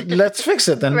fix it. Let's fix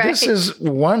it. And this is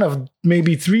one of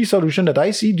maybe 3 solutions that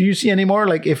I see. Do you see any more?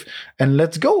 Like and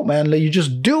let's go, man. Like, you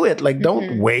just do it. Like,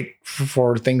 don't wait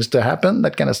for things to happen,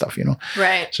 that kind of stuff,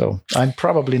 Right. So I'm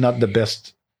probably not the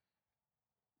best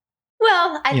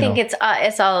Well, I think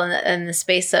it's all in the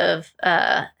space of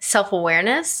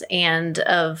self-awareness and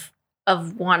of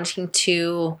wanting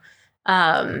to.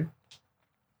 I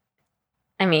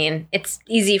mean, it's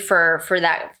easy for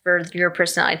your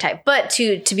personality type, but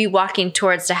to be walking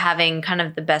towards to having kind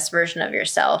of the best version of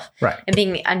yourself, right?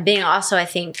 And being also, I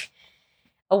think,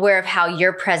 aware of how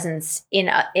your presence in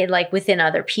like within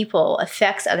other people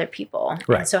affects other people.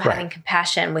 Right. And so having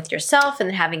compassion with yourself and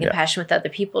then having compassion with other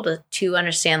people to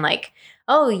understand like,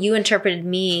 oh, you interpreted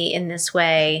me in this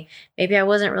way. Maybe I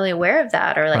wasn't really aware of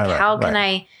that. Or like, how can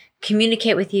I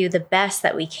communicate with you the best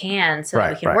that we can so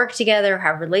that we can work together,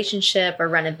 have a relationship or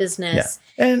run a business.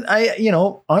 Yeah. And I,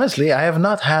 honestly, I have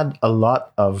not had a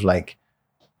lot of like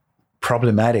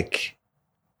problematic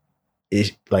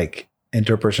like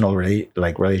interpersonal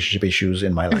relationship issues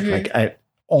in my life. Like I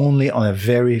only on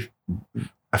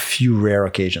a few rare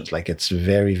occasions, like it's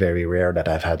very, very rare that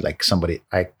I've had like somebody,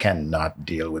 I cannot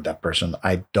deal with that person.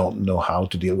 I don't know how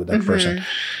to deal with that person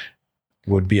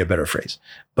would be a better phrase.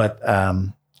 But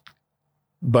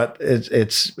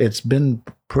it's been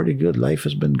pretty good. Life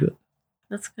has been good.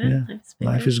 That's good. Yeah.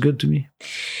 Life is good to me.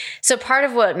 So part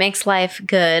of what makes life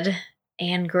good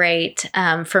and great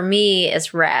for me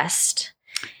is rest.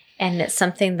 And it's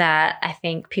something that I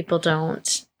think people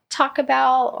don't talk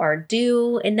about or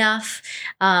do enough.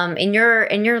 In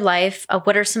your life,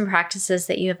 what are some practices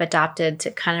that you have adopted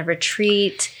to kind of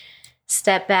retreat,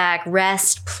 step back,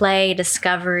 rest, play,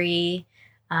 discovery,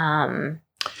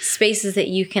 spaces that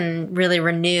you can really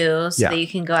renew so that you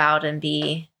can go out and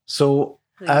be. So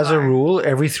as a rule,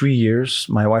 every 3 years,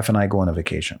 my wife and I go on a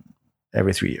vacation.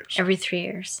 Every 3 years. Every 3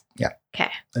 years. Yeah. Okay.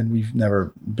 And we've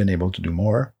never been able to do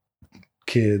more.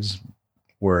 Kids,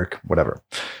 work, whatever.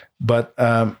 But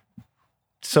and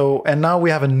now we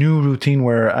have a new routine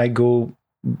where I go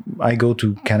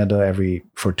to Canada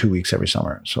for 2 weeks every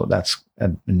summer. So that's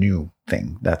a new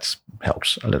thing that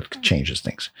helps a little, changes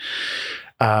things.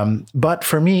 But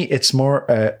for me, it's more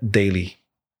a daily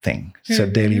thing. It's a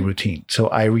daily routine. So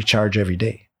I recharge every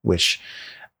day, which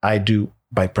I do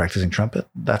by practicing trumpet.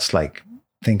 That's like,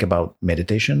 think about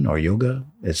meditation or yoga.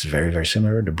 It's very, very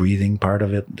similar. The breathing part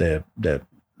of it, the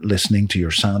listening to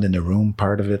your sound in the room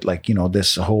part of it, like,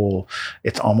 this whole,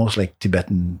 it's almost like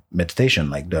Tibetan meditation,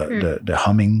 like the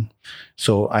humming.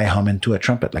 So I hum into a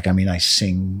trumpet. Like, I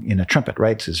sing in a trumpet,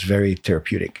 right? It's very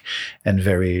therapeutic and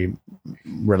very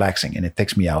relaxing, and it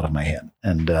takes me out of my head.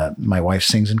 And my wife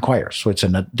sings in choirs. So it's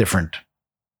a different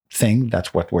thing.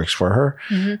 That's what works for her.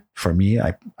 For me,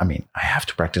 I have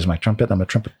to practice my trumpet.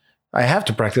 I have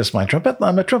to practice my trumpet.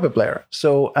 I'm a trumpet player.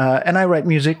 So, and I write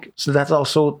music. So that's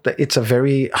also, it's a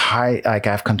very high, like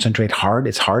I have to concentrate hard.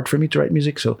 It's hard for me to write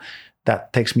music. So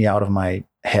that takes me out of my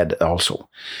head also.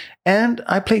 And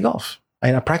I play golf.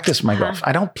 I practice my golf.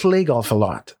 I don't play golf a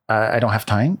lot. I don't have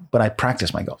time, but I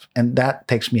practice my golf. And that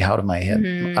takes me out of my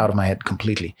head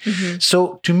completely.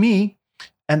 So to me,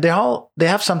 and they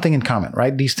have something in common,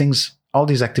 right? These things, all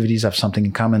these activities have something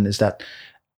in common, is that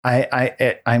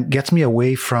I gets me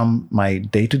away from my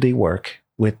day-to-day work,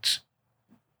 which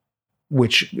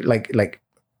like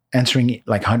answering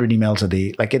like 100 emails a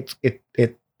day, like it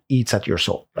eats at your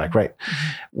soul, like, right?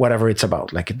 Whatever it's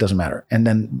about, like, it doesn't matter. And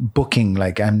then booking,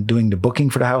 like I'm doing the booking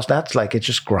for the house, that's like, it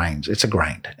just grinds. It's a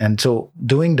grind. And so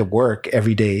doing the work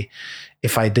every day,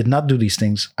 if I did not do these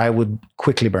things, I would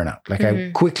quickly burn out. Like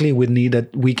I quickly would need a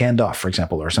weekend off, for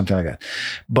example, or something like that.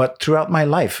 But throughout my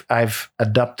life, I've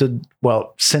adopted,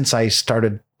 since I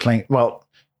started playing,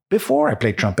 before I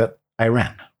played trumpet, I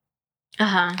ran.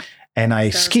 And I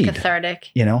skied. Cathartic.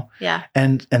 Yeah.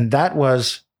 And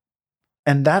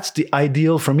that's the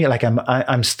ideal for me. Like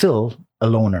I'm still a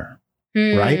loner,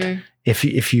 right?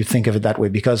 If you think of it that way,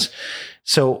 because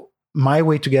my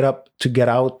way to get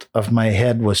out of my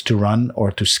head was to run or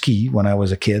to ski when I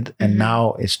was a kid. And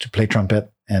now it's to play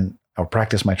trumpet or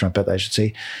practice my trumpet, I should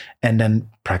say, and then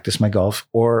practice my golf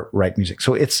or write music.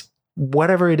 So it's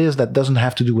whatever it is that doesn't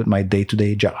have to do with my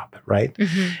day-to-day job. Right.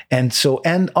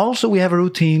 And also we have a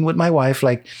routine with my wife,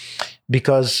 like,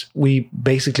 because we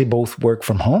basically both work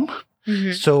from home.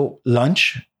 So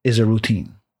lunch is a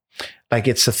routine. Like,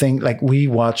 it's a thing, like we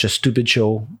watch a stupid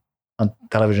show on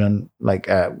television, like,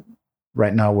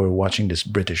 right now we're watching this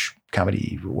British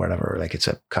comedy, whatever, like it's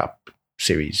a cop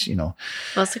series,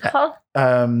 What's it called?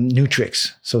 New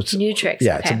Tricks. So it's New Tricks.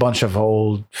 Yeah, it's a bunch of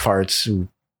old farts who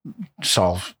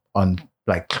solve on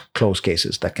like closed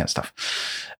cases, that kind of stuff,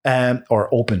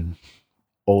 or open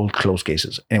old closed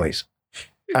cases. Anyways,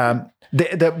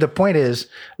 the point is,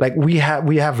 like, we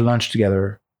have lunch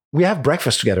together, we have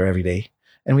breakfast together every day,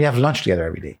 and we have lunch together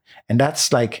every day, and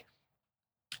that's like,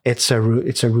 it's a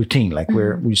routine. Like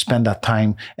we spend that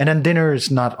time, and then dinner is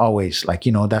not always like,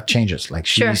 that changes. Like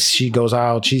she goes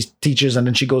out, she teaches, and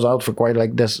then she goes out for quite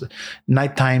like this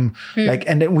nighttime, like,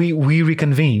 and then we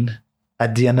reconvene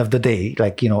at the end of the day,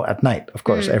 like, at night, of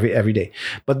course, every day.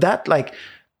 But that, like,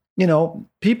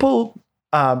 people,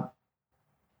 like,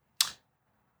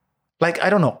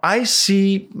 I don't know. I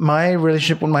see my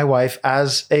relationship with my wife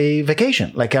as a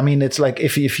vacation. Like, I mean, it's like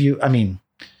if you, I mean,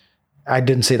 I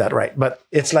didn't say that right, but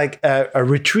it's like a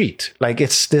retreat. Like,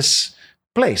 it's this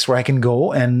place where I can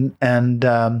go and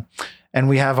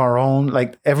we have our own,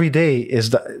 like, every day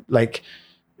is the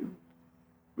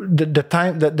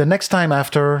time, the next time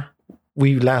after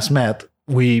we last met,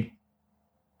 we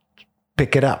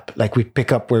pick it up. Like, we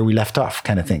pick up where we left off,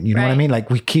 kind of thing. You know what I mean? Like,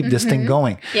 we keep this thing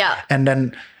going. Yeah.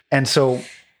 And so,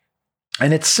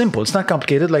 and it's simple. It's not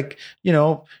complicated. Like,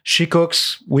 she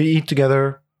cooks, we eat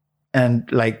together,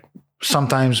 and like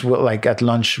sometimes we'll, like,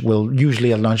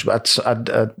 usually at lunch, but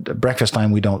at breakfast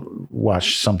time, we don't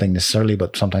watch something necessarily,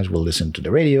 but sometimes we'll listen to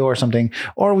the radio or something,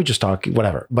 or we just talk,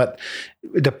 whatever. But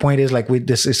the point is, like,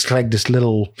 it's like this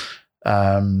little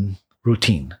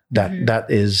routine that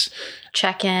is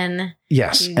check in.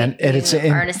 Yes. And it's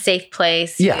are in a safe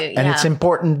place. Yeah. And it's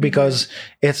important because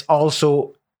it's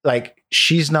also, like,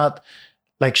 she's not,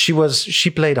 like, she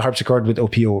played harpsichord with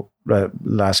OPO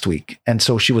last week. And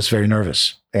so she was very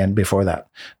nervous. And before that,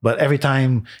 but every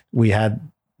time we had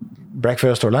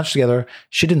breakfast or lunch together,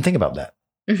 she didn't think about that.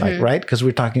 Like, right. Because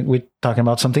we're talking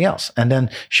about something else. And then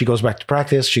she goes back to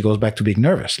practice. She goes back to being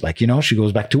nervous. Like, she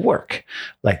goes back to work.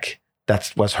 Like,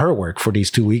 that was her work for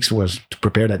these 2 weeks, was to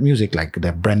prepare that music, like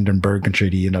the Brandenburg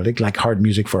Concerti, like hard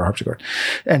music for a harpsichord.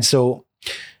 And so,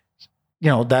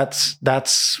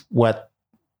 that's what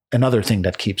another thing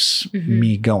that keeps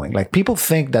me going. Like, people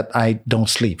think that I don't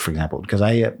sleep, for example, because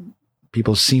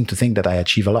people seem to think that I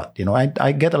achieve a lot.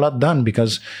 I get a lot done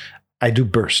because I do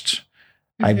bursts.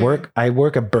 I work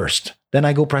a burst. Then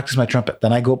I go practice my trumpet.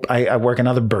 Then I work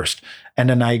another burst. And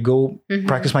then I go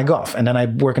practice my golf. And then I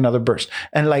work another burst.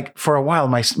 And like, for a while,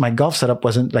 my golf setup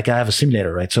wasn't, like, I have a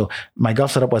simulator, right? So my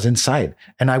golf setup was inside,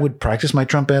 and I would practice my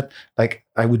trumpet. Like,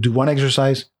 I would do one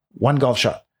exercise, one golf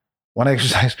shot, one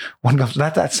exercise, one golf.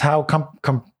 That's how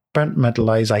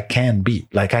compartmentalized I can be.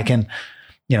 Like, I can,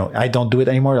 I don't do it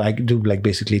anymore. I do, like,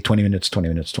 basically 20 minutes, 20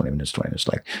 minutes, 20 minutes, 20 minutes.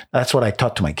 Like, that's what I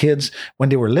taught to my kids when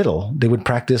they were little. They would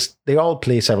practice. They all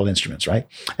play several instruments, right?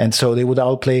 And so they would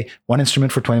all play one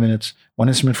instrument for 20 minutes, one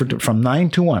instrument from 9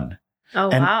 to 1. Oh,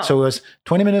 and wow. so it was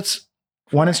 20 minutes,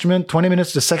 one instrument, 20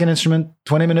 minutes, the second instrument,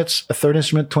 20 minutes, a third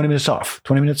instrument, 20 minutes off,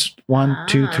 20 minutes, 1,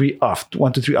 2, 3 off,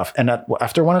 1, 2, 3 off. And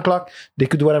after 1 o'clock, they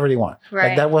could do whatever they want. Right.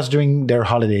 Like, that was during their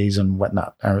holidays and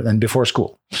whatnot, and before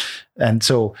school. And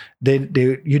so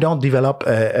you don't develop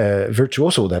a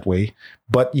virtuoso that way,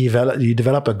 but you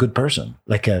develop a good person,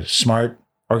 like a smart,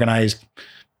 organized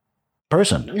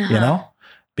person,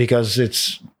 because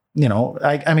it's,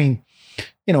 I mean,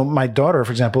 my daughter,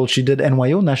 for example, she did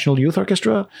NYO, National Youth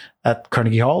Orchestra, at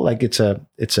Carnegie Hall. Like, it's a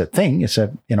thing. It's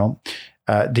the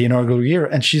inaugural year.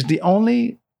 And she's the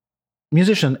only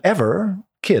musician ever,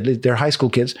 they're high school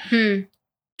kids, to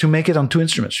make it on 2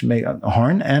 instruments. She made a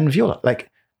horn and viola. Like,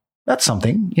 that's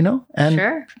something,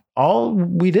 and all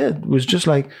we did was just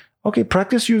like, okay,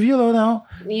 practice your viola now.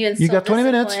 You got 20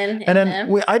 minutes. And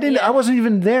then I wasn't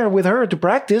even there with her to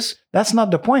practice. That's not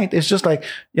the point. It's just like,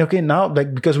 okay, now,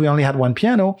 like, because we only had one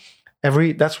piano,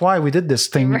 that's why we did this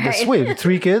thing this way with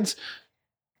 3 kids.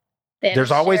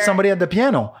 There's always somebody at the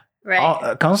piano.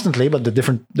 Right. Constantly, but the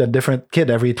different kid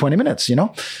every 20 minutes,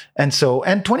 And so,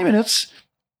 and 20 minutes,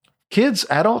 kids,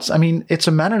 adults, I mean, it's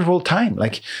a manageable time.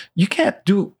 Like, you can't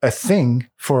do a thing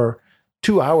for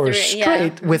 2 hours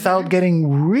straight without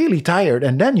getting really tired.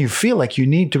 And then you feel like you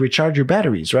need to recharge your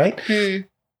batteries, right?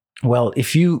 Well,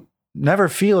 if you never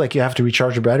feel like you have to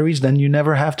recharge your batteries, then you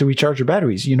never have to recharge your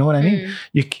batteries. You know what I mean?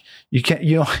 You can't,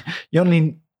 you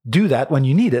only do that when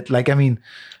you need it. Like, I mean,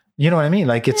 you know what I mean?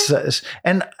 Like, it's,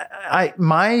 and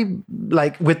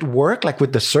like, with work, like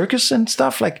with the circus and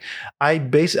stuff, like,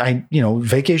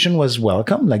 vacation was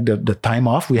welcome. Like, the time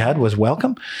off we had was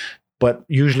welcome. But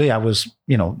usually I was,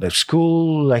 the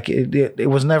school, like, it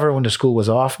was never when the school was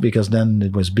off, because then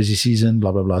it was busy season,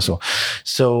 blah, blah, blah.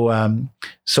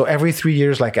 So every 3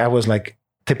 years, like, I was like,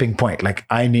 tipping point. Like,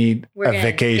 I need a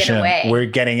vacation. We're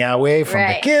getting away from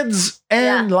the kids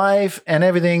and life and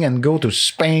everything, and go to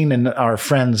Spain and our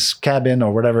friend's cabin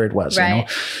or whatever it was,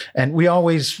 And we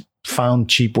always found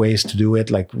cheap ways to do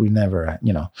it. Like, we never,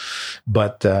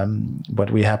 but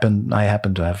I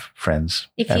happen to have friends.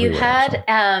 If you had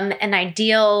an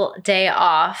ideal day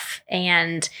off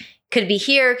and could be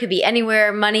here, could be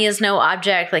anywhere. Money is no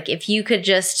object. Like if you could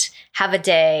just have a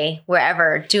day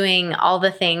wherever doing all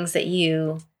the things that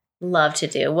you love to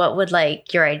do, what would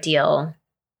like your ideal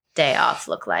day off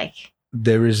look like?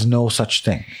 There is no such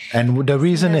thing. And the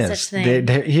reason is,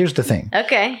 here's the thing.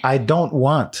 Okay. I don't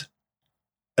want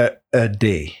a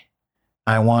day.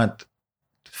 I want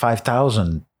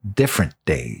 5,000 different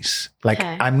days. Like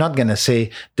I'm not going to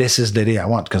say this is the day I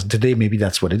want, because today maybe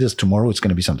that's what it is. Tomorrow it's going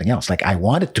to be something else. Like I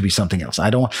want it to be something else. I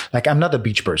don't like, I'm not a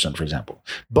beach person, for example,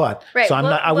 but so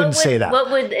I wouldn't say that. What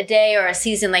would a day or a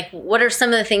season, like what are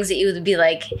some of the things that you would be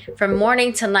like from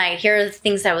morning to night? Here are the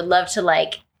things I would love to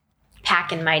like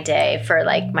pack in my day for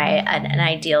like an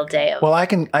ideal day of, I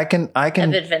can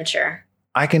of adventure.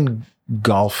 I can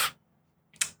golf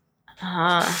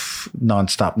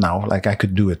nonstop now. Like I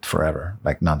could do it forever,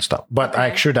 like nonstop. But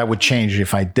I'm sure that would change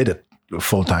if I did it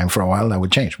full time for a while. That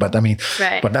would change. But I mean,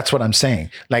 but that's what I'm saying.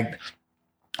 Like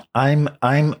I'm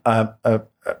a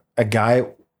guy.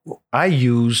 I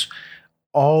use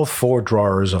all 4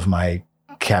 drawers of my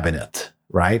cabinet,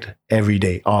 right, every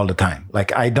day, all the time.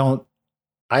 Like I don't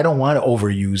want to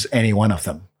overuse any one of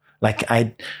them. Like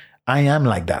I am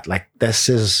like that. Like this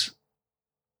is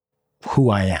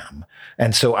who I am.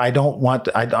 And so I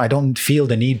don't feel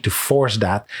the need to force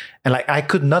that. And like, I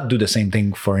could not do the same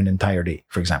thing for an entire day,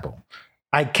 for example.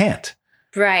 I can't.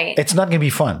 Right. It's not going to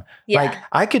be fun. Yeah. Like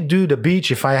I could do the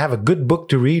beach if I have a good book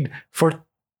to read for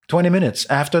 20 minutes.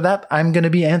 After that, I'm going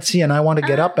to be antsy and I want to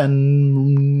get up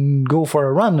and go for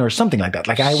a run or something like that.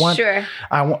 Like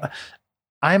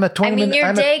I'm a 20 minute.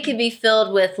 Your day could be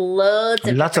filled with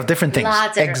lots of different things.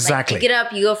 Exactly. Like you get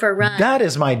up, you go for a run. That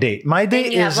is my day. My day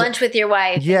is. You have lunch with your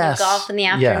wife. Yes. You golf in the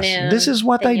afternoon. Yes. This is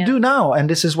what I do now. And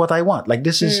this is what I want. Like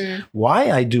this is why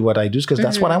I do what I do, because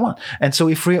that's what I want. And so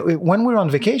when we're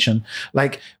on vacation,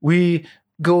 like we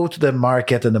go to the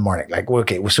market in the morning, like,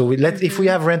 okay, so if we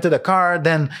have rented a car,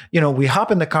 then, we hop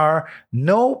in the car,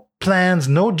 no plans,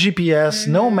 no GPS,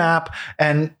 no map,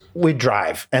 and we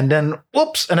drive. And then,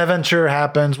 whoops, an adventure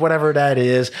happens, whatever that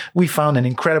is. We found an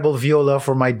incredible viola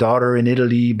for my daughter in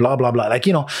Italy, blah, blah, blah. Like,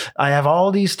 I have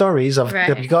all these stories of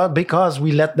because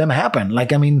we let them happen.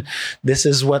 Like, I mean, this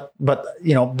is what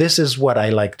I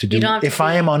like to do. If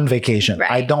I am on vacation,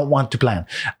 I don't want to plan.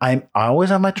 I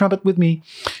always have my trumpet with me.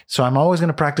 So I'm always going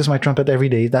to practice my trumpet every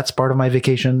day. That's part of my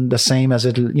vacation, the same as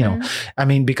it, I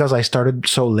mean, because I started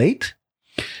so late.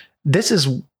 This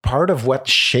is part of what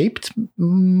shaped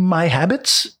my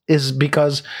habits, is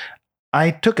because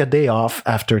I took a day off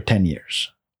after 10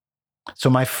 years. So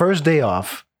my first day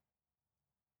off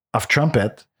of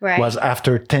trumpet was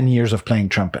after 10 years of playing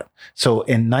trumpet. So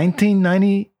in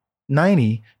 1990,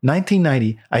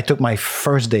 I took my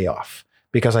first day off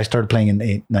because I started playing in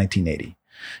 1980.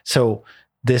 So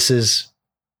this is...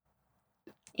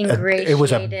 it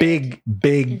was a big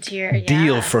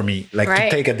deal for me. Like to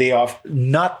take a day off,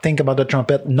 not think about the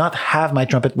trumpet, not have my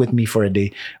trumpet with me for a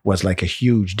day was like a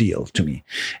huge deal to me.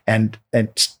 And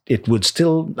it would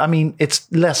still, I mean, it's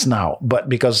less now, but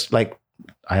because like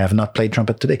I have not played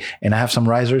trumpet today and I have some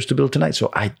risers to build tonight. So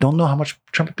I don't know how much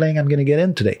trumpet playing I'm going to get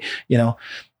in today.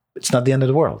 It's not the end of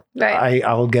the world. Right.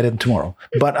 I'll get it tomorrow.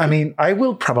 But I mean, I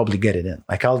will probably get it in.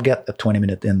 Like I'll get a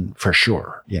 20-minute in for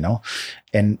sure,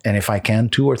 and if I can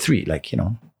 2 or 3, like,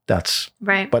 that's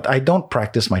right. But I don't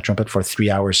practice my trumpet for 3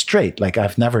 hours straight. Like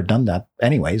I've never done that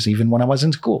anyways, even when I was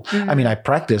in school. Mm-hmm. I mean, I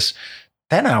practice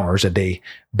 10 hours a day,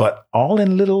 but all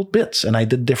in little bits. And I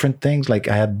did different things. Like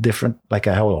I had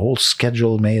a whole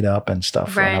schedule made up and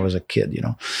stuff when I was a kid,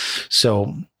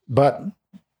 So, but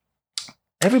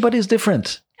everybody's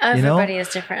different. Everybody is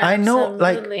different.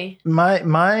 Absolutely. I know,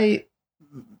 like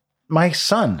my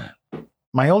son,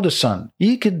 my oldest son,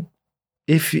 he could,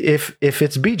 if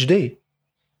it's beach day,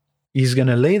 he's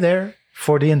gonna lay there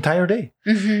for the entire day.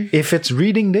 Mm-hmm. If it's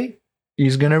reading day,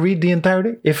 he's gonna read the entire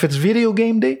day. If it's video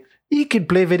game day, he could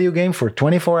play video game for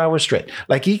 24 hours straight.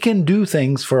 Like he can do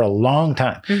things for a long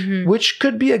time, which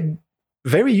could be a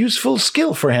very useful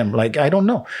skill for him. Like I don't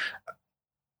know.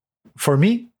 For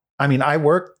me, I mean, I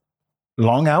work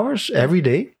long hours every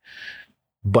day,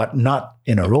 but not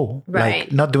in a row. Right.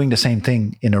 Like not doing the same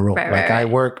thing in a row. I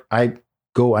work, I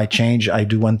go, I change, I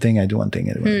do one thing,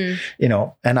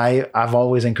 and I've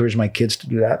always encouraged my kids to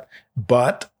do that,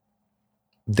 but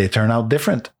they turn out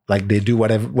different. Like they do what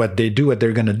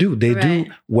they're going to do. They do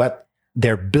what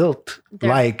they're built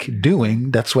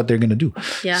doing. That's what they're going to do.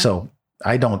 Yeah. So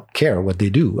I don't care what they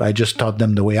do. I just taught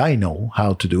them the way I know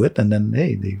how to do it. And then,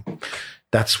 hey,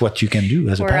 that's what you can do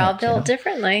as a parent. We're all built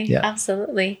differently. Yeah.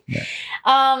 Absolutely. Yeah.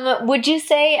 Would you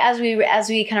say, as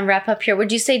we kind of wrap up here,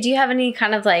 would you say, do you have any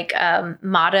kind of like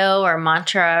motto or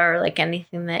mantra or like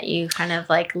anything that you kind of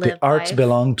like live The arts by?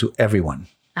 belong to everyone.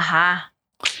 Aha.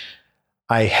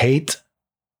 I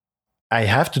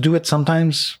have to do it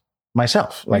sometimes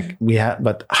myself. Like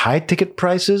but high ticket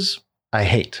prices, I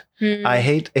hate. I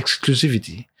hate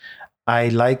exclusivity. I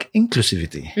like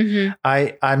inclusivity.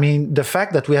 I mean, the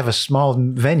fact that we have a small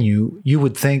venue, you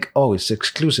would think, oh, it's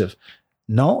exclusive.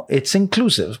 No, it's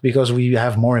inclusive because we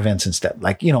have more events instead.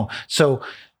 Like, so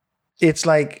it's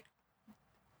like,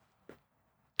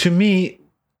 to me,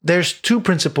 there's two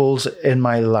principles in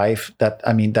my life that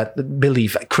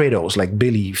belief, credos, like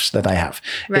beliefs that I have.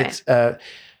 Right. It's,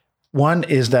 one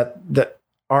is that the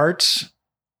arts,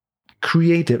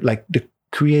 the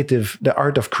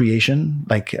art of creation,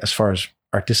 like as far as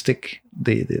artistic,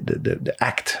 the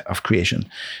act of creation,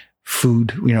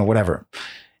 food, whatever,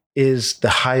 is the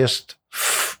highest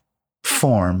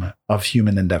form of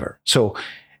human endeavor. So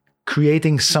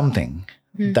creating something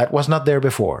that was not there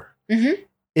before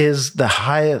is the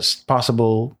highest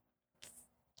possible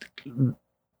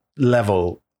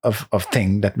level of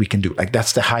thing that we can do. Like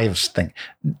that's the highest thing.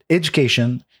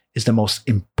 Education is the most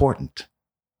important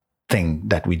thing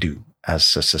that we do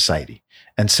as a society.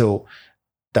 And so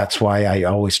that's why I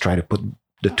always try to put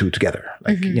the two together,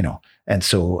 like, and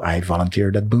so I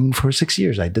volunteered at Boone for 6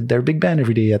 years. I did their big band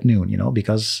every day at noon,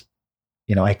 because,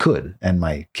 I could, and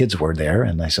my kids were there,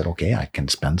 and I said, okay, I can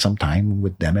spend some time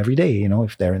with them every day,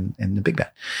 if they're in the big band.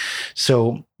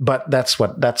 So, but that's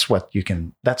what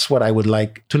I would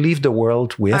like to leave the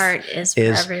world with. Art is for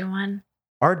everyone.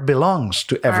 Art belongs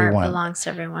to everyone. Art belongs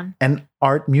to everyone. And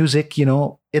art, music,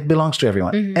 it belongs to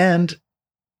everyone. And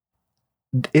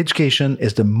education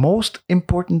is the most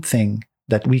important thing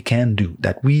that we can do,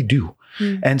 that we do.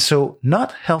 And so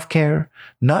not healthcare,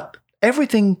 not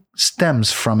everything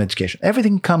stems from education.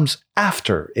 Everything comes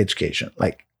after education.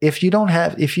 Like if you don't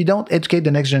educate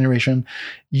the next generation,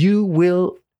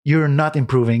 you're not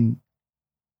improving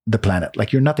the planet.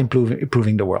 Like you're not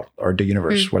improving the world or the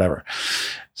universe, whatever.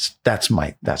 That's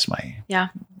my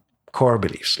core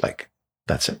beliefs. Like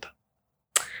that's it.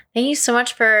 Thank you so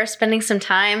much for spending some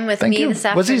time with me this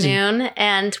afternoon.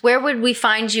 And where would we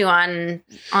find you on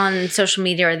social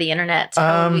media or the internet?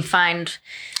 How would we find?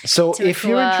 So if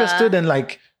you're interested in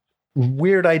like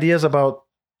weird ideas about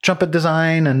trumpet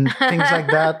design and things like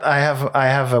that, I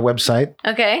have a website.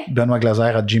 Okay.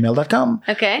 BenoitGlazer@gmail.com.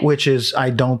 Okay. Which is,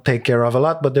 I don't take care of a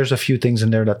lot, but there's a few things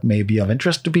in there that may be of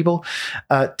interest to people.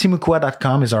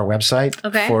 Timucua.com is our website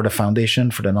for the foundation,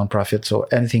 for the nonprofit. So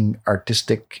anything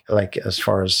artistic, like as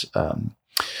far as,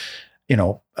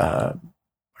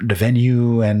 the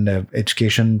venue and the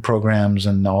education programs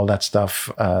and all that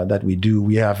stuff that we do.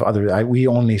 We have we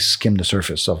only skim the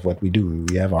surface of what we do.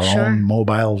 We have our own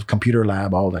mobile computer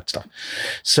lab, all that stuff.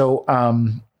 So,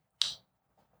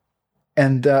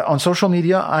 and on social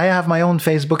media, I have my own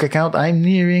Facebook account. I'm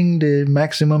nearing the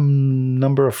maximum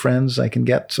number of friends I can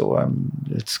get. So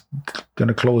it's going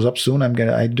to close up soon.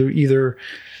 I do either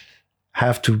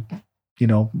have to,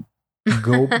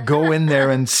 go in there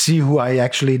and see who I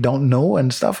actually don't know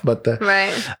and stuff. But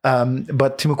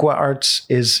but Timucua Arts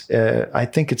is I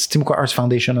think it's Timucua Arts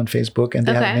Foundation on Facebook, and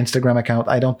they have an Instagram account.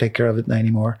 I don't take care of it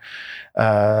anymore.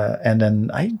 And then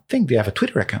I think they have a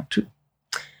Twitter account too.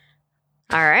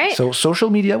 All right. So social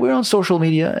media, we're on social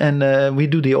media, and we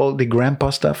do the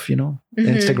grandpa stuff,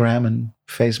 Instagram and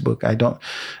Facebook. I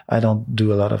don't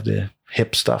do a lot of the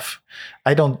hip stuff.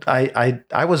 I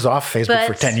was off Facebook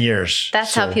for 10 years.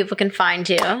 That's how people can find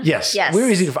you. Yes.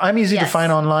 We're I'm easy to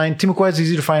find online. Timucua is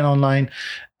easy to find online.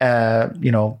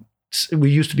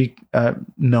 We used to be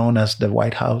known as the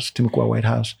White House, Timucua White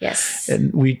House. Yes.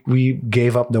 And we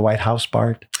gave up the White House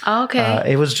part. Oh,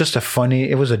 okay. It was just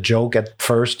it was a joke at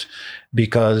first,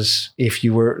 because if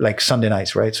you were like Sunday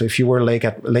nights, right? So if you were late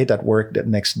at work the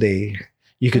next day,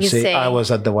 you could say, I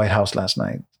was at the White House last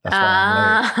night. That's why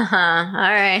I'm late.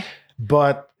 All right.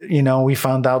 But, we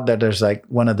found out that there's like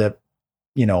one of the,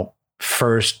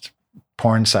 first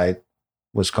porn site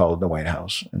was called the White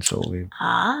House. And so we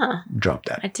dropped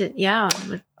that.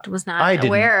 Was not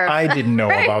aware of. I didn't know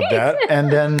about that.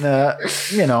 And then,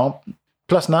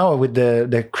 plus now with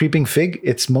the creeping fig,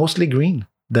 it's mostly green.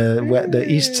 The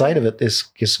east side of it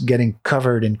is getting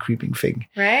covered in creeping fig.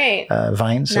 Right.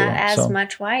 Vines. Not as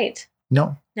much white.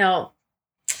 No.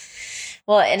 Well,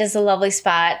 it is a lovely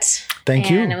spot. Thank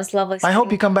you. And it was lovely. I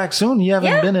hope you come back soon. You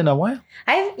haven't been in a while.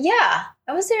 I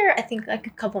was there, I think, like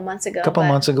a couple months ago.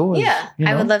 Yeah.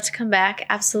 I would love to come back.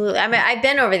 Absolutely. I mean, I've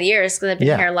been over the years because I've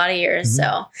been here a lot of years.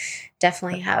 So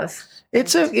definitely have.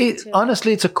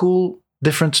 Honestly, it's a cool,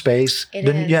 different space.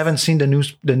 You haven't seen the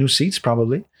new seats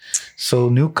probably, so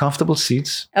new comfortable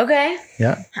seats. Okay.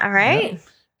 Yeah. All right. Yeah.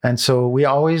 And so we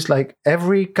always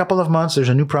every couple of months there's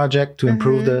a new project to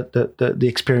improve the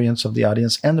experience of the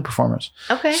audience and the performers.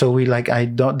 Okay. So we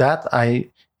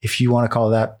if you want to call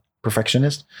that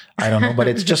perfectionist, I don't know, but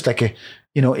it's just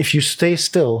if you stay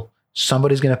still,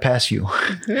 somebody's going to pass you.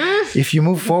 If you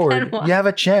move forward, you have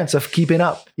a chance of keeping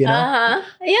up, Yeah,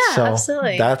 so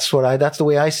absolutely. That's the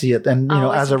way I see it. And,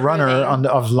 as a runner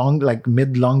of long,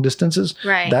 mid-long distances,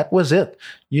 right. That was it.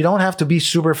 You don't have to be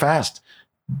super fast,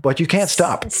 but you can't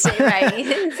stop.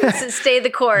 Stay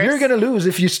the course. You're going to lose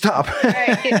if you stop.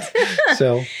 Right.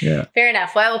 So, yeah. Fair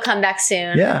enough. Well, I will come back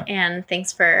soon. Yeah. And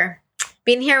thanks for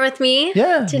being here with me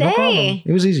today. No problem.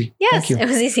 It was easy. Yes, Thank you. It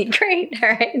was easy. Great. All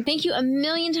right. Thank you a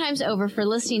million times over for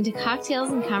listening to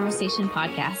Cocktails and Conversation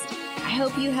podcast. I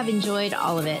hope you have enjoyed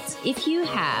all of it. If you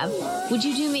have, would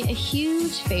you do me a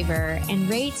huge favor and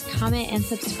rate, comment, and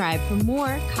subscribe for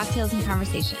more Cocktails and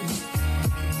Conversations?